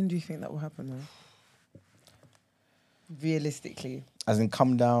 How soon do you think that will happen, though? Realistically. As in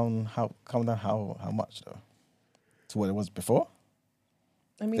come down how much though? To what it was before?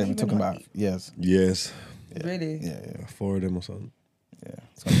 I mean, Then we're even talking like- about years. Yes. Yeah. Really? Yeah. 4 of them or something. Yeah.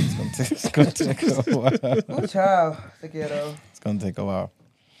 It's gonna take a while. Oh, child. The ghetto. It's gonna take a while.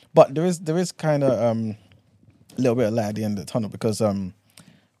 But there is kind of a little bit of light at the end of the tunnel, because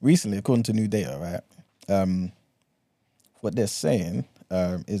recently, according to new data, right, what they're saying,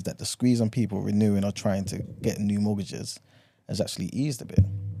 is that the squeeze on people renewing or trying to get new mortgages has actually eased a bit.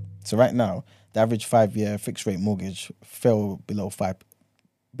 So right now, the average 5-year fixed rate mortgage fell below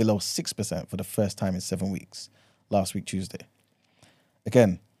 6% for the first time in 7 weeks, last week Tuesday.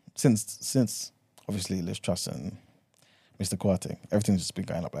 Again, since obviously Liz Truss and Mr. Kwarteng, everything's just been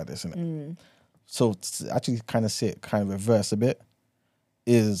going up like this, isn't it? So to actually kind of see it kind of reverse a bit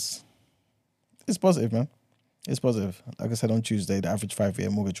is positive, man. It's positive. Like I said on Tuesday, the average 5-year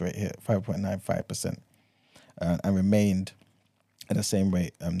mortgage rate hit 5.95% and remained at the same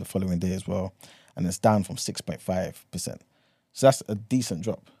rate the following day as well. And it's down from 6.5%. So that's a decent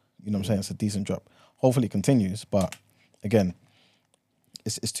drop. You know what I'm saying? It's a decent drop. Hopefully it continues, but again,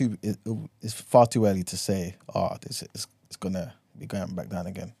 it's far too early to say, it's going to be going back down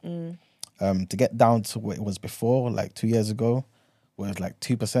again. To get down to what it was before, like 2 years ago, where it was like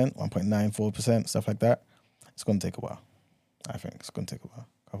 2%, 1.94%, stuff like that, it's going to take a while. I think it's going to take a while.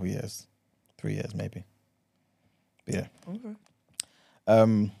 A couple of years, 3 years maybe. But yeah. Okay.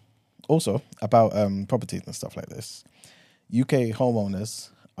 Also, about properties and stuff like this, UK homeowners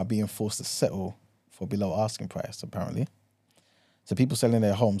are being forced to settle for below asking price, apparently. So people selling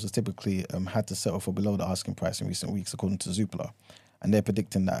their homes have typically had to settle for below the asking price in recent weeks, according to Zoopla. And they're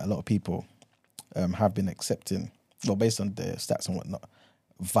predicting that a lot of people have been accepting, well, based on their stats and whatnot,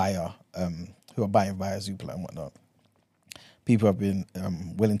 who are buying via Zoopla and whatnot. People have been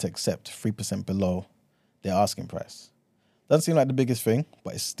willing to accept 3% below their asking price. Doesn't seem like the biggest thing,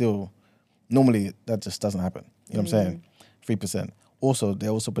 but it's still, normally that just doesn't happen. You know what I'm saying? 3%. Also, they're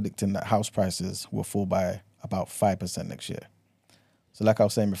also predicting that house prices will fall by about 5% next year. So like I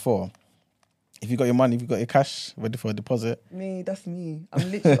was saying before, if you got your money, if you got your cash ready for a deposit. That's me. I'm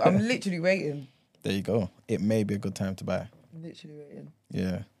literally waiting. There you go. It may be a good time to buy. I'm literally waiting.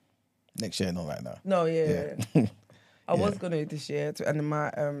 Yeah. Next year, not right now. No, yeah. I Yeah. was going to this year, and then my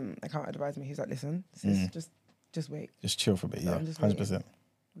account advised me. He's like, listen, sis, just wait. Just chill for a bit, So yeah. I'm just 100%.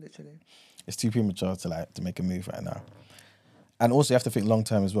 Literally. It's too premature to make a move right now. And also you have to think long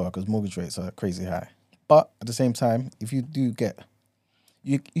term as well, because mortgage rates are crazy high. But at the same time, if you do get,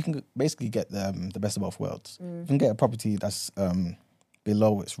 you can basically get the best of both worlds. You can get a property that's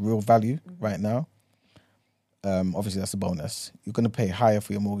below its real value right now. Obviously that's a bonus. You're going to pay higher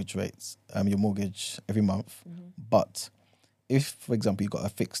for your mortgage rates, your mortgage every month. But if, for example, you've got a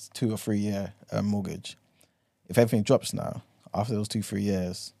fixed 2 or 3 year mortgage, if everything drops now, after those 2-3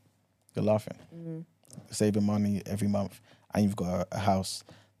 years, you're laughing. You're saving money every month, and you've got a house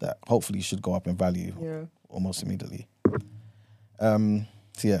that hopefully should go up in value almost immediately.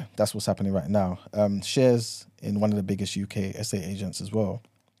 So yeah, that's what's happening right now. Shares in one of the biggest UK estate agents as well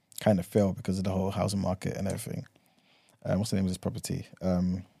kind of fell because of the whole housing market and everything. What's the name of this property?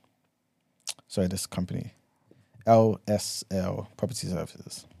 This company. LSL Property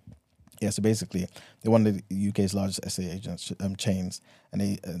Services. Yeah, so basically, they're one of the UK's largest estate agents chains,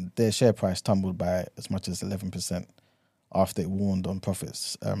 and their share price tumbled by as much as 11% after it warned on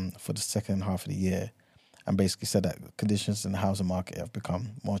profits for the second half of the year, and basically said that conditions in the housing market have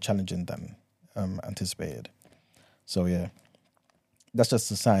become more challenging than anticipated. So yeah, that's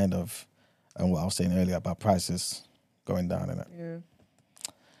just a sign of what I was saying earlier about prices going down, innit? Yeah.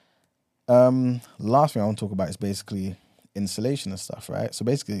 Last thing I want to talk about is basically insulation and stuff, right? So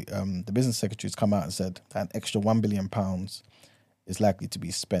basically, the business secretary's come out and said that an extra £1 billion is likely to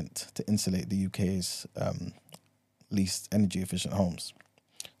be spent to insulate the UK's least energy efficient homes.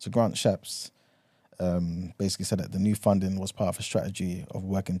 So Grant Shapps basically said that the new funding was part of a strategy of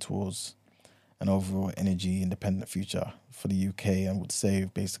working towards an overall energy independent future for the UK, and would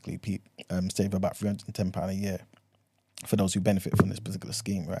save basically save about £310 a year for those who benefit from this particular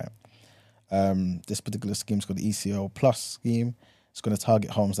scheme, right? This particular scheme is called the ECO Plus scheme. It's going to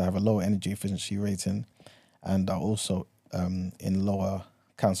target homes that have a lower energy efficiency rating and are also in lower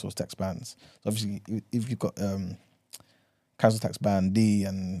council tax bands. So obviously, if you've got council tax band D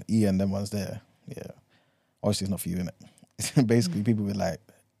and E and them ones there, yeah, obviously it's not for you, innit? Basically, people with like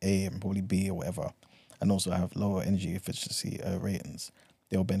A and probably B or whatever, and also have lower energy efficiency ratings,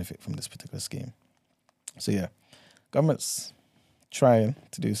 they'll benefit from this particular scheme. So yeah, government's trying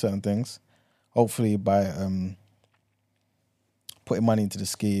to do certain things. Hopefully by putting money into the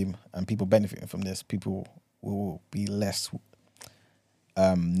scheme and people benefiting from this, people will be less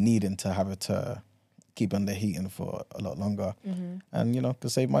needing to have it to keep on their heating for a lot longer and, can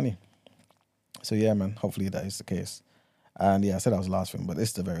save money. So yeah, man, hopefully that is the case. And yeah, I said that was the last thing, but this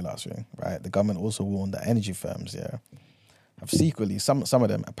is the very last thing, right? The government also warned that energy firms, have secretly, some of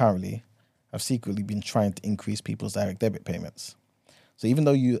them apparently, have secretly been trying to increase people's direct debit payments. So even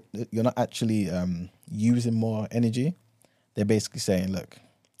though you're not actually using more energy, they're basically saying, look,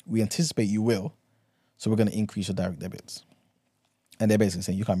 we anticipate you will, so we're going to increase your direct debits. And they're basically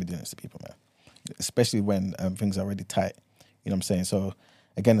saying, you can't be doing this to people, man. Especially when things are already tight. You know what I'm saying? So,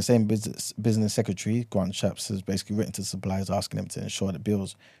 again, the same business secretary, Grant Shapps, has basically written to suppliers asking them to ensure that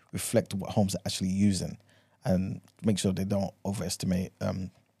bills reflect what homes are actually using and make sure they don't overestimate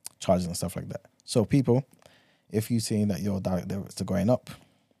charges and stuff like that. So, people, if you're seeing that your direct debits are going up,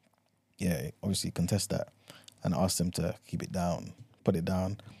 yeah, obviously contest that and ask them to keep it down, put it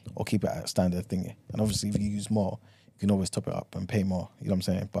down, or keep it at a standard thingy. And obviously, if you use more, you can always top it up and pay more. You know what I'm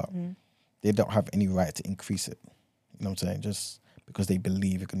saying? But they don't have any right to increase it. You know what I'm saying? Just because they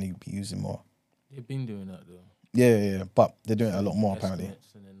believe you're going to be using more. They've been doing that though. Yeah. But they're doing it a lot more apparently.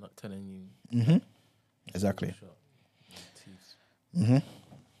 Estimates and then not telling you. Mm-hmm. Exactly. Mm-hmm.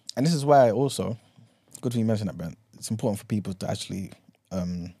 And this is why also, good thing you mentioned that, Brent. It's important for people to actually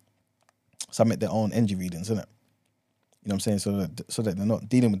submit their own energy readings, isn't it? You know what I'm saying? So that they're not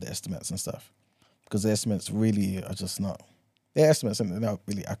dealing with the estimates and stuff. Because the estimates really are just not... They're estimates and they're not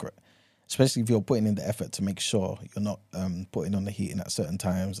really accurate. Especially if you're putting in the effort to make sure you're not putting on the heating at certain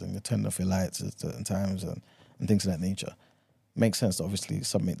times and you're turning off your lights at certain times and things of that nature. Makes sense to obviously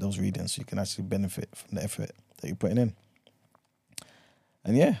submit those readings so you can actually benefit from the effort that you're putting in.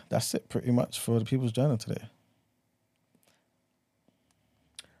 And yeah, that's it pretty much for the People's Journal today.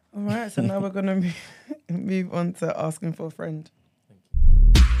 All right, so now we're going to move on to asking for a friend.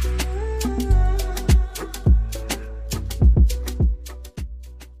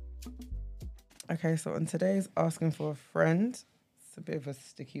 Okay, so on today's asking for a friend, it's a bit of a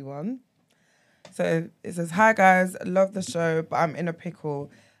sticky one. So it says, hi guys, love the show, but I'm in a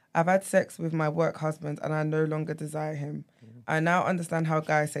pickle. I've had sex with my work husband and I no longer desire him. I now understand how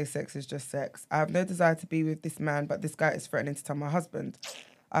guys say sex is just sex. I have no desire to be with this man, but this guy is threatening to tell my husband.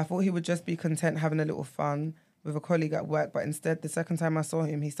 I thought he would just be content having a little fun with a colleague at work, but instead, the second time I saw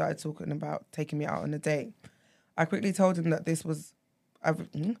him, he started talking about taking me out on a date. I quickly told him that this was...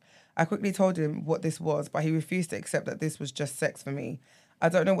 I quickly told him what this was, but he refused to accept that this was just sex for me. I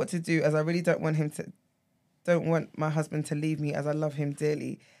don't know what to do as I really don't want my husband to leave me as I love him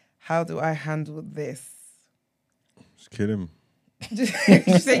dearly. How do I handle this? Just kill him. You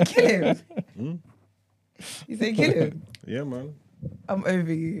say kill him? You say kill him? Yeah, man. I'm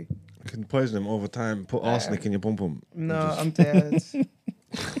over you. You can poison him over time. Put arsenic in your pom pom. No, I'm dead.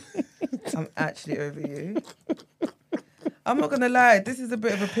 I'm actually over you. I'm not gonna lie, this is a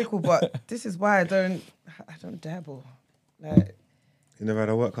bit of a pickle, but this is why I don't dabble. Like, You never had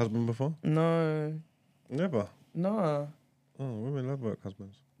a work husband before? no, Never. no, Oh, women love work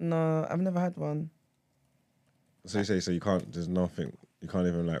husbands. no, I've never had one. So you say you can't. There's nothing. You can't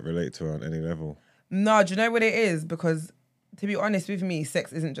even like relate to her on any level. No, do you know what it is? Because to be honest with me,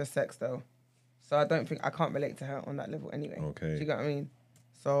 sex isn't just sex though. So I can't relate to her on that level anyway. Okay. Do you get what I mean?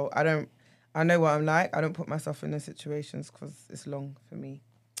 So I know what I'm like. I don't put myself in those situations because it's long for me.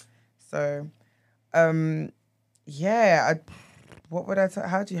 So, yeah.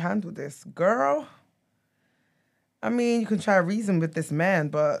 How do you handle this? Girl? I mean, you can try to reason with this man,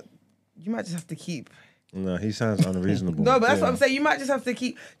 but you might just have to keep... No, he sounds unreasonable. No, but that's what I'm saying. You might just have to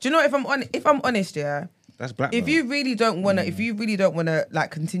keep... Do you know, if I'm honest, yeah... That's black. If you really don't want to,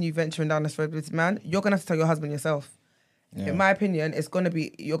 like, continue venturing down this road with this man, you're going to have to tell your husband yourself. Yeah. In my opinion, it's going to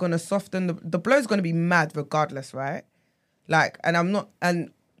be... You're going to soften... The blow's going to be mad regardless, right? Like, and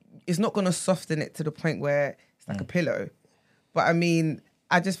it's not going to soften it to the point where it's like a pillow. But, I mean,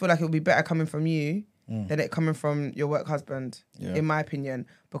 I just feel like it would be better coming from you than it coming from your work husband, in my opinion.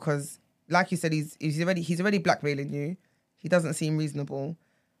 Because, like you said, he's already blackmailing you. He doesn't seem reasonable.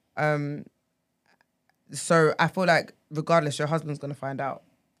 So I feel like regardless, your husband's going to find out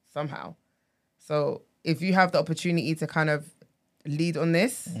somehow. So if you have the opportunity to kind of lead on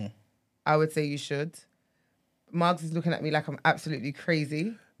this, I would say you should. Margs is looking at me like I'm absolutely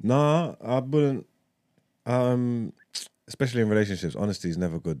crazy. Nah, I wouldn't. Especially in relationships, honesty is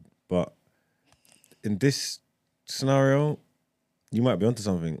never good. But in this scenario, you might be onto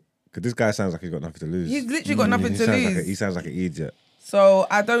something. Because this guy sounds like he's got nothing to lose. He's literally got nothing to lose. He sounds like an idiot. So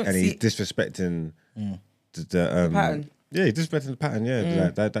I don't and see... he's disrespecting the pattern. Yeah, he's disrespecting the pattern, yeah.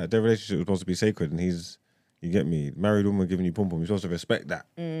 That their relationship was supposed to be sacred and you get me, married woman giving you pom-pom, you're supposed to respect that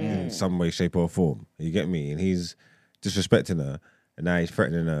in some way, shape or form. You get me? And he's disrespecting her and now he's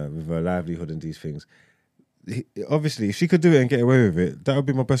threatening her with her livelihood and these things. Obviously, if she could do it and get away with it, that would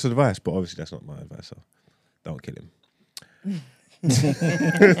be my best advice. But obviously, that's not my advice, so don't kill him.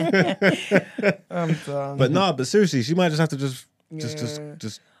 I'm done. But seriously, she might just have to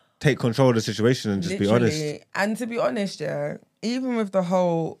just take control of the situation and just be honest. And to be honest, yeah, even with the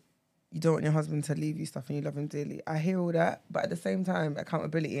whole you don't want your husband to leave you stuff and you love him dearly. I hear all that, but at the same time,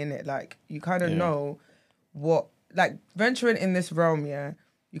 accountability in it. Like, you kind of know what, like, venturing in this realm,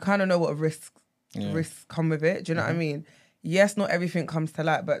 you kind of know what risks come with it. Do you know what I mean? Yes, not everything comes to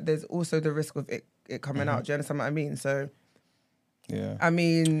light, but there's also the risk of it coming out. Do you understand what I mean? So, Yeah. I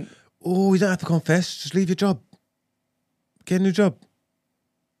mean... Oh, you don't have to confess. Just leave your job. Get a new job.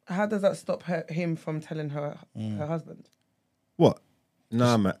 How does that stop him from telling her husband? What?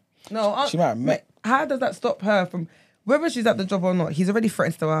 Nah, man. No, She might have met. How does that stop her from... Whether she's at the job or not, he's already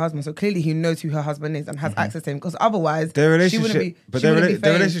threatened to tell her husband, so clearly he knows who her husband is and has access to him, because otherwise Their she relationship, wouldn't be... but she wouldn't be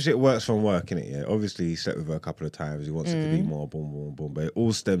their fazed. relationship works from work, innit? Yeah. Obviously, he slept with her a couple of times. He wants it to be more, boom, boom, boom. But it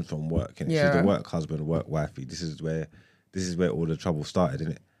all stems from work, innit? Yeah. She's the work husband, work wifey. This is where all the trouble started,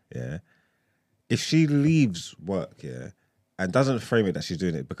 innit? Yeah. If she leaves work, and doesn't frame it that she's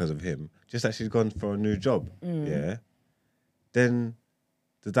doing it because of him, just that she's gone for a new job, then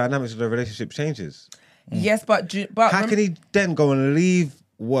the dynamics of the relationship changes. Yes, but How can he then go and leave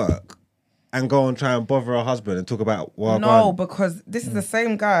work and go and try and bother her husband and talk about No, because this is the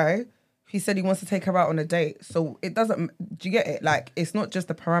same guy who said he wants to take her out on a date. So it doesn't... Do you get it? Like, it's not just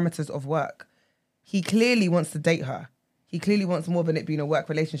the parameters of work. He clearly wants to date her. He clearly wants more than it being a work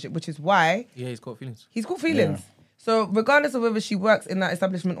relationship, which is why... Yeah, he's got feelings. He's got feelings. Yeah. So regardless of whether she works in that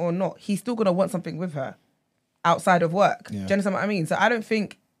establishment or not, he's still going to want something with her outside of work. Yeah. Do you understand what I mean? So I don't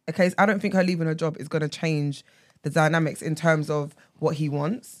think her leaving her job is going to change the dynamics in terms of what he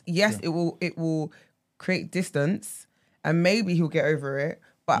wants. Yes, it will create distance and maybe he'll get over it.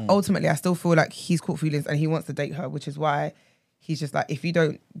 But ultimately, I still feel like he's caught feelings and he wants to date her, which is why he's just like, if you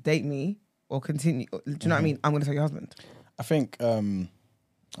don't date me or continue, do you know what I mean? I'm going to tell your husband. I think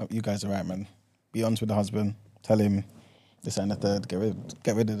you guys are right, man. Be honest with the husband. Tell him this and the third.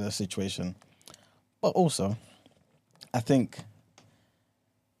 Get rid of the situation. But also, I think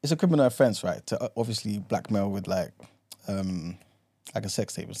it's a criminal offence, right? To obviously blackmail with like a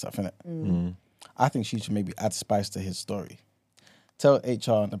sex tape and stuff, innit? I think she should maybe add spice to his story. Tell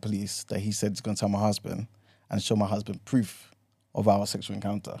HR and the police that he said he's going to tell my husband and show my husband proof of our sexual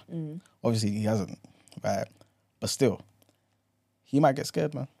encounter. Obviously, he hasn't, right? But still, he might get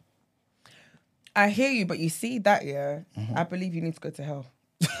scared, man. I hear you, but you see that, I believe you need to go to hell.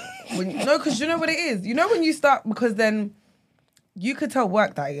 Because you know what it is? You know when you start, because then you could tell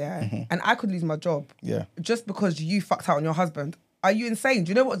work that, and I could lose my job. Yeah. Just because you fucked out on your husband. Are you insane?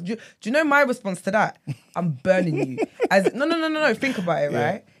 Do you know what? Do you know my response to that? I'm burning you. No. Think about it,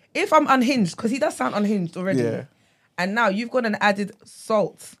 right? If I'm unhinged, because he does sound unhinged already. Yeah. And now you've got an added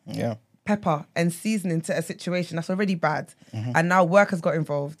salt, Yeah. pepper, and seasoning to a situation that's already bad. And now work has got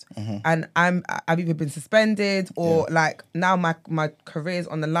involved. And I've either been suspended or like now my career's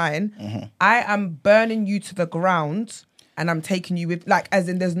on the line. I am burning you to the ground. And I'm taking you with, like, as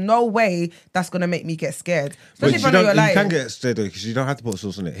in, there's no way that's gonna make me get scared. But Especially if I know you're lying. you can get scared though, because you don't have to put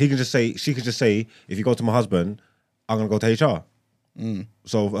sauce on it. She could just say, if you go to my husband, I'm gonna go to HR.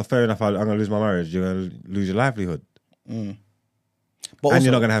 So fair enough, I'm gonna lose my marriage. You're gonna lose your livelihood, But and also,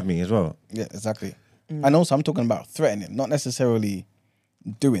 you're not gonna have me as well. Yeah, exactly. And also, I'm talking about threatening, not necessarily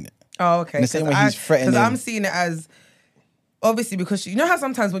doing it. Oh, okay. In the same way he's threatening. Because I'm seeing it as, obviously, because you know how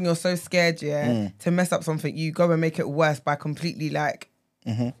sometimes when you're so scared, to mess up something, you go and make it worse by completely like,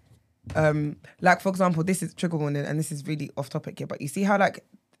 like for example, this is trigger warning, and this is really off topic here, but you see how like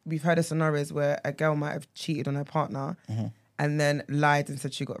we've heard of scenarios where a girl might have cheated on her partner and then lied and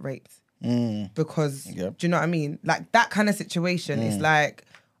said she got raped because, do you know what I mean? Like that kind of situation, it's like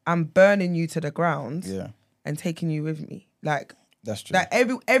I'm burning you to the ground and taking you with me. Like That's true. like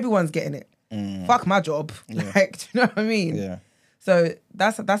everyone's getting it. Fuck my job. Like, do you know what I mean? Yeah. So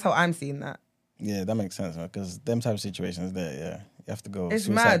that's how I'm seeing that. Yeah, that makes sense, because them type of situations there, you have to go. It's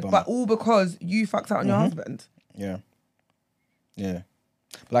suicide mad, bomber. but all because you fucked out on your husband. Yeah. But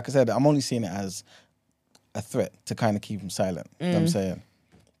like I said, I'm only seeing it as a threat to kind of keep him silent. You know what I'm saying?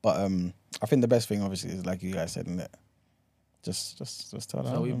 But I think the best thing, obviously, is like you guys said, in it. Just tell her.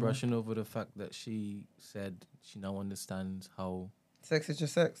 So are we brushing over the fact that she said she now understands how? Sex is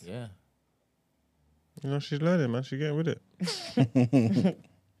just sex. Yeah. You know, she's learning, man. She's getting with it.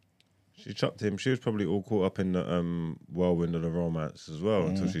 She chopped him. She was probably all caught up in the whirlwind of the romance as well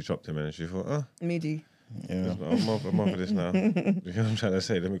until she chopped him, and she thought, Meaty. Yeah. I'm off this now. You know what I'm trying to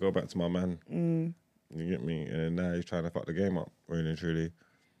say? Let me go back to my man. You get me? And now he's trying to fuck the game up, really and truly.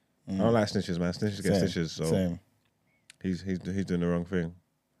 I don't like snitches, man. Snitches get stitches, so Same. he's doing the wrong thing.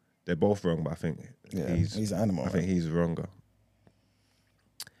 They're both wrong, but I think he's an animal. I think he's wronger.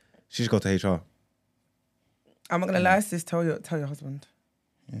 She's got to HR. I'm not gonna lie, sis. Tell your husband.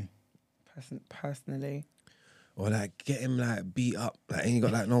 Personally. or like get him like beat up, like ain't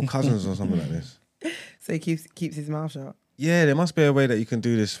got like no cousins or something like this. So he keeps his mouth shut. Yeah, there must be a way that you can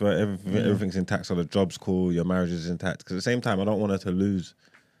do this for everything's intact, so the job's cool, your marriage is intact. Because at the same time, I don't want her to lose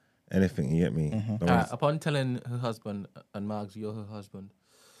anything. You get me? Don't want- Upon telling her husband, and Margs, you're her husband,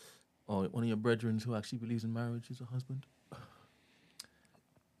 or one of your brethren who actually believes in marriage is a husband,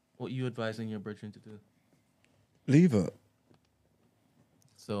 what are you advising your brethren to do? Leave her.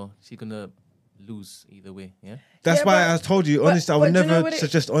 So she's gonna lose either way, yeah? That's Yeah, why but- I told you, honesty. I would but do you know never what it-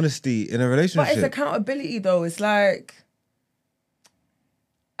 suggest honesty in a But it's relationship. accountability, though. It's like,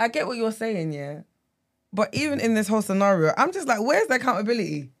 I get what you're saying, yeah. But even in this whole scenario, I'm just like, where's the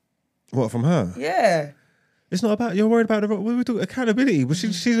accountability? What, from her? Yeah. It's not about, you're worried about what we do, accountability. But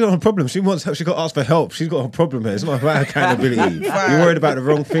she's got a problem. She wants help. She got asked for help. She's got a problem here. It's not about accountability. Fine. You're worried about the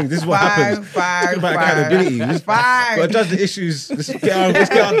wrong thing. This is what happens. Fine, It's about fine. accountability. Just Fine. got to judge the issues. Let's get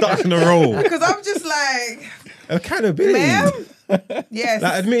our ducks in a row. Because I'm just like, Accountability. ma'am? Yes.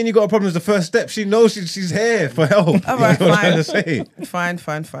 Like admitting you got a problem is the first step. She knows she's here for help. All You right, know what I'm fine. trying to say?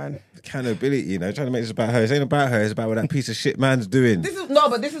 Fine. Accountability, you know, trying to make this about her. It ain't about her. It's about what that piece of shit man's doing. This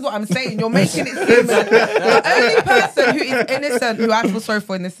is what I'm saying. You're making it seem like the only person who is innocent who I feel sorry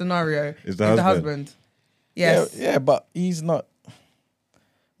for in this scenario Is the husband. Yes. Yeah, but he's not.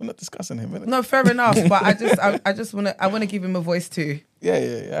 We're not discussing him, innit? No, fair enough. But I just want to give him a voice too.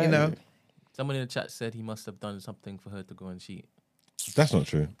 Yeah. You know. Someone in the chat said he must have done something for her to go and cheat. That's not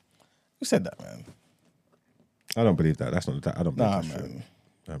true. Who said that, man? I don't believe that. That's not that. I don't believe Nah, that's true. man.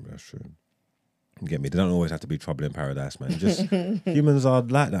 I don't believe that's true. You get me? They don't always have to be trouble in paradise, man. Just humans are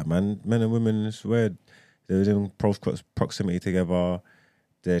like that, man. Men and women, it's weird. They're in proximity together.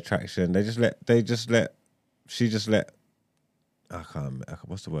 Their attraction. She just let. I can't.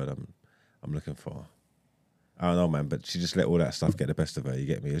 What's the word I'm looking for? I don't know, man. But she just let all that stuff get the best of her. You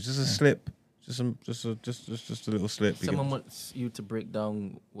get me? It's just a slip. Just a little slip. You Someone get- wants you to break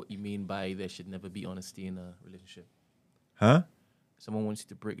down what you mean by there should never be honesty in a relationship. Huh? Someone wants you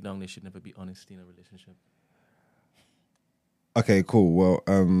to break down there should never be honesty in a relationship. Okay, cool. Well,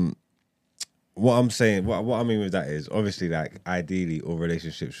 what I'm saying, what I mean with that is obviously like ideally all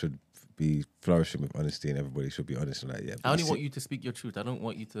relationships should be flourishing with honesty and everybody should be honest and like yeah. I only want you to speak your truth. I don't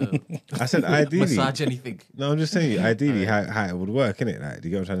want you to I said ideally. massage anything. No, I'm just saying ideally how it would work, innit? Like, do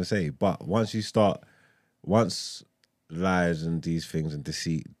you get what I'm trying to say? But once lies and these things and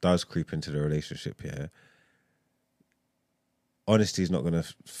deceit does creep into the relationship, yeah, honesty is not gonna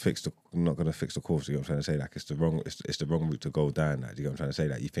fix the cause. You know what I'm trying to say? Like it's the wrong route to go down. Like, do you know what I'm trying to say?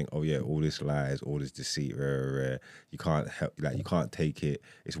 Like you think, oh yeah, all this lies, all this deceit, you can't help, like you can't take it.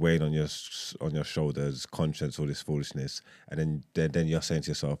 It's weighing on your shoulders, conscience, all this foolishness, and then you're saying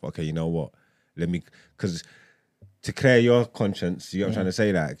to yourself, okay, you know what? Because to clear your conscience, you know what I'm trying to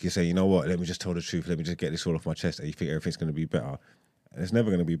say? Like you say, you know what? Let me just tell the truth. Let me just get this all off my chest. And you think everything's gonna be better, and it's never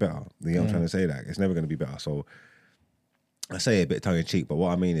gonna be better. You know what I'm trying to say? Like it's never gonna be better. So. I say it a bit tongue in cheek, but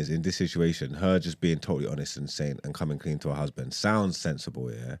what I mean is in this situation, her just being totally honest and saying and coming clean to her husband sounds sensible,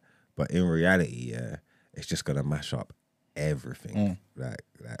 yeah. But in reality, yeah, it's just gonna mash up everything. Like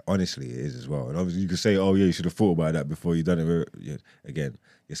honestly, it is as well. And obviously, you could say, "Oh yeah, you should have thought about that before you done it." Again,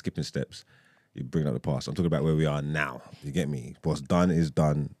 you're skipping steps. You bring up the past. I'm talking about where we are now. You get me? What's done is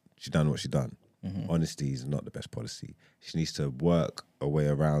done. She done what she done. Honesty is not the best policy. She needs to work a way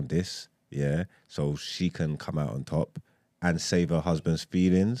around this, yeah, so she can come out on top and save her husband's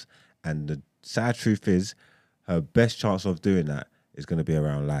feelings. And the sad truth is, her best chance of doing that is going to be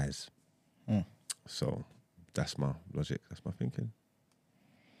around lies. So that's my logic. That's my thinking.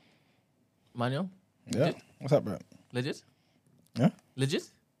 Manuel? Yeah. What's up, bro? Legit? Yeah. Legit?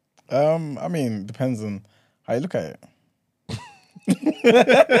 I mean, depends on how you look at it.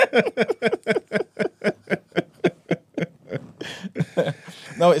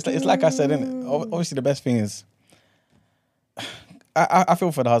 No, it's like I said, innit? Obviously the best thing is I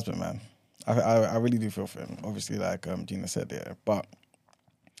feel for the husband, man. I really do feel for him. Obviously, like Gina said there, but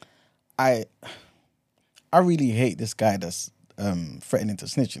I really hate this guy that's threatening to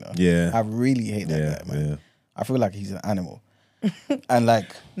snitch. You know, Yeah. I really hate that guy, man. Yeah. I feel like he's an animal, and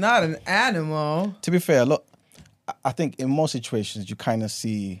like Not an animal. to be fair, I think in most situations you kind of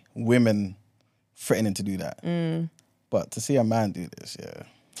see women threatening to do that, but to see a man do this, yeah,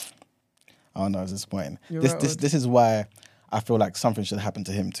 I don't know, it's disappointing. You're This right. this is why I feel like something should happen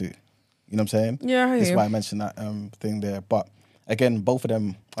to him too. You know what I'm saying? Yeah, I hear This is you. why I mentioned that thing there. But again, both of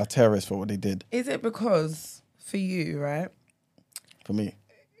them are terrorists for what they did. Is it because for you, right? For me,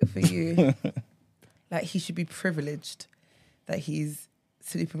 For you, like he should be privileged that he's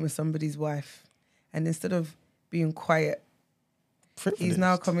sleeping with somebody's wife, and instead of being quiet, he's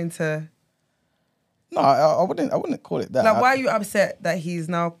now Privileged. coming to No, I wouldn't call it that. Like, why are you upset that he's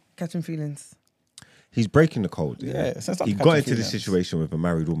now catching feelings? He's breaking the code. Yeah, so it's not he catching got into this feelings. situation with a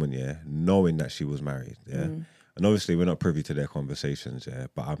married woman, knowing that she was married, and obviously we're not privy to their conversations,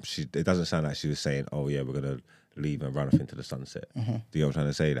 but it doesn't sound like she was saying, "Oh yeah, we're gonna leave and run off into the sunset." Do you know what I'm trying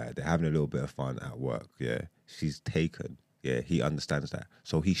to say? Like they're having a little bit of fun at work. Yeah, she's taken. Yeah, he understands that,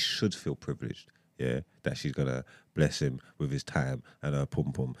 so he should feel privileged. Yeah, that she's gonna bless him with his time and her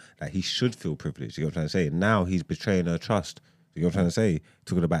pum pum. Like he should feel privileged. You know what I'm trying to say? Now he's betraying her trust. You know what I'm trying to say?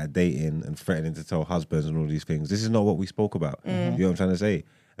 Talking about dating and threatening to tell husbands and all these things. This is not what we spoke about. You know what I'm trying to say?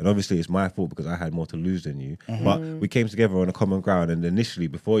 And obviously it's my fault because I had more to lose than you. But we came together on a common ground, and initially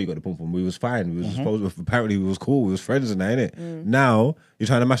before you got the pum pum, we was fine. We was apparently we was cool. We was friends and that, innit? Now you're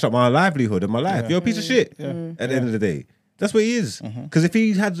trying to mash up my livelihood and my life. You're a piece of shit at the end of the day. That's what he is. Because if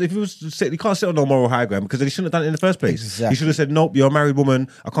he can't sit on no moral high ground because he shouldn't have done it in the first place. Exactly. He should have said, "Nope, you're a married woman.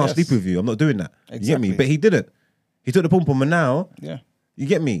 I can't sleep with you. I'm not doing that." You get me? Exactly. But he didn't. He took the pum pum, and now, you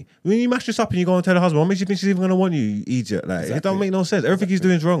get me? When you mash this up and you go and tell the husband, what makes you think she's even going to want you, you idiot? Like, it don't make no sense. Everything he's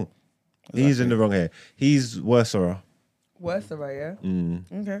doing is wrong. He's in the wrong here. He's worse, or Worse, right? Yeah.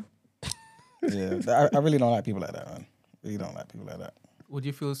 Okay. Yeah, I really don't like people like that, man. Really don't like people like that. Would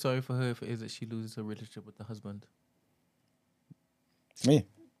you feel sorry for her if it is that she loses her relationship with the husband? Me?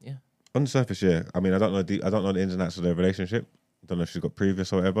 Yeah. on the surface, yeah. I mean, I don't know the ins and outs of their relationship. I don't know if she's got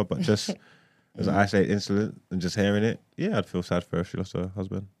previous or whatever, but just as an isolated incident and just hearing it, yeah, I'd feel sad for her if she lost her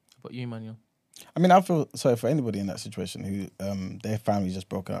husband. But you, Emmanuel? I mean, I feel sorry for anybody in that situation who their family just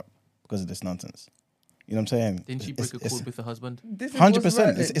broke up because of this nonsense. You know what I'm saying? Didn't she break a cord with her husband?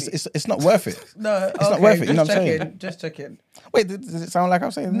 100%. It's not worth it. No, it's not worth it. You know what I'm saying? Just checking. Wait, does it sound like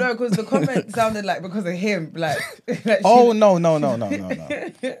I'm saying? No, because the comment sounded like because of him. Like Oh no.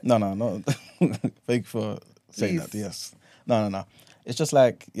 Thank you for saying Please. that. Yes. No. It's just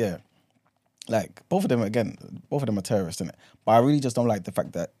like, yeah, like both of them are terrorists, innit? But I really just don't like the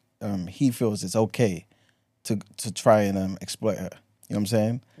fact that he feels it's okay to try and exploit her. You know what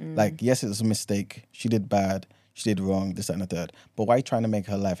I'm saying? Like, yes, it was a mistake. She did bad. She did wrong. This, that, and the third. But why are you trying to make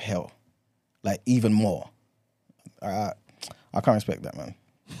her life hell? Like, even more. I can't respect that, man.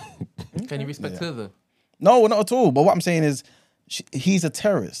 Can you respect her though? No, not at all. But what I'm saying is, he's a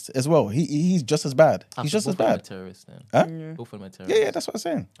terrorist as well. He's just as bad. He's just as bad. Terrorist then. Huh? Both of them are terrorists. Yeah, that's what I'm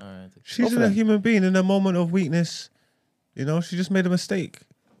saying. All right. She's of a them. human being in a moment of weakness. You know, she just made a mistake.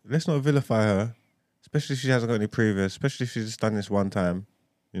 Let's not vilify her, especially if she hasn't got any previous, especially if she's just done this one time.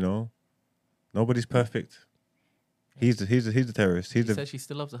 You know, nobody's perfect. He's the terrorist. She said she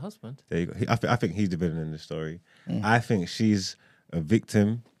still loves her husband. There you go. I think he's the villain in this story. I think she's a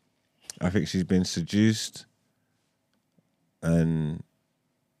victim. I think she's been seduced, and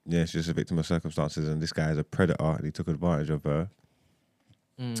yeah, she's just a victim of circumstances. And this guy is a predator, and he took advantage of her.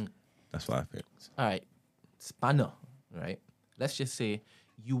 That's what I think. All right. Spanner, right? Let's just say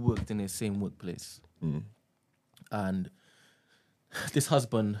you worked in the same workplace. And this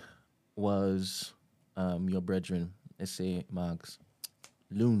husband was your brethren, let's say Margs,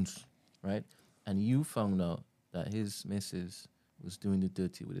 loons, right? And you found out that his missus was doing the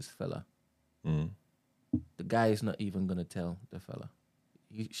dirty with his fella. The guy is not even going to tell the fella.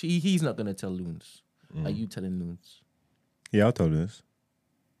 He's not going to tell loons. Are you telling loons? Yeah, I'll tell you this.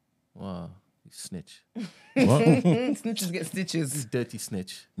 Wow, you snitch. What? Snitches get stitches. Dirty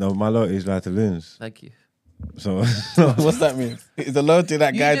snitch. No, my loyalty is like to loons. Thank you. So What's that mean? Is the loyalty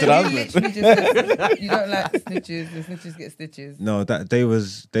that guy to the husband? You don't like snitches. The snitches get stitches. no, that they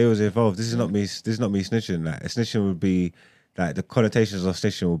was involved. This is not me. This is not me snitching. Like snitching would be like the connotations of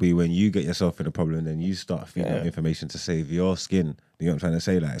snitching will be when you get yourself in a problem and then you start feeding out information to save your skin. You know what I'm trying to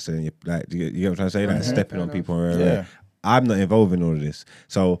say? Like so, you know what I'm trying to say? Like stepping on people. Yeah. I'm not involved in all of this,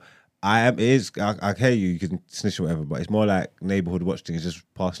 so. I hear you. You can snitch or whatever, but it's more like neighborhood watch things, just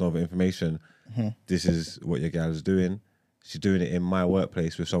passing over information. This is what your gal is doing. She's doing it in my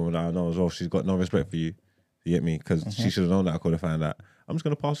workplace with someone that I know as well. She's got no respect for you. You get me? Because she should have known that I could have found out. I'm just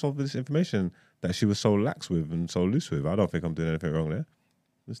going to pass over this information that she was so lax with and so loose with. I don't think I'm doing anything wrong there.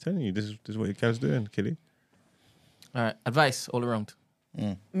 I'm just telling you, this is what your gal's doing, Killy. All right, advice all around.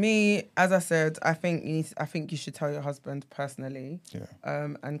 Me, as I said, I think you should tell your husband personally,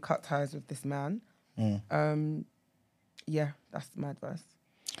 and cut ties with this man. Yeah, that's my advice.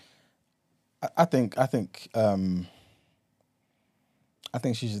 I think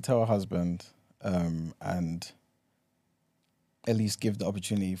she should tell her husband and at least give the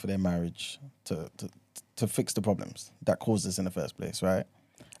opportunity for their marriage to fix the problems that caused this in the first place, right?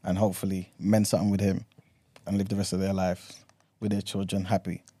 And hopefully mend something with him and live the rest of their life with their children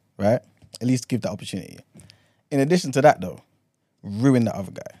happy, right? At least give that opportunity. In addition to that, though, ruin the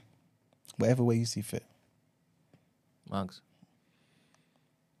other guy. Whatever way you see fit. Marks.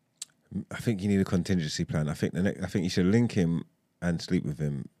 I think you need a contingency plan. I think you should link him and sleep with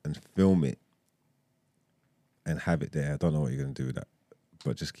him and film it and have it there. I don't know what you're going to do with that,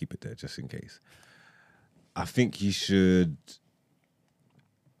 but just keep it there just in case. I think you should,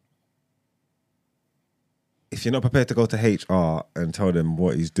 if you're not prepared to go to HR and tell them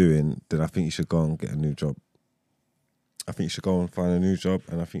what he's doing, then I think you should go and get a new job. I think you should go and find a new job,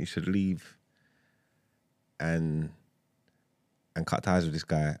 and I think you should leave and cut ties with this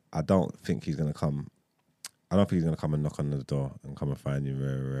guy. I don't think he's going to come. I don't think he's going to come and knock on the door and come and find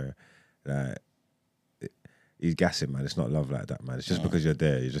you. He's gassing, man. It's not love like that, man. It's just because you're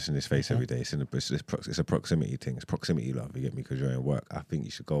there. You're just in his face every day. It's a proximity thing. It's proximity love, you get me? Because you're in work. I think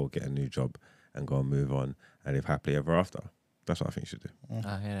you should go get a new job and go and move on and live happily ever after. That's what I think you should do.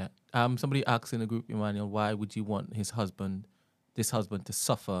 I hear that. Somebody asked in the group, Emmanuel, why would you want this husband to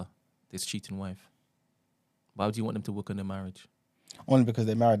suffer this cheating wife? Why would you want them to work on their marriage? Only because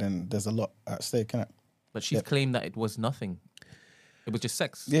they're married and there's a lot at stake, innit? But she's claimed that it was nothing. It was just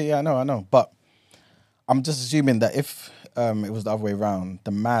sex. Yeah, I know. But I'm just assuming that if it was the other way around,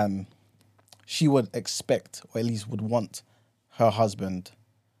 the man, she would expect, or at least would want her husband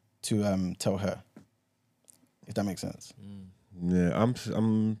to tell her. If that makes sense. Yeah,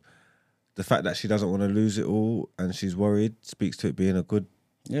 I'm. The fact that she doesn't want to lose it all and she's worried speaks to it being a good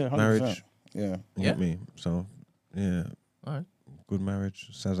 100%. marriage. Yeah. You get me? So, yeah. All right. Good marriage.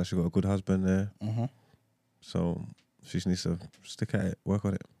 Sounds like she got a good husband there. Mm-hmm. So she just needs to stick at it, work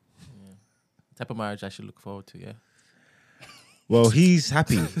on it. Yeah. The type of marriage I should look forward to, yeah. Well, he's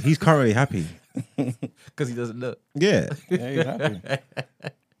happy. He's currently happy. Because he doesn't look. Yeah. Yeah, he's happy.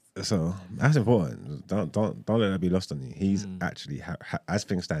 So that's important. Don't let that be lost on you. He's actually, as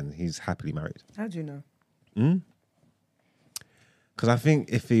things stand, he's happily married. How do you know? Because I think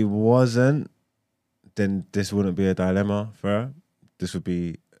if he wasn't, then this wouldn't be a dilemma for her. This would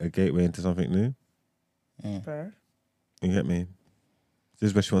be a gateway into something new. Fair. You get me? This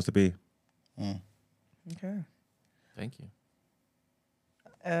is where she wants to be. Okay. Thank you.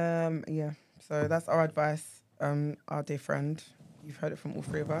 Yeah. So that's our advice. Our dear friend. You've heard it from all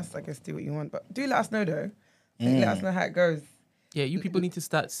three of us. I guess do what you want, but do let us know though. Let us know how it goes. Yeah, you people need to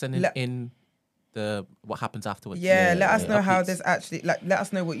start sending in what happens afterwards. Yeah, let us know how updates. this actually, let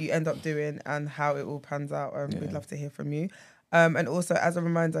us know what you end up doing and how it all pans out. We'd love to hear from you. And also, as a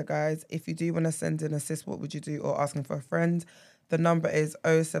reminder, guys, if you do want to send in assist, what would you do, or asking for a friend, the number is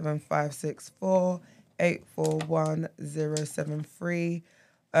 07564 841 073.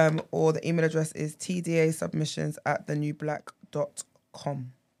 Or the email address is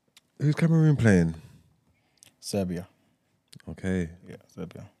tdasubmissions@thenewblack.com. Who's Cameroon playing? Serbia. Okay. Yeah,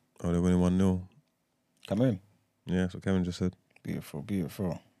 Serbia. Oh, they're winning 1-0. Cameroon. Yeah, that's what Kevin just said. Beautiful.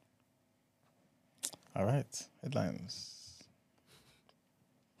 All right. Headlines.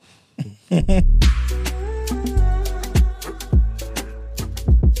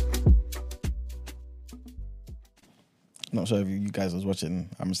 Not sure if you guys was watching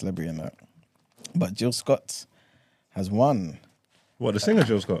I'm a Celebrity and that, but Jill Scott has won. What, the singer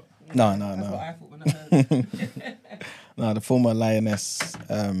Jill Scott? No. I thought when I heard. No, the former Lioness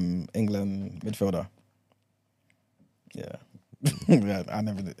England midfielder. Yeah. Yeah, I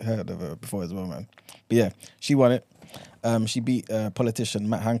never heard of her before as well, man. But yeah, she won it. She beat politician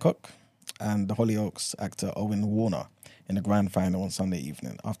Matt Hancock and the Hollyoaks actor Owen Warner in the grand final on Sunday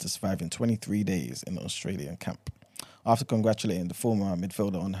evening after surviving 23 days in the Australian camp. After congratulating the former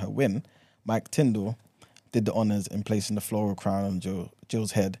midfielder on her win, Mike Tyndall did the honours in placing the floral crown on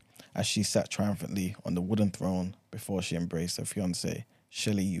Jill's head as she sat triumphantly on the wooden throne before she embraced her fiancé,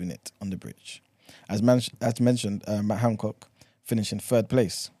 Shelley Unit, on the bridge. As mentioned, Matt Hancock finished in third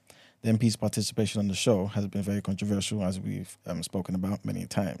place. The MP's participation on the show has been very controversial, as we've spoken about many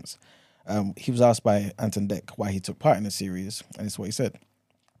times. He was asked by Anton Deck why he took part in the series, and it's what he said.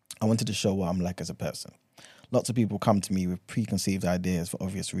 I wanted to show what I'm like as a person. Lots of people come to me with preconceived ideas for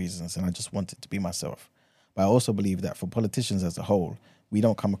obvious reasons, and I just wanted to be myself. But I also believe that for politicians as a whole, we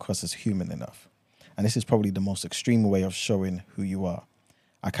don't come across as human enough. And this is probably the most extreme way of showing who you are.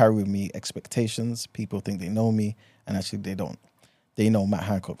 I carry with me expectations. People think they know me, and actually they don't. They know Matt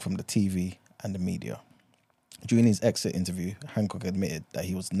Hancock from the TV and the media. During his exit interview, Hancock admitted that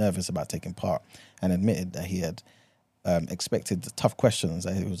he was nervous about taking part and admitted that he had expected the tough questions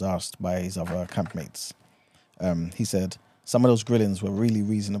that he was asked by his other campmates. He said, some of those grillings were really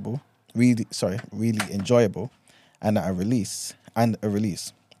really enjoyable, and a release,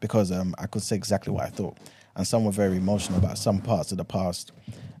 because I could say exactly what I thought. And some were very emotional about some parts of the past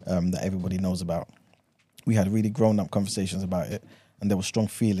that everybody knows about. We had really grown-up conversations about it, and there were strong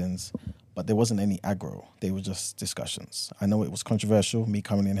feelings, but there wasn't any aggro. They were just discussions. I know it was controversial, me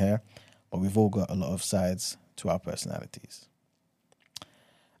coming in here, but we've all got a lot of sides to our personalities.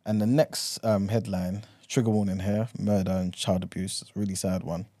 And the next headline, trigger warning here, murder and child abuse, it's a really sad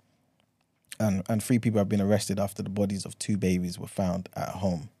one. And 3 people have been arrested after the bodies of 2 babies were found at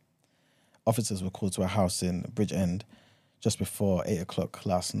home. Officers were called to a house in Bridgend just before 8 o'clock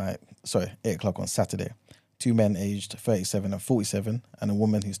on Saturday. 2 men aged 37 and 47 and a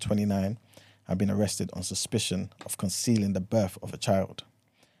woman who's 29 have been arrested on suspicion of concealing the birth of a child.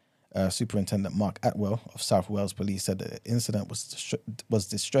 Superintendent Mark Atwell of South Wales Police said that the incident was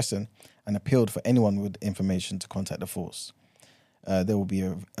distressing and appealed for anyone with information to contact the force. There will be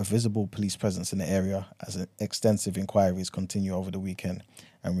a visible police presence in the area as extensive inquiries continue over the weekend,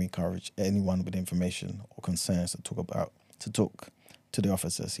 and we encourage anyone with information or concerns to talk to the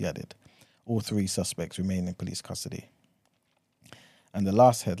officers, he added. All 3 suspects remain in police custody. And the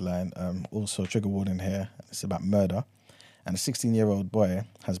last headline, also trigger warning here, it's about murder. And a 16-year-old boy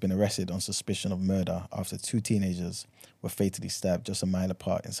has been arrested on suspicion of murder after 2 teenagers were fatally stabbed just a mile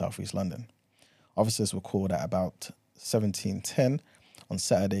apart in southeast London. Officers were called at about 17:10 on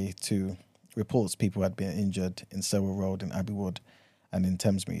Saturday to reports people had been injured in Selwell Road in Abbey Wood and in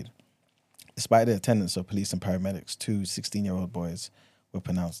Thamesmead. Despite the attendance of police and paramedics, 2 16-year-old boys were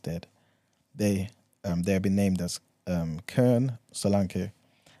pronounced dead. They have been named as Kern Solanke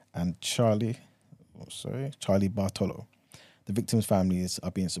and Charlie Bartolo. The victims' families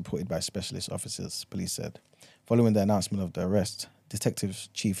are being supported by specialist officers, police said. Following the announcement of the arrest, Detective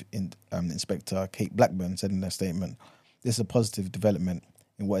Chief Inspector Kate Blackburn said in a statement, "This is a positive development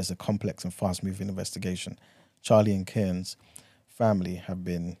in what is a complex and fast-moving investigation. Charlie and Kern's family have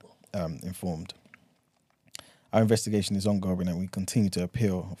been informed. Our investigation is ongoing and we continue to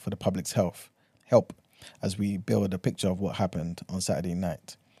appeal for the public's help as we build a picture of what happened on Saturday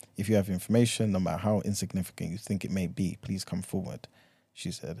night. If you have information, no matter how insignificant you think it may be, please come forward,"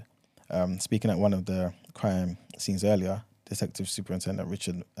 she said. Speaking at one of the crime scenes earlier, Detective Superintendent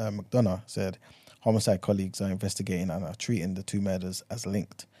Richard McDonough said, "Homicide colleagues are investigating and are treating the 2 murders as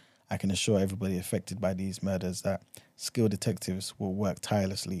linked. I can assure everybody affected by these murders that skilled detectives will work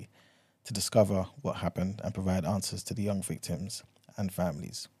tirelessly to discover what happened and provide answers to the young victims and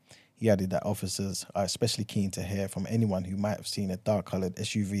families." He added that officers are especially keen to hear from anyone who might have seen a dark-coloured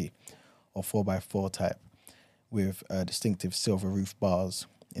SUV or 4x4 type with distinctive silver roof bars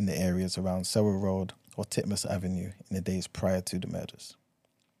in the areas around Selwell Road or Titmus Avenue in the days prior to the murders.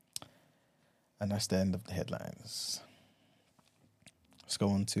 And that's the end of the headlines. Let's go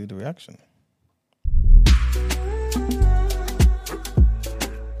on to the reaction.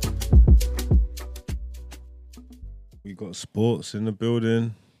 We got sports in the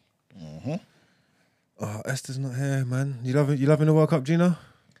building. Mm-hmm. Oh, Esther's not here, man. You loving the World Cup, Gina?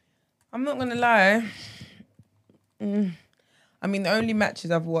 I'm not gonna lie. I mean, the only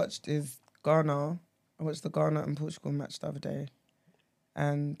matches I've watched is Ghana. I watched the Ghana and Portugal match the other day,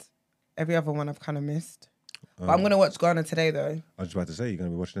 and every other one I've kind of missed. But I'm gonna watch Ghana today, though. I was just about to say, you're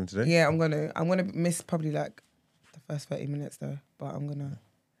gonna be watching them today. Yeah, I'm gonna miss probably like the first 30 minutes though. But I'm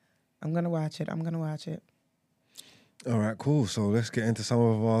gonna watch it. I'm gonna watch it. All right, cool. So let's get into some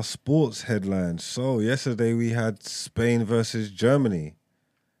of our sports headlines. So yesterday we had Spain versus Germany.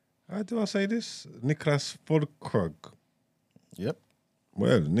 How do I say this? Niklas Füllkrug. Yep.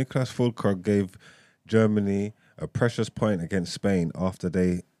 Well, Niklas Füllkrug gave Germany a precious point against Spain after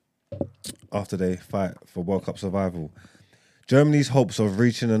they fight for World Cup survival. Germany's hopes of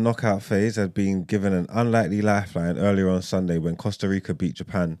reaching the knockout phase had been given an unlikely lifeline earlier on Sunday when Costa Rica beat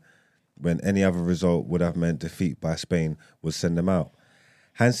Japan, when any other result would have meant defeat by Spain would send them out.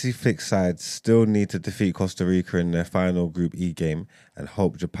 Hansi Flick's side still need to defeat Costa Rica in their final Group E game and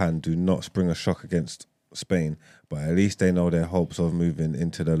hope Japan do not spring a shock against Spain, but at least they know their hopes of moving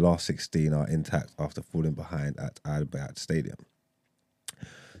into the last 16 are intact after falling behind at Al-Bayat Stadium.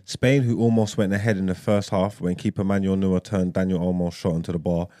 Spain, who almost went ahead in the first half when keeper Manuel Neuer turned Daniel Olmo's shot onto the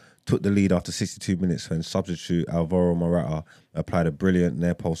bar, took the lead after 62 minutes when substitute Alvaro Morata applied a brilliant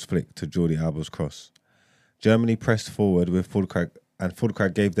near-post flick to Jordi Alba's cross. Germany pressed forward with Füllkrug, and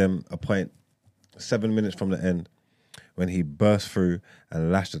Füllkrug gave them a point 7 minutes from the end when he burst through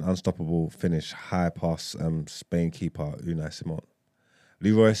and lashed an unstoppable finish high past Spain keeper Unai Simon.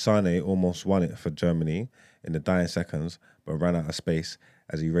 Leroy Sané almost won it for Germany in the dying seconds, but ran out of space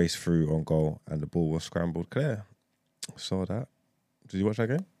as he raced through on goal and the ball was scrambled clear. Saw that. Did you watch that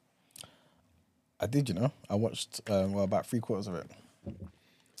game? I did, you know. I watched about 3/4 of it.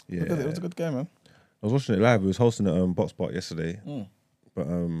 Yeah. It was a good game, man. I was watching it live. We was hosting at Botspot yesterday, but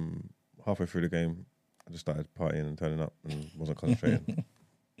halfway through the game, I just started partying and turning up and wasn't concentrating.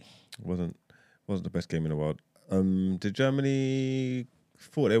 wasn't the best game in the world. Did Germany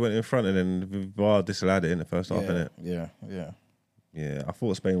thought they went in front and then VAR disallowed it in the first half, innit? Yeah. I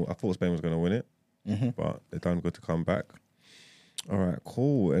thought Spain was going to win it, but they done good to come back. All right,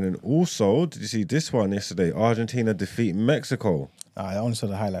 cool. And then also, did you see this one yesterday? Argentina defeat Mexico. I only saw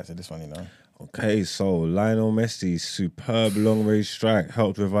the highlights of this one, you know. Okay, so Lionel Messi's superb long-range strike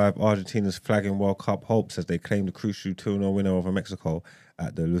helped revive Argentina's flagging World Cup hopes as they claimed the crucial 2-0 winner over Mexico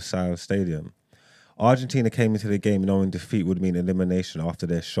at the Lusail Stadium. Argentina came into the game knowing defeat would mean elimination after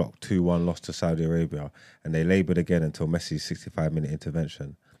their shock 2-1 loss to Saudi Arabia, and they laboured again until Messi's 65-minute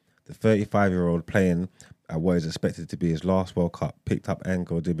intervention. The 35-year-old, playing at what is expected to be his last World Cup, picked up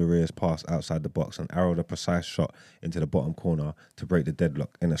Angel Di Maria's pass outside the box and arrowed a precise shot into the bottom corner to break the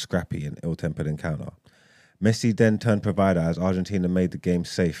deadlock in a scrappy and ill-tempered encounter. Messi then turned provider as Argentina made the game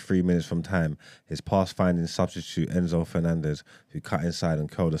safe 3 minutes from time, his pass-finding substitute Enzo Fernandez, who cut inside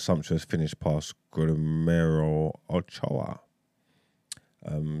and curled a sumptuous finish past Guillermo Ochoa.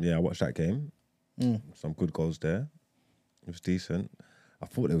 I watched that game. Some good goals there. It was decent. I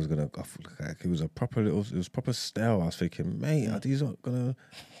thought it was it was proper stale. I was thinking, mate, are these not gonna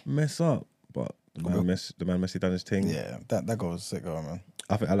mess up? But the man Messi done his thing. Yeah, that goal was a sick goal, man.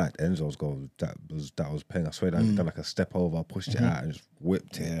 I think I liked Enzo's goal. That was paying. I swear that he done like a step over, pushed it out, and just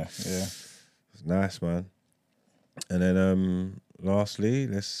whipped it. Yeah. It's nice, man. And then lastly,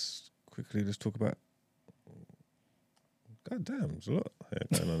 let's talk about. God damn, there's a lot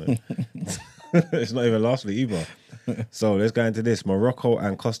going on there. It's not even lastly either. So let's go into this. Morocco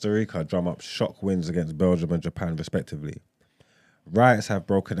and Costa Rica drum up shock wins against Belgium and Japan, respectively. Riots have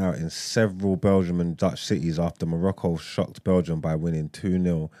broken out in several Belgium and Dutch cities after Morocco shocked Belgium by winning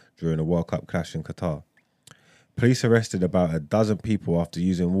 2-0 during a World Cup clash in Qatar. Police arrested about a dozen people after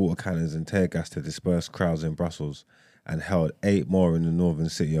using water cannons and tear gas to disperse crowds in Brussels and held 8 more in the northern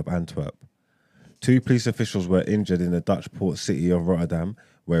city of Antwerp. 2 police officials were injured in the Dutch port city of Rotterdam,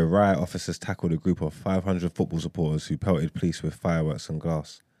 where riot officers tackled a group of 500 football supporters who pelted police with fireworks and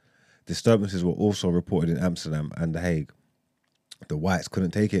glass. Disturbances were also reported in Amsterdam and The Hague. The whites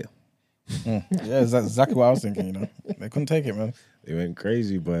couldn't take it. Yeah, that's exactly what I was thinking, you know. They couldn't take it, man. They went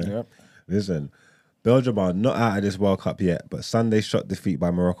crazy, boy. Yep. Listen, Belgium are not out of this World Cup yet, but Sunday's shot defeat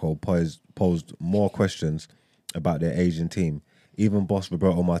by Morocco posed more questions about their Asian team. Even boss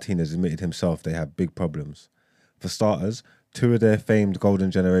Roberto Martinez admitted himself they have big problems. For starters, 2 of their famed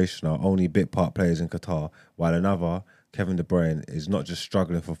golden generation are only bit part players in Qatar, while another, Kevin De Bruyne, is not just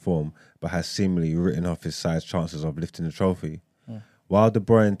struggling for form, but has seemingly written off his side's chances of lifting the trophy. While De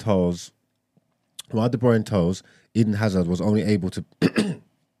Bruyne tells Eden Hazard was only able to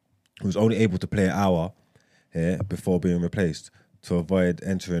play an hour here before being replaced to avoid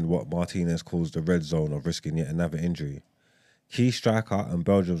entering what Martinez calls the red zone of risking yet another injury. Key striker and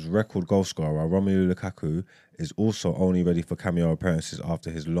Belgium's record goal scorer Romelu Lukaku is also only ready for cameo appearances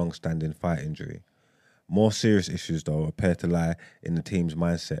after his long-standing thigh injury. More serious issues, though, appear to lie in the team's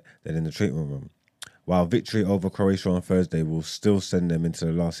mindset than in the treatment room. While victory over Croatia on Thursday will still send them into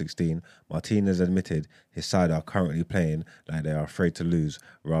the last 16, Martinez admitted his side are currently playing like they are afraid to lose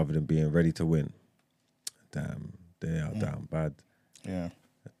rather than being ready to win. Damn, they are damn bad. Yeah.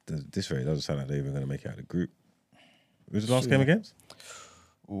 This rate doesn't sound like they're even going to make it out of the group. Who's the last game against?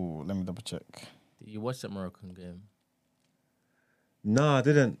 Ooh, let me double check. Did you watch that Moroccan game? No, I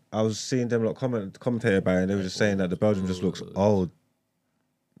didn't. I was seeing them commentate about it, and they were just saying that the Belgium just looks old.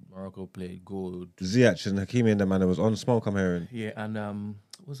 Morocco played good. Ziyech and Hakimi and the man that was on smoke, I'm hearing. Yeah, and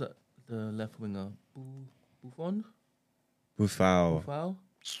what was that the left winger? Buffon? Buffal. Buffal?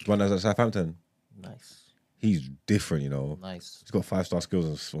 One that's at Southampton. Nice. He's different, you know. Nice. He's got 5-star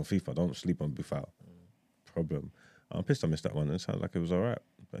skills on FIFA. Don't sleep on Buffal. Problem. I'm pissed I missed that one. It sounds like it was all right.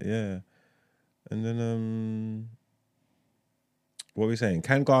 But yeah. And then, what are we saying?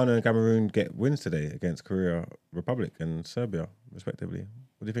 Can Ghana and Cameroon get wins today against Korea Republic and Serbia, respectively?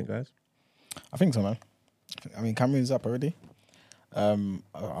 What do you think, guys? I think so, man. I mean, Cameroon's up already. I'm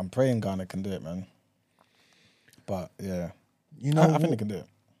praying Ghana can do it, man. But, yeah. You know, I think they can do it.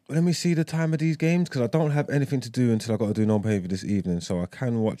 Let me see the time of these games because I don't have anything to do until I got to do non-behaviour this evening, so I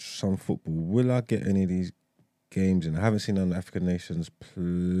can watch some football. Will I get any of these games in? I haven't seen none of the African nations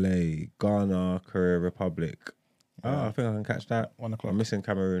play. Ghana, Korea Republic. I think I can catch that. 1 o'clock. I'm missing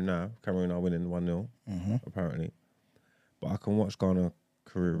Cameroon now. Cameroon are winning 1-0, apparently. But I can watch Ghana,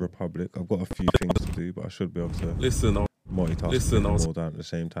 Korea Republic. I've got a few things to do, but I should be able to multitask them all down at the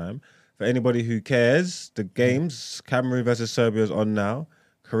same time. For anybody who cares, the games, Cameroon versus Serbia is on now.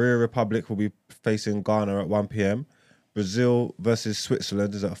 Korea Republic will be facing Ghana at 1 p.m. Brazil versus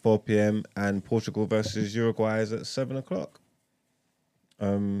Switzerland is at 4 p.m. and Portugal versus Uruguay is at 7 o'clock.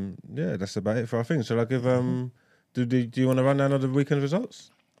 Yeah, that's about it for our thing. Shall I give do you want to run down of the weekend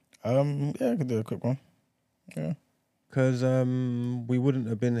results? Yeah, I could do a quick one. Yeah. Because we wouldn't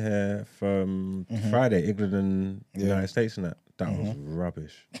have been here from Friday, England and United States and that. That was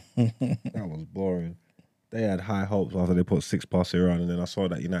rubbish. That was boring. They had high hopes after they put 6 past Iran, and then I saw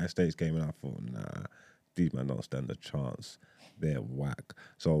that United States game and I thought, nah, these men don't stand a chance. They're whack.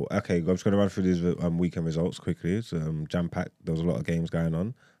 So, okay, I'm just going to run through these weekend results quickly. It's jam-packed. There was a lot of games going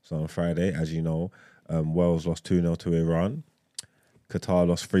on. So on Friday, as you know, Wales lost 2-0 to Iran. Qatar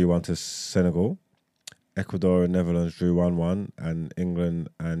lost 3-1 to Senegal. Ecuador and Netherlands drew 1-1. And England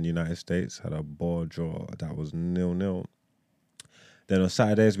and United States had a ball draw. That was 0-0. Then on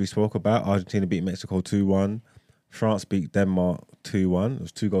Saturday, as we spoke about, Argentina beat Mexico 2-1. France beat Denmark 2-1. It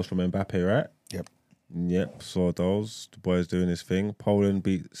was 2 goals from Mbappe, right? Yep, saw those. The boys doing his thing. Poland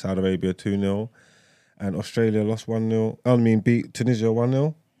beat Saudi Arabia 2-0. And Australia lost 1-0. Beat Tunisia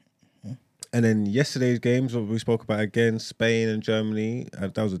 1-0. And then yesterday's games, we spoke about again, Spain and Germany.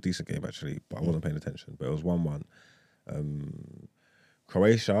 That was a decent game, actually, but I wasn't paying attention. But it was 1-1.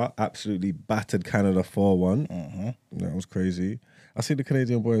 Croatia absolutely battered Canada 4-1. That was crazy. I see the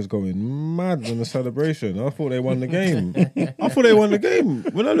Canadian boys going mad on the celebration. I thought they won the game.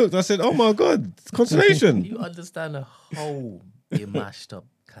 When I looked, I said, oh my God, consolation. You understand how they mashed up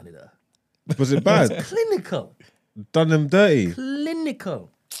Canada. Was it bad? Clinical. Done them dirty.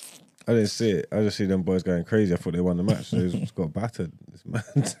 Clinical. I didn't see it. I just see them boys going crazy. I thought they won the match. They just got battered. It's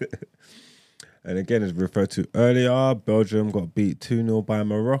mad. And again, as referred to earlier, Belgium got beat 2-0 by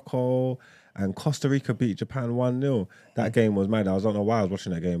Morocco. And Costa Rica beat Japan 1-0. That game was mad. I don't know why I was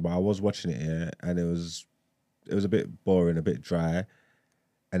watching that game, but I was watching it here, and it was a bit boring, a bit dry.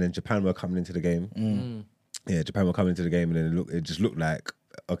 And then Japan were coming into the game. Yeah, Japan were coming into the game, and then it just looked like,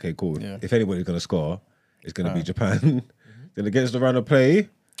 okay, cool. Yeah. If anybody's going to score, it's going to be Japan. Then against the round of play,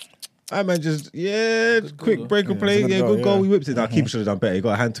 I man just, quick break of play. Good goal. We whipped it. Our keeper should have done better. He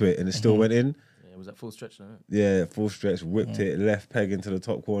got a hand to it, and it still went in. Yeah, it was at full stretch, though. Yeah, full stretch. Whipped it, left peg into the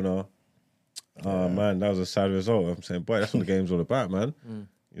top corner. Oh, man, that was a sad result. I'm saying, boy, that's what the game's all about, man.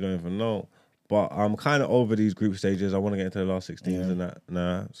 You don't even know. But I'm kind of over these group stages. I want to get into the last 16s and that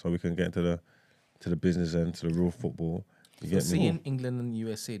now, so we can get into the business end, to the real football. You get me? Seeing England and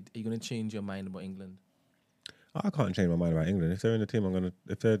USA, are you going to change your mind about England? I can't change my mind about England. If they're in the team,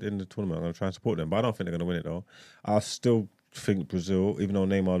 if they're in the tournament, I'm going to try and support them. But I don't think they're going to win it, though. I still think Brazil, even though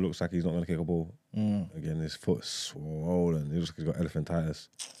Neymar looks like he's not going to kick a ball. Again, his foot's swollen. He looks like he's got elephantitis.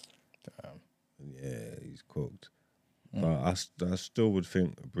 Damn. Yeah, he's cooked. But I still would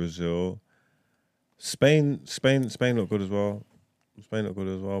think Brazil. Spain look good as well.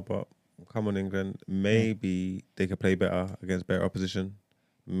 But come on, England. Maybe they could play better against better opposition.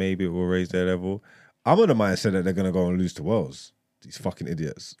 Maybe it will raise their level. I'm on the mindset that they're going to go and lose to Wales. These fucking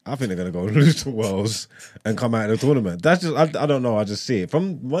idiots. I think they're going to go and lose to Wales and come out of the tournament. That's just, I don't know. I just see it.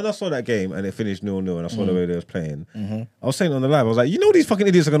 From when I saw that game and it finished 0-0 and I saw the way they was playing, I was saying on the live, I was like, you know these fucking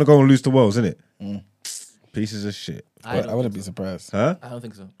idiots are going to go and lose to Wales, innit? Pieces of shit. I wouldn't be surprised. Huh? I don't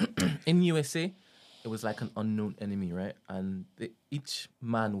think so. In USA, it was like an unknown enemy, right? And each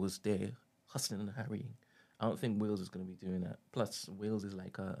man was there hustling and harrying. I don't think Wales is going to be doing that. Plus, Wales is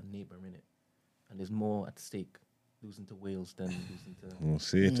like a neighbour, innit? And there's more at stake losing to Wales than losing to... We'll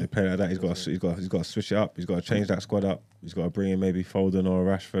see. If they play like that, he's got to switch it up. He's got to change that squad up. He's got to bring in maybe Foden or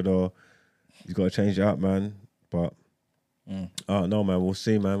Rashford, or he's got to change it up, man. But, no, man. We'll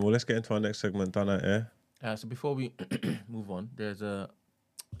see, man. Well, let's get into our next segment done out here. So before we move on, there's a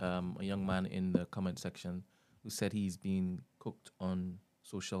young man in the comment section who said he's been cooked on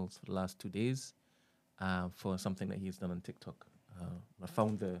socials for the last 2 days for something that he's done on TikTok. I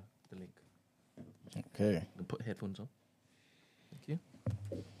found the link. Okay. Put headphones on. Thank you.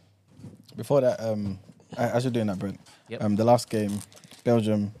 Before that, as you're doing that, Brent, the last game,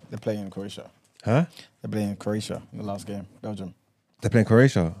 Belgium, they're playing Croatia. Huh? They're playing Croatia in the last game, Belgium. They're playing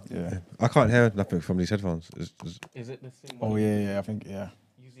Croatia? Yeah. I can't hear nothing from these headphones. Is it the same one? Oh, yeah, I think, yeah.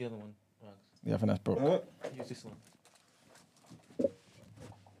 Use the other one. Yeah, I think that's broke. Use this one.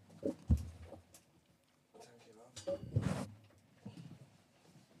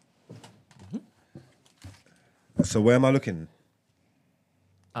 So where am I looking?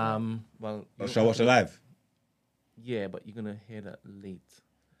 Well... Shall I watch it live? Yeah, but you're going to hear that late.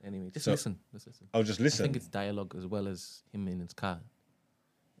 Anyway, just listen. Just listen. I'll just listen. I think it's dialogue as well as him in his car.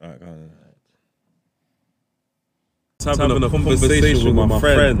 All right, go on. Having a conversation with my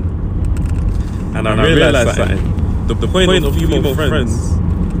friend, and I realised that the point of female friends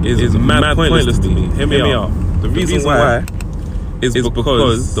is mad pointless to me. Hear me out. The reason why is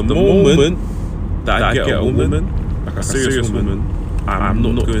because the moment that I get a woman, like a serious woman, I'm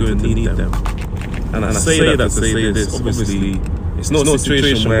not going to need them. And I say that to say this. Obviously, it's not a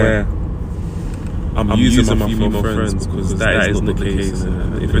situation where I'm using my female friends, because that is not the case.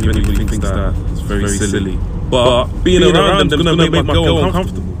 If anybody thinks that, it's very silly. But being around them is going to make my girl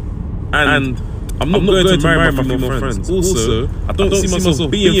uncomfortable. And I'm not going to marry my female friends. Also, I don't see myself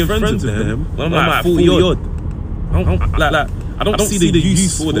being friends with them when I'm like 40 odd. I don't see the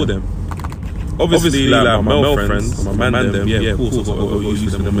use for them. Obviously, like my male friends, my man them, yeah, of course, I've got to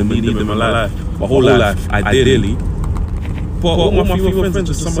use them and need them in my life, my whole life, ideally. But all my female friends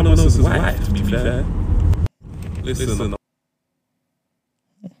are someone else's wife, to be fair. Listen.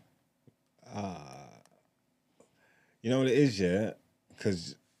 You know what it is, yeah?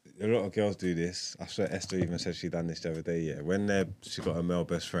 Because a lot of girls do this. I swear Esther even said she done this the other day, yeah. When she got a male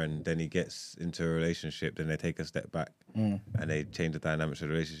best friend, then he gets into a relationship, then they take a step back and they change the dynamics of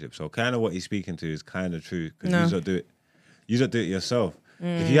the relationship. So kind of what he's speaking to is kind of true, because you don't do it yourself.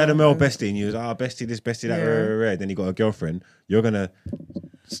 If you had a male bestie and you was, bestie this, bestie that, then you got a girlfriend, you're going to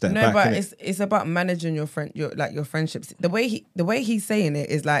step back. No, but it's about managing your friendships. The way he's saying it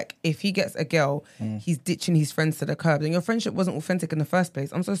is like, if he gets a girl, he's ditching his friends to the curb, and your friendship wasn't authentic in the first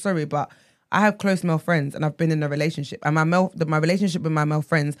place. I'm so sorry, but I have close male friends and I've been in a relationship, and my relationship with my male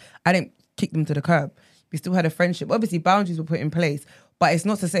friends, I didn't kick them to the curb. We still had a friendship. Obviously, boundaries were put in place, but it's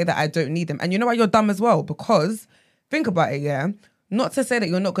not to say that I don't need them. And you know why you're dumb as well? Because think about it, yeah. Not to say that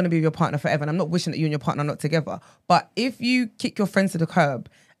you're not going to be with your partner forever, and I'm not wishing that you and your partner are not together. But if you kick your friends to the curb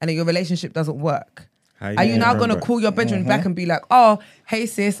and then your relationship doesn't work, are you now going to call your Benjamin back and be like, oh, hey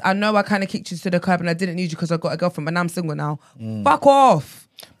sis, I know I kind of kicked you to the curb and I didn't need you because I got a girlfriend, but now I'm single now. Fuck off.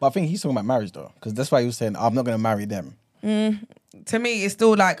 But I think he's talking about marriage though, because that's why he was saying, I'm not going to marry them. To me, it's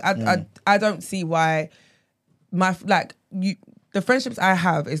still like, I don't see why the friendships I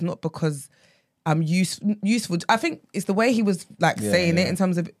have is not because I'm useful. I think it's the way he was saying it in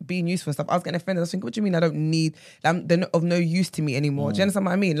terms of being useful and stuff. I was getting offended. I was thinking, what do you mean I don't need them? They're of no use to me anymore. Do you understand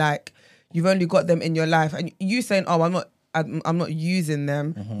what I mean? Like, you've only got them in your life, and you saying, oh, I'm not using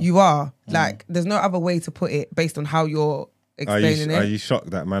them. You are. Like, there's no other way to put it based on how you're explaining it. Are you shocked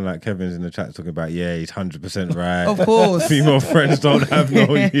that man like Kevin's in the chat talking about, yeah, he's 100% right. Of course. Female friends don't have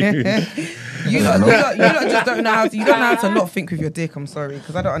no use. You lot just don't know how to. You don't know how to not think with your dick. I'm sorry,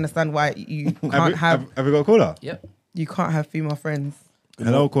 because I don't understand why you can't have. Have we got a caller? Yep. You can't have female friends.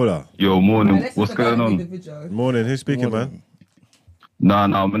 Hello, caller. Yo, morning. What's going on? Morning. Who's speaking, man? No,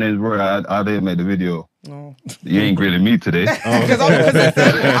 my name's Roy. I didn't make the video. No. You ain't grilling me today. Because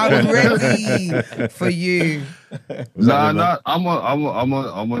I'm ready for you. Nah, I'm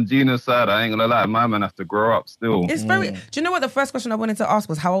on Gina's side. I ain't gonna lie. My man has to grow up still. It's very. Do you know what the first question I wanted to ask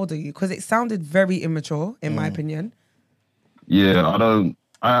was? How old are you? Because it sounded very immature, in my opinion. Yeah,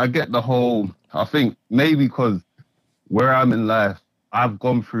 I get the whole. I think maybe because where I'm in life, I've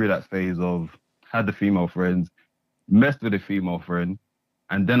gone through that phase of had the female friends, messed with a female friend.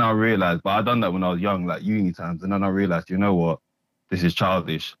 And then I realized, but I done that when I was young, like uni times. And then I realized, you know what? This is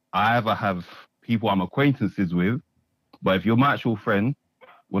childish. I either have people I'm acquaintances with, but if you're my actual friend,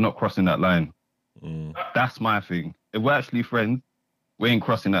 we're not crossing that line. That's my thing. If we're actually friends, we ain't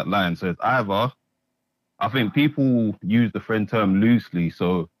crossing that line. So it's either, I think people use the friend term loosely.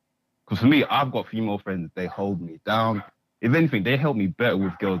 So, because for me, I've got female friends, they hold me down. If anything, they help me better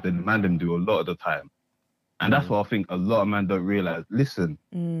with girls than man them do a lot of the time. And that's what I think a lot of men don't realize. Listen,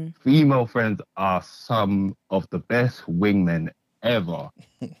 female friends are some of the best wingmen ever.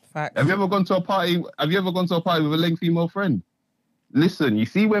 Facts. Have you ever gone to a party with a lame female friend? Listen, you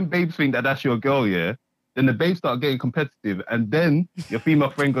see when babes think that that's your girl, yeah? Then the babes start getting competitive, and then your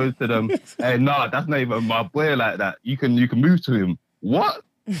female friend goes to them, hey, nah, that's not even my boy like that. You can move to him. What?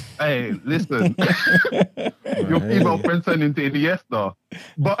 Hey, listen. Your female friend turned into Iniesta.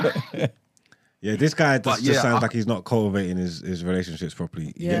 But yeah, this guy just sounds like he's not cultivating his relationships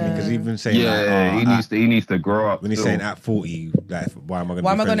properly. Yeah. Because even saying he needs to grow up. When he's saying at 40, like, why am I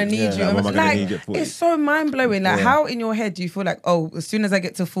going to need you? Why am I going to need you at 40? It's so mind blowing. Like, how in your head do you feel like, oh, as soon as I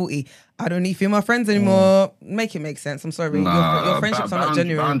get to 40, I don't need female friends anymore? Make it make sense. I'm sorry. Your friendships are not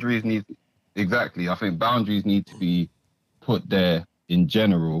genuine. Boundaries need, exactly. I think boundaries need to be put there in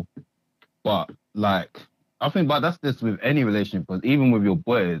general. But like, I think, but that's just with any relationship, because even with your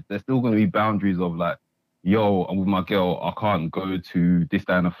boys, there's still going to be boundaries of like, yo, I'm with my girl, I can't go to this,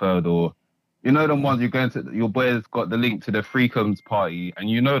 that, and a third, or, you know, the ones you're going to, your boys got the link to the Freakums party, and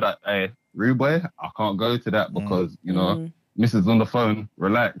you know that, hey, rude boy, I can't go to that because, you know, Mrs. on the phone,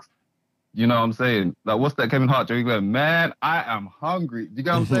 relax. You know what I'm saying? Like, what's that Kevin Hart joke going, man, I am hungry. Do you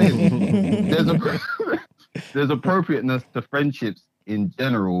get what I'm saying? There's appropriateness to friendships in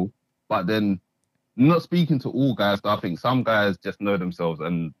general, but then not speaking to all guys, but I think some guys just know themselves,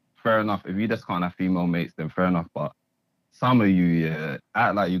 and fair enough. If you just can't have female mates, then fair enough. But some of you, yeah,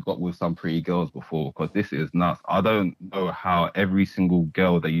 act like you got with some pretty girls before, because this is nuts. I don't know how every single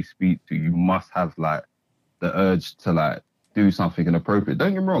girl that you speak to, you must have like the urge to like do something inappropriate.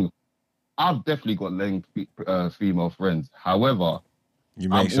 Don't get me wrong. I've definitely got female friends. However, You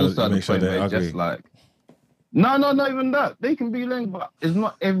make sure they're ugly. just like, no, not even that. They can be leng, but it's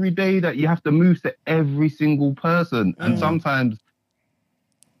not every day that you have to move to every single person. And sometimes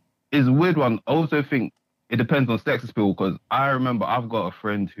it's a weird one. I also think it depends on sex appeal, because I remember I've got a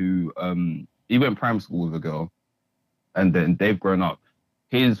friend who he went primary school with a girl, and then they've grown up.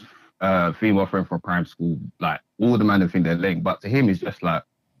 His female friend from primary school, like all the men think they're leng, but to him it's just like,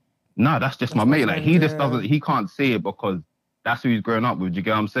 nah, that's just my mate. Like he just doesn't, he can't see it because that's who he's grown up with. Do you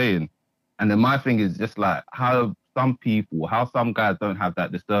get what I'm saying? And then my thing is just like how some guys don't have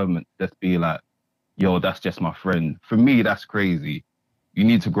that discernment. Just be like, yo, that's just my friend. For me, that's crazy. You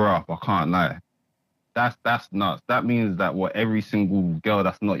need to grow up. I can't lie. That's nuts. That means that every single girl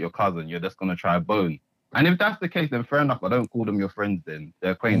that's not your cousin, you're just gonna try bone. And if that's the case, then fair enough. I don't call them your friends. Then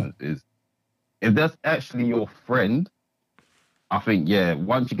they're acquaintances. If that's actually your friend, I think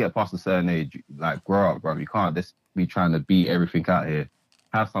once you get past a certain age, like grow up, bro. You can't just be trying to beat everything out here.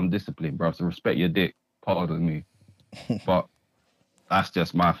 Have some discipline, bro. So respect your dick. Pardon me, but that's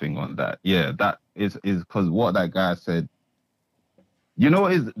just my thing on that. Yeah, that is because what that guy said. You know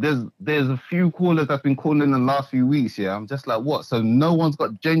what is there's a few callers that's been calling in the last few weeks. Yeah, I'm just like, what? So no one's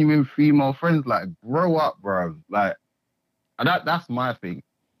got genuine female friends. Like, grow up, bro. Like, and that's my thing.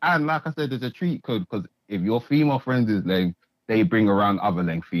 And like I said, there's a treat code, because if your female friends is lame, they bring around other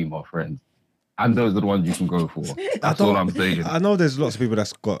lame female friends. And those are the ones you can go for. That's all I'm saying. I know there's lots of people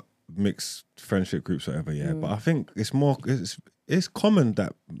that's got mixed friendship groups, or whatever, yeah. But I think it's common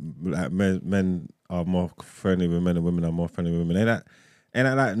that like men are more friendly with men and women are more friendly with women. Ain't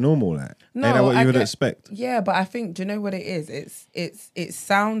that like normal? Like, no, ain't that what you would expect? Yeah, but I think, do you know what it is? It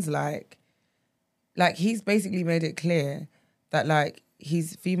sounds like he's basically made it clear that like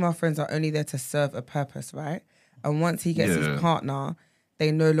his female friends are only there to serve a purpose, right? And once he gets his partner,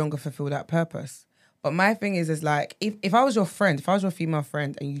 they no longer fulfill that purpose. But my thing is like, if I was your friend, if I was your female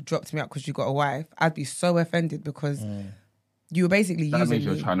friend and you dropped me out because you got a wife, I'd be so offended because you were basically using me. That means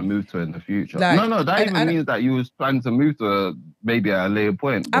you're trying to move to her in the future. Like, no, that even means that you was planning to move to her maybe at a later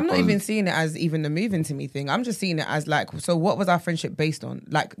point. I'm not even seeing it as even the moving to me thing. I'm just seeing it as like, so what was our friendship based on?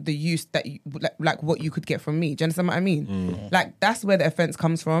 Like the use that you, like what you could get from me. Do you understand what I mean? Like that's where the offense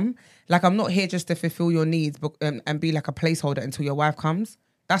comes from. Like I'm not here just to fulfill your needs and be like a placeholder until your wife comes.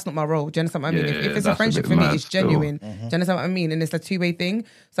 That's not my role. Do you understand what I mean? If it's a friendship for me, it's genuine. Do you understand what I mean? And it's a two-way thing.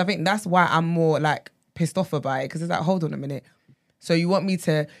 So I think that's why I'm more like pissed off about it, because it's like, hold on a minute. So you want me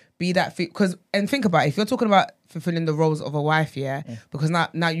to be that... And think about it. If you're talking about fulfilling the roles of a wife, because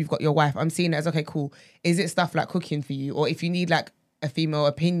now you've got your wife, I'm seeing it as, okay, cool. Is it stuff like cooking for you? Or if you need like a female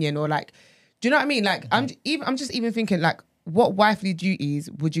opinion or like... Do you know what I mean? Like, I'm just even thinking like, what wifely duties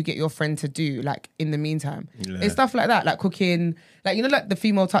would you get your friend to do, like, in the meantime? Yeah. It's stuff like that, like cooking, like, you know, like the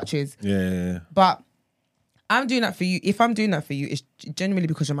female touches. Yeah. But I'm doing that for you. If I'm doing that for you, it's genuinely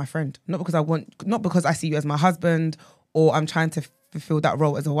because you're my friend. Not because I see you as my husband or I'm trying to fulfill that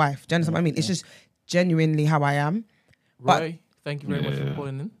role as a wife. Do you understand what I mean? It's just genuinely how I am. Roy, thank you very much for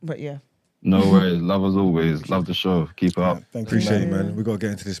calling in. But yeah. No worries. Love as always. Love the show. Keep it up. Appreciate it, man. We got to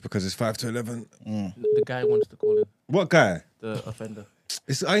get into this because it's 5 to 11. The guy wants to call in. What guy? The offender.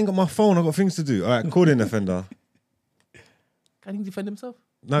 I ain't got my phone. I got things to do. All right, call in, offender. Can he defend himself?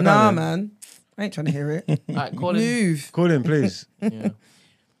 Nah, man. I ain't trying to hear it. All right, call in. Move. Call in, please. Yeah.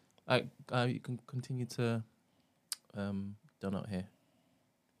 All right, you can continue to done out here.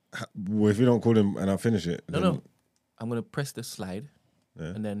 Well, if you don't call him and I'll finish it. No. I'm going to press the slide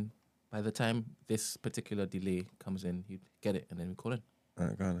and then by the time this particular delay comes in, you get it and then we call in. All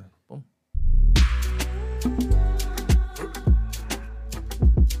right, go on then. Boom.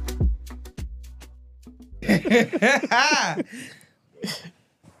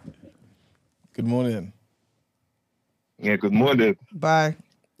 Good morning. Yeah, good morning. Bye.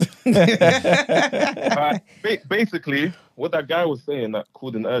 Basically, what that guy was saying that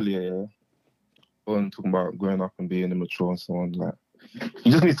called in earlier, on talking about growing up and being immature and so on, like,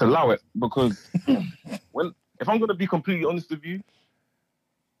 you just need to allow it, because if I'm gonna be completely honest with you,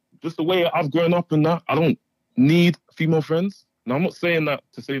 just the way I've grown up and that, I don't need female friends. Now, I'm not saying that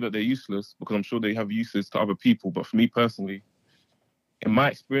to say that they're useless, because I'm sure they have uses to other people, but for me personally, in my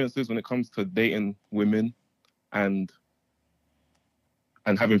experiences when it comes to dating women and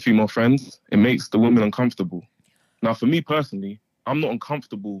having female friends, it makes the women uncomfortable. Now, for me personally, I'm not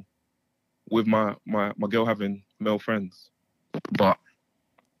uncomfortable with my girl having male friends, but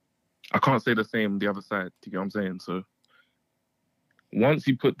I can't say the same the other side. Do you get what I'm saying? So once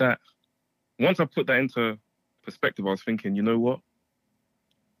I put that into perspective, I was thinking, you know what?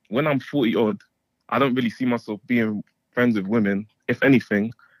 When I'm 40 odd, I don't really see myself being friends with women. If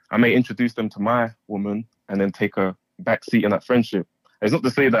anything, I may introduce them to my woman and then take a back seat in that friendship. It's not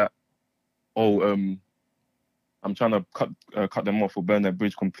to say that, I'm trying to cut them off or burn their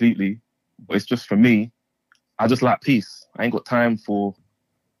bridge completely. But it's just for me, I just like peace. I ain't got time for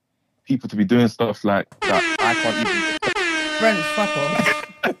people to be doing stuff like that. I can't even. Brent, fuck off.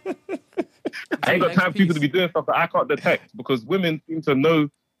 I ain't got time for people to be doing stuff that I can't detect because women seem to know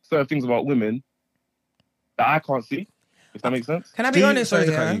certain things about women that I can't see. If that makes sense. Can I be honest? Sorry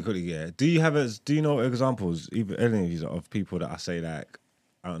to yeah? cut you quickly, yeah. Do you know examples, even any of these, of people that I say like,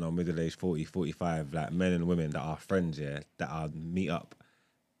 I don't know, middle age 40, 45, like men and women that are friends, yeah, that are meet up,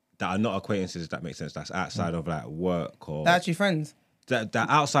 that are not acquaintances, if that makes sense. That's outside of like work or They're actually friends. That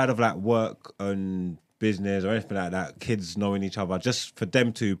outside of like work and business or anything like that, kids knowing each other, just for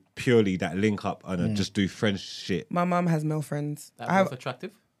them to purely that link up and just do friends shit. My mum has male friends. That I have. both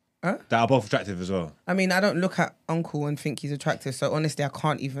attractive. That are both attractive as well. I mean, I don't look at uncle and think he's attractive. So honestly, I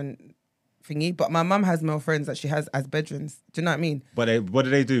can't even thingy. But my mum has male friends that she has as bedrooms. Do you know what I mean? But what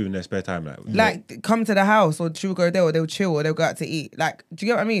do they do in their spare time? Like come to the house, or she'll go there, or they'll chill, or they'll go out to eat. Like, do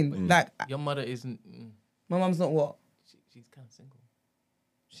you get what I mean? Like, Your mother isn't. my mum's not what? She's kind of single.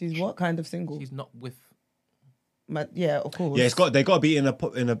 She's what kind of single? She's not with. Yeah, of course. Yeah, they got to be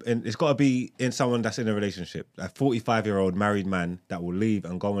it's got to be in someone that's in a relationship. A 45-year-old married man that will leave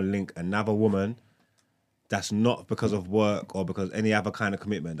and go and link another woman. That's not because of work or because any other kind of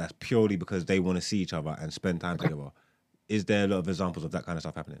commitment. That's purely because they want to see each other and spend time together. Is there a lot of examples of that kind of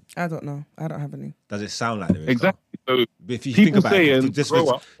stuff happening? I don't know. I don't have any. Does it sound like there is? Exactly. So If you people think about saying, it, just for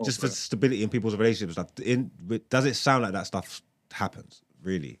grow up. stability in people's relationships, does it sound like that stuff happens,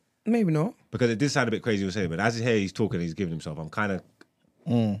 really? Maybe not. Because it did sound a bit crazy, you were saying, but as he's talking, he's giving himself. I'm kind of,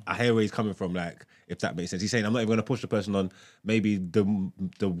 I hear where he's coming from. Like, if that makes sense, he's saying I'm not even going to push the person on. Maybe the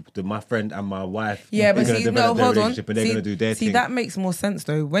my friend and my wife. Yeah, but are gonna see, develop no, their hold on. relationship and they're going to do their See, thing. that makes more sense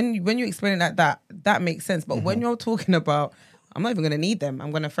though. When you explain it like that, that makes sense. But when you're talking about, I'm not even going to need them.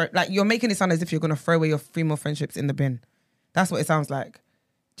 I'm going to throw, like, you're making it sound as if you're going to throw away your female friendships in the bin. That's what it sounds like.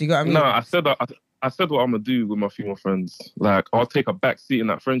 Do you get what I mean? No, I said what I'm gonna do with my female friends. Like, I'll take a back seat in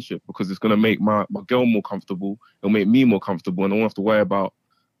that friendship because it's gonna make my girl more comfortable. It'll make me more comfortable, and I won't have to worry about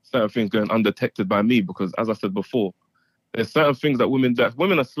certain things going undetected by me. Because, as I said before, there's certain things that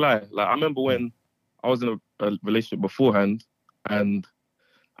women are sly. Like, I remember when I was in a relationship beforehand, and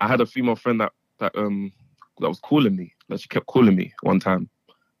I had a female friend that was calling me. Like, she kept calling me one time,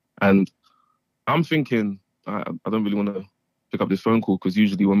 and I'm thinking, I don't really want to pick up this phone call because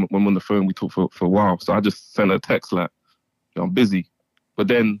usually when we're on the phone we talk for a while. So I just sent her a text like, I'm busy. But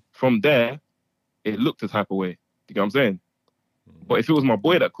then from there, it looked a type of way. You know what I'm saying? But if it was my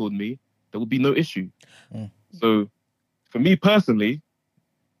boy that called me, there would be no issue. So for me personally,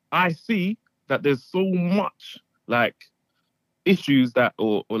 I see that there's so much like issues that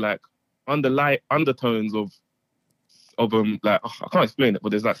or like undertones of like, I can't explain it, but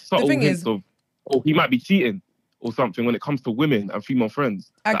there's like subtle hints of, he might be cheating or something when it comes to women and female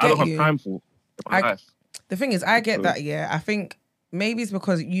friends that I don't have time for in my life. The thing is, I get that, yeah. I think maybe it's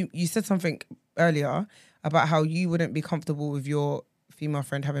because you said something earlier about how you wouldn't be comfortable with your female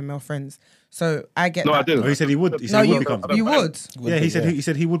friend having male friends. So I get that. I didn't. Oh, he said he would. He said he would be comfortable. You would? Yeah, he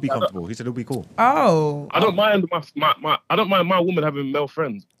said he would be comfortable. He said it would be cool. Oh. I don't mind I don't mind my woman having male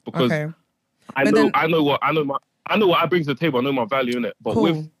friends because I know what I bring to the table. I know my value in it. But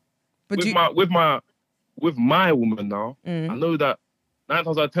cool. with my woman now, I know that 9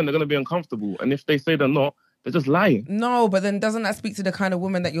 times out of 10 they're gonna be uncomfortable, and if they say they're not, they're just lying. No, but then doesn't that speak to the kind of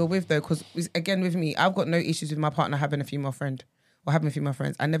woman that you're with though? Because again, with me, I've got no issues with my partner having a female friend or having female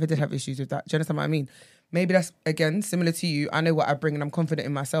friends. I never did have issues with that. Do you understand what I mean? Maybe that's again similar to you. I know what I bring and I'm confident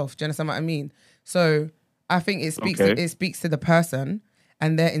in myself. Do you understand what I mean? So I think it speaks to the person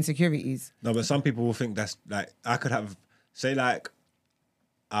and their insecurities. No, but some people will think that's like I could have say like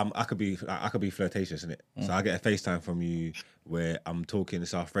I could be flirtatious in it. So I get a FaceTime from you where I'm talking,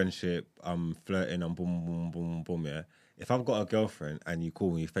 it's our friendship, I'm flirting, I'm boom, boom, boom, boom, yeah. If I've got a girlfriend and you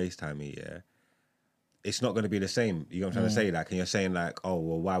call me, you FaceTime me, yeah, it's not going to be the same. You know what I'm trying to say? Like, and you're saying like, oh,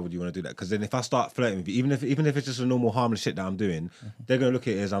 well, why would you want to do that? Because then if I start flirting with you, even if it's just a normal harmless shit that I'm doing, they're going to look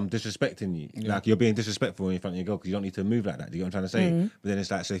at it as I'm disrespecting you. Yeah. Like, you're being disrespectful in front of your girl because you don't need to move like that. Do you know what I'm trying to say? But then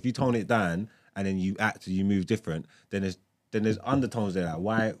it's like, so if you tone it down and then you move different, then then there's undertones there.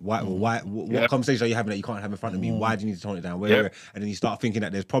 Like what conversation are you having that you can't have in front of me? Why do you need to tone it down? Where? And then you start thinking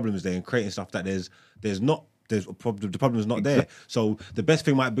that there's problems there and creating stuff that there's not. The problem is not there. So the best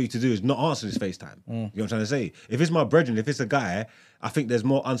thing might be to do is not answer this FaceTime. You know what I'm trying to say? If it's my brethren, if it's a guy, I think there's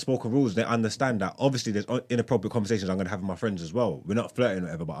more unspoken rules. They understand that obviously there's inappropriate conversations I'm going to have with my friends as well. We're not flirting or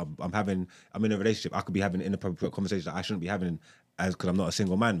whatever, but I'm in a relationship. I could be having inappropriate conversations that I shouldn't be having because I'm not a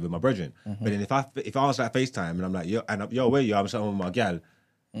single man with my brethren. But then if I answer that FaceTime and I'm like, yo, where you? I'm sitting with my gal.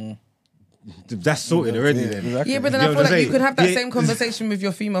 That's sorted already. Then. Yeah, but then I feel like you could have that same conversation with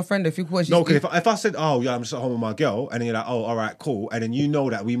your female friend if you call. No, because if I said, oh yeah, I'm just at home with my girl, and then you're like, oh, all right, cool, and then you know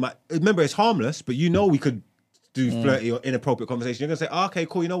that we might remember it's harmless, but you know we could do flirty or inappropriate conversation. You're gonna say, oh, okay,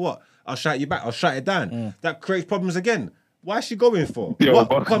 cool, you know what? I'll shout you back. I'll shut it down. That creates problems again. Why is she going for?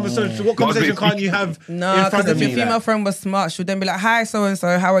 What conversation can't you have? No, because if your female friend was smart, she'd then be like, hi, so and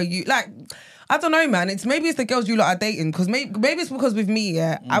so, how are you? Like. I don't know, man. Maybe it's the girls you lot are dating. Because maybe it's because with me,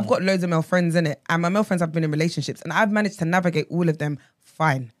 I've got loads of male friends in it, and my male friends have been in relationships, and I've managed to navigate all of them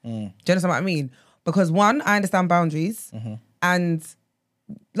fine. Do you understand what I mean? Because one, I understand boundaries, and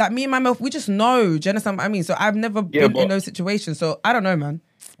like me and my male, we just know. Do you understand what I mean? So I've never been in those situations. So I don't know, man.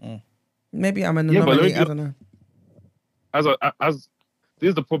 Maybe I'm an anomaly. I don't know. As this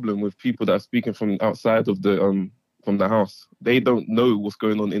is the problem with people that are speaking from outside of the house. They don't know what's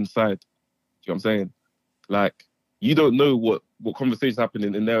going on inside. You know what I'm saying? Like, you don't know what conversations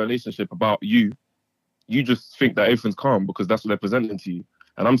happening in their relationship about you. You just think that everything's calm because that's what they're presenting to you.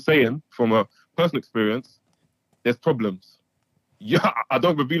 And I'm saying, from a personal experience, there's problems. Yeah, I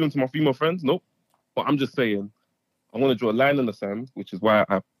don't reveal them to my female friends, nope. But I'm just saying, I want to draw a line in the sand, which is why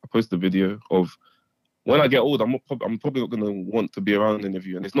I posted a video of when I get old, I'm probably not going to want to be around any of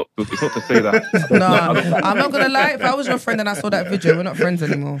you. And it's not to say that. No, I'm not going to lie. If I was your friend and I saw that video, we're not friends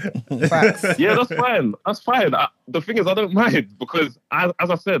anymore. Facts. Yeah, that's fine. That's fine. The thing is, I don't mind because, as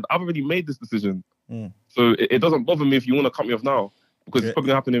I said, I've already made this decision. So it doesn't bother me if you want to cut me off now because it's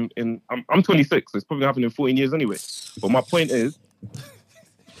probably going to happen I'm 26, so it's probably going to happen in 14 years anyway. But my point is,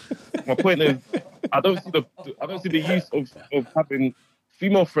 I don't see the use of having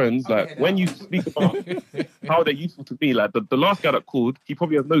female friends, like when you speak about how they're useful to me, like the last guy that called, he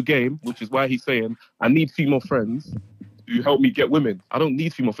probably has no game, which is why he's saying, I need female friends to help me get women. I don't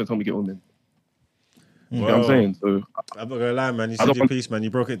need female friends to help me get women. You know what I'm saying? So I'm not gonna lie, man. You said your piece, man.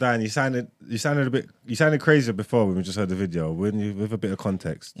 You broke it down. You sounded crazier before when we just heard the video. With a bit of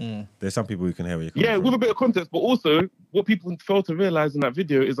context, there's some people who can hear you. Yeah, with a bit of context, but also what people fail to realize in that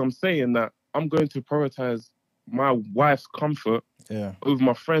video is I'm saying that I'm going to prioritize my wife's comfort over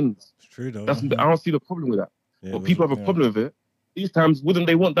my friends. It's true though. I don't see the problem with that. But people have a problem with it. These times, wouldn't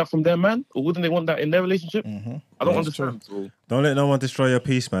they want that from their man? Or wouldn't they want that in their relationship? I don't understand. So. Don't let no one destroy your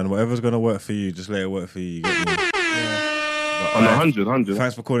peace, man. Whatever's going to work for you, just let it work for you. You get me? I'm 100.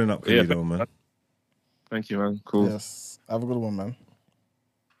 Thanks for calling up, Kelly, though, man. Thank you, man. Cool. Yes. Have a good one, man.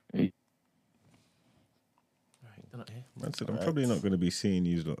 Man said, I'm probably not going to be seeing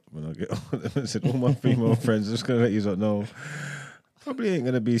you when I get on. I said, all my female friends are just going to let you know. Probably ain't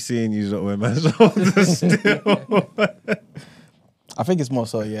going to be seeing you when man's older still. I think it's more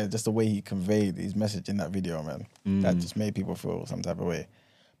so, just the way he conveyed his message in that video, man. That just made people feel some type of way.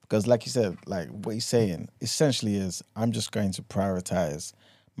 Because like you said, like what he's saying essentially is, I'm just going to prioritize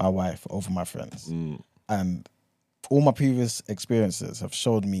my wife over my friends. And all my previous experiences have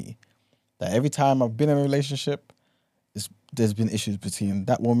showed me that every time I've been in a relationship, there's been issues between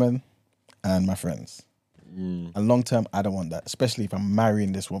that woman and my friends. And long term, I don't want that, especially if I'm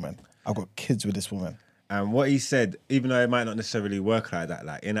marrying this woman. I've got kids with this woman. And what he said, even though it might not necessarily work like that,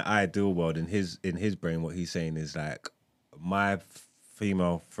 like in an ideal world, in his brain, what he's saying is like, my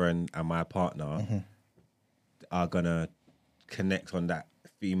female friend and my partner are gonna connect on that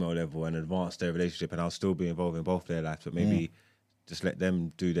female level and advance their relationship, and I'll still be involved in both their lives, but maybe just let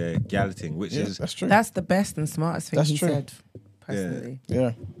them do their gal thing, which is that's true. That's the best and smartest thing he true. said. Personally.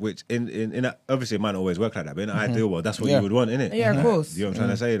 Yeah. Which in obviously it might not always work like that, but in an ideal world, that's what you would want, innit? Yeah, of course. You know what I'm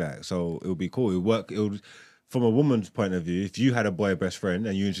trying to say? Like, so it would be cool. It would work. It would, from a woman's point of view, if you had a boy best friend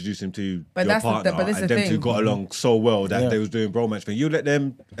and you introduced him to your partner, and them two got along so well that they was doing bromance thing, you let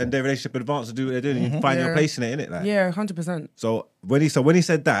them and their relationship advance to do what they're doing, and you find your place in it, innit? Like, 100%. So when he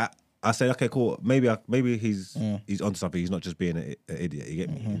said that, I said, okay, cool. Maybe he's onto something. He's not just being an idiot. You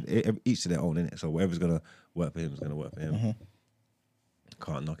get me? Each to their own, innit? So whatever's gonna work for him is gonna work for him.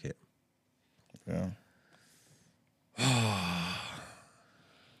 Can't knock it. Yeah.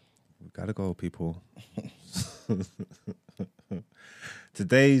 We gotta go, people.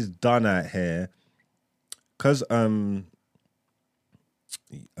 Today's done out here. Cause Gina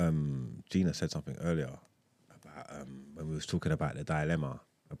said something earlier about and we was talking about the dilemma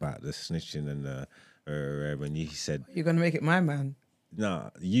about the snitching and when you said, You're gonna make it my man. nah,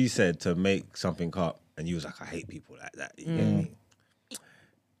 you said to make something up, and you was like, I hate people like that. You get me?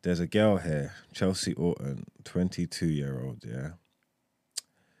 There's a girl here, Chelsea Orton, 22-year-old, yeah.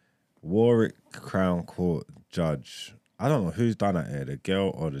 Warwick Crown Court judge. I don't know who's done it here, the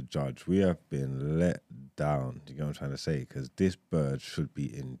girl or the judge. We have been let down. You know what I'm trying to say? Because this bird should be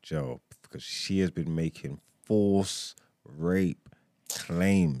in jail because she has been making force rape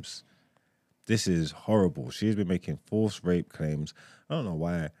claims. This is horrible. She's been making force rape claims. I don't know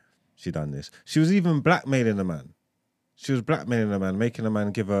why she done this. She was even blackmailing the man. She was blackmailing the man, making the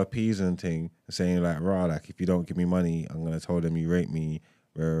man give her a peas and thing, saying like, rah, like, if you don't give me money, I'm going to tell them you raped me,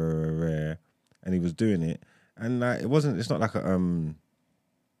 rah, rah, rah. And he was doing it. And like, it's not like a,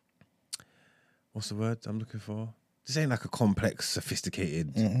 what's the word I'm looking for? This ain't like a complex,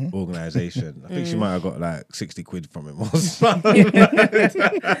 sophisticated organization. I think she might have got like 60 quid from him or something.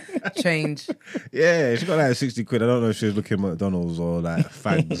 Change. Yeah, she got like 60 quid. I don't know if she was looking at McDonald's or like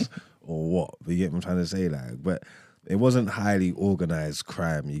fags or what. But you get what I'm trying to say, like, but it wasn't highly organized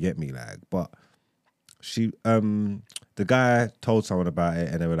crime, you get me, like, but she, the guy told someone about it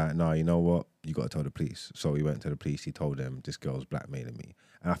and they were like, no, you know what? You got to tell the police. So he went to the police. He told them this girl's blackmailing me.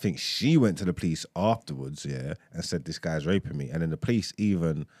 And I think she went to the police afterwards, yeah, and said this guy's raping me. And then the police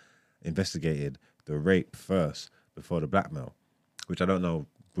even investigated the rape first before the blackmail, which I don't know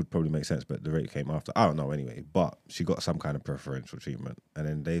would probably make sense, but the rape came after. I don't know anyway, but she got some kind of preferential treatment. And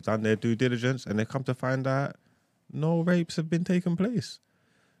then they've done their due diligence and they come to find out no rapes have been taking place.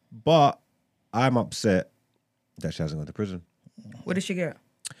 But I'm upset that she hasn't gone to prison. What did she get?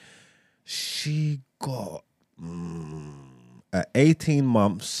 She got an 18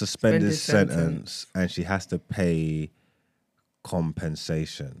 months suspended sentence and she has to pay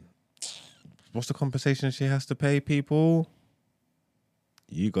compensation. What's the compensation she has to pay, people?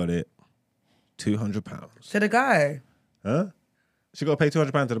 You got it. £200. To the guy. Huh? She got to pay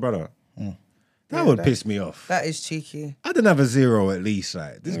 £200 to the brother. That Yeah, would piss me off. That is cheeky. I didn't have a zero at least.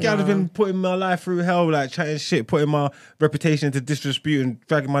 Like this guy has been putting my life through hell, like chatting shit, putting my reputation into disrepute and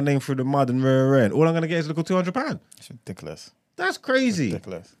dragging my name through the mud and and all I'm gonna get is a little £200. It's ridiculous. That's crazy.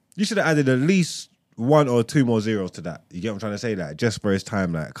 Ridiculous. You should have added at least 1 or 2 more zeros to that. You get what I'm trying to say? Like just for his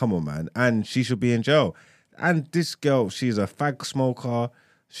time. Like, come on, man. And she should be in jail. And this girl, she's a fag smoker.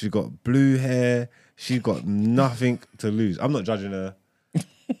 She got blue hair. She got nothing to lose. I'm not judging her.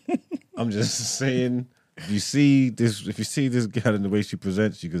 I'm just saying. If you see this girl and the way she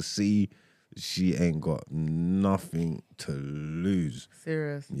presents, you can see she ain't got nothing to lose.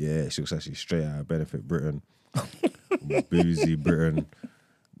 Serious. Yeah, she looks actually straight out of Benefit Britain. Boozy Britain.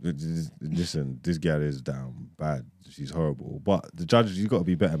 Listen, this girl is down bad. She's horrible. But the judges, you got to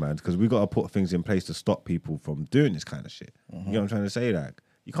be better, man, because we got to put things in place to stop people from doing this kind of shit. You know what I'm trying to say? Like,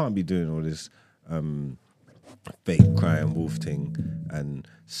 you can't be doing all this fake crying wolf thing and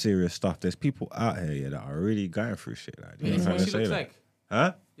serious stuff. There's people out here that are really going through shit. Like, you know what I'm trying to She say? looks Like, like.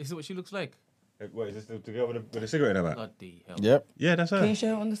 huh? This is what she looks like. What is this the girl with a cigarette in her mouth? Bloody hell. Yep. Yeah, that's Can you her.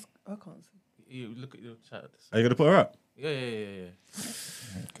 share it on this? I can't see. You look at your chat. Are you gonna put her up? Yeah.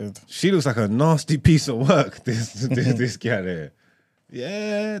 Good. She looks like a nasty piece of work. This girl here.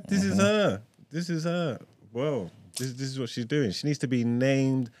 Yeah, this is her. This is her. Well, this is what she's doing. She needs to be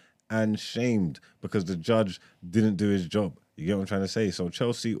named and shamed because the judge didn't do his job. You get what I'm trying to say? So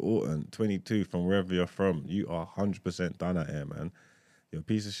Chelsea Orton, 22, from wherever you're from, you are 100% done out here, man. You're a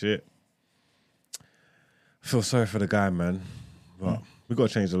piece of shit. I feel sorry for the guy, man. But we got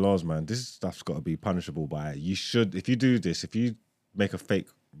to change the laws, man. This stuff's got to be punishable by it. You should, if you do this, if you make a fake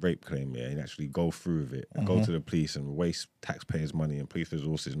rape claim, yeah, and actually go through with it and go to the police and waste taxpayers' money and police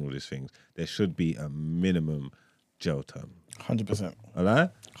resources and all these things, there should be a minimum jail term. 100%. A lie?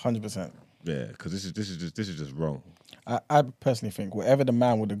 100%. Yeah, because this is just wrong. I personally think whatever the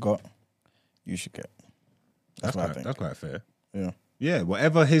man would have got, you should get. That's what I think. That's quite fair. Yeah. Yeah,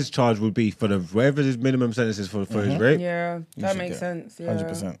 whatever his charge would be for whatever his minimum sentence is for his rape. Yeah, You that should makes get sense. Yeah.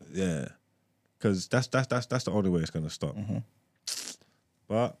 100%. Yeah, because that's the only way it's gonna stop.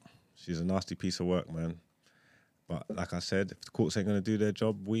 But she's a nasty piece of work, man. But like I said, if the courts ain't gonna do their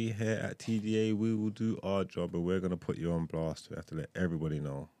job, we here at TDA, we will do our job, and we're gonna put you on blast. We have to let everybody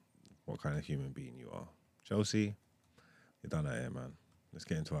know what kind of human being you are. Chelsea, you're done out here, man. Let's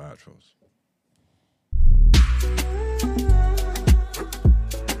get into our outros.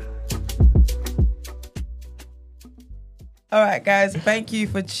 All right, guys. Thank you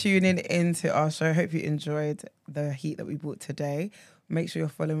for tuning into our show. Hope you enjoyed the heat that we brought today. Make sure you're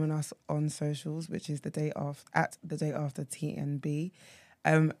following us on socials, which is the day after TNB.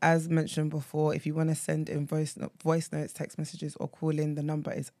 As mentioned before, if you want to send in voice notes, text messages, or call in, the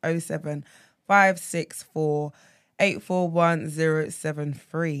number is 07564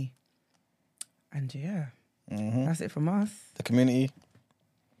 841073. And yeah, that's it from us. The community.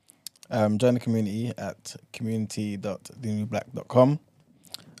 Join the community at community.thenewblack.com.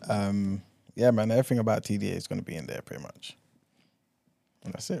 Yeah, man, everything about TDA is going to be in there pretty much.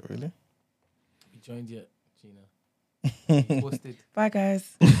 And that's it, really. You joined yet, Gina? You posted. Bye, guys.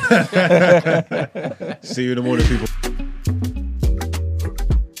 See you in the morning, people.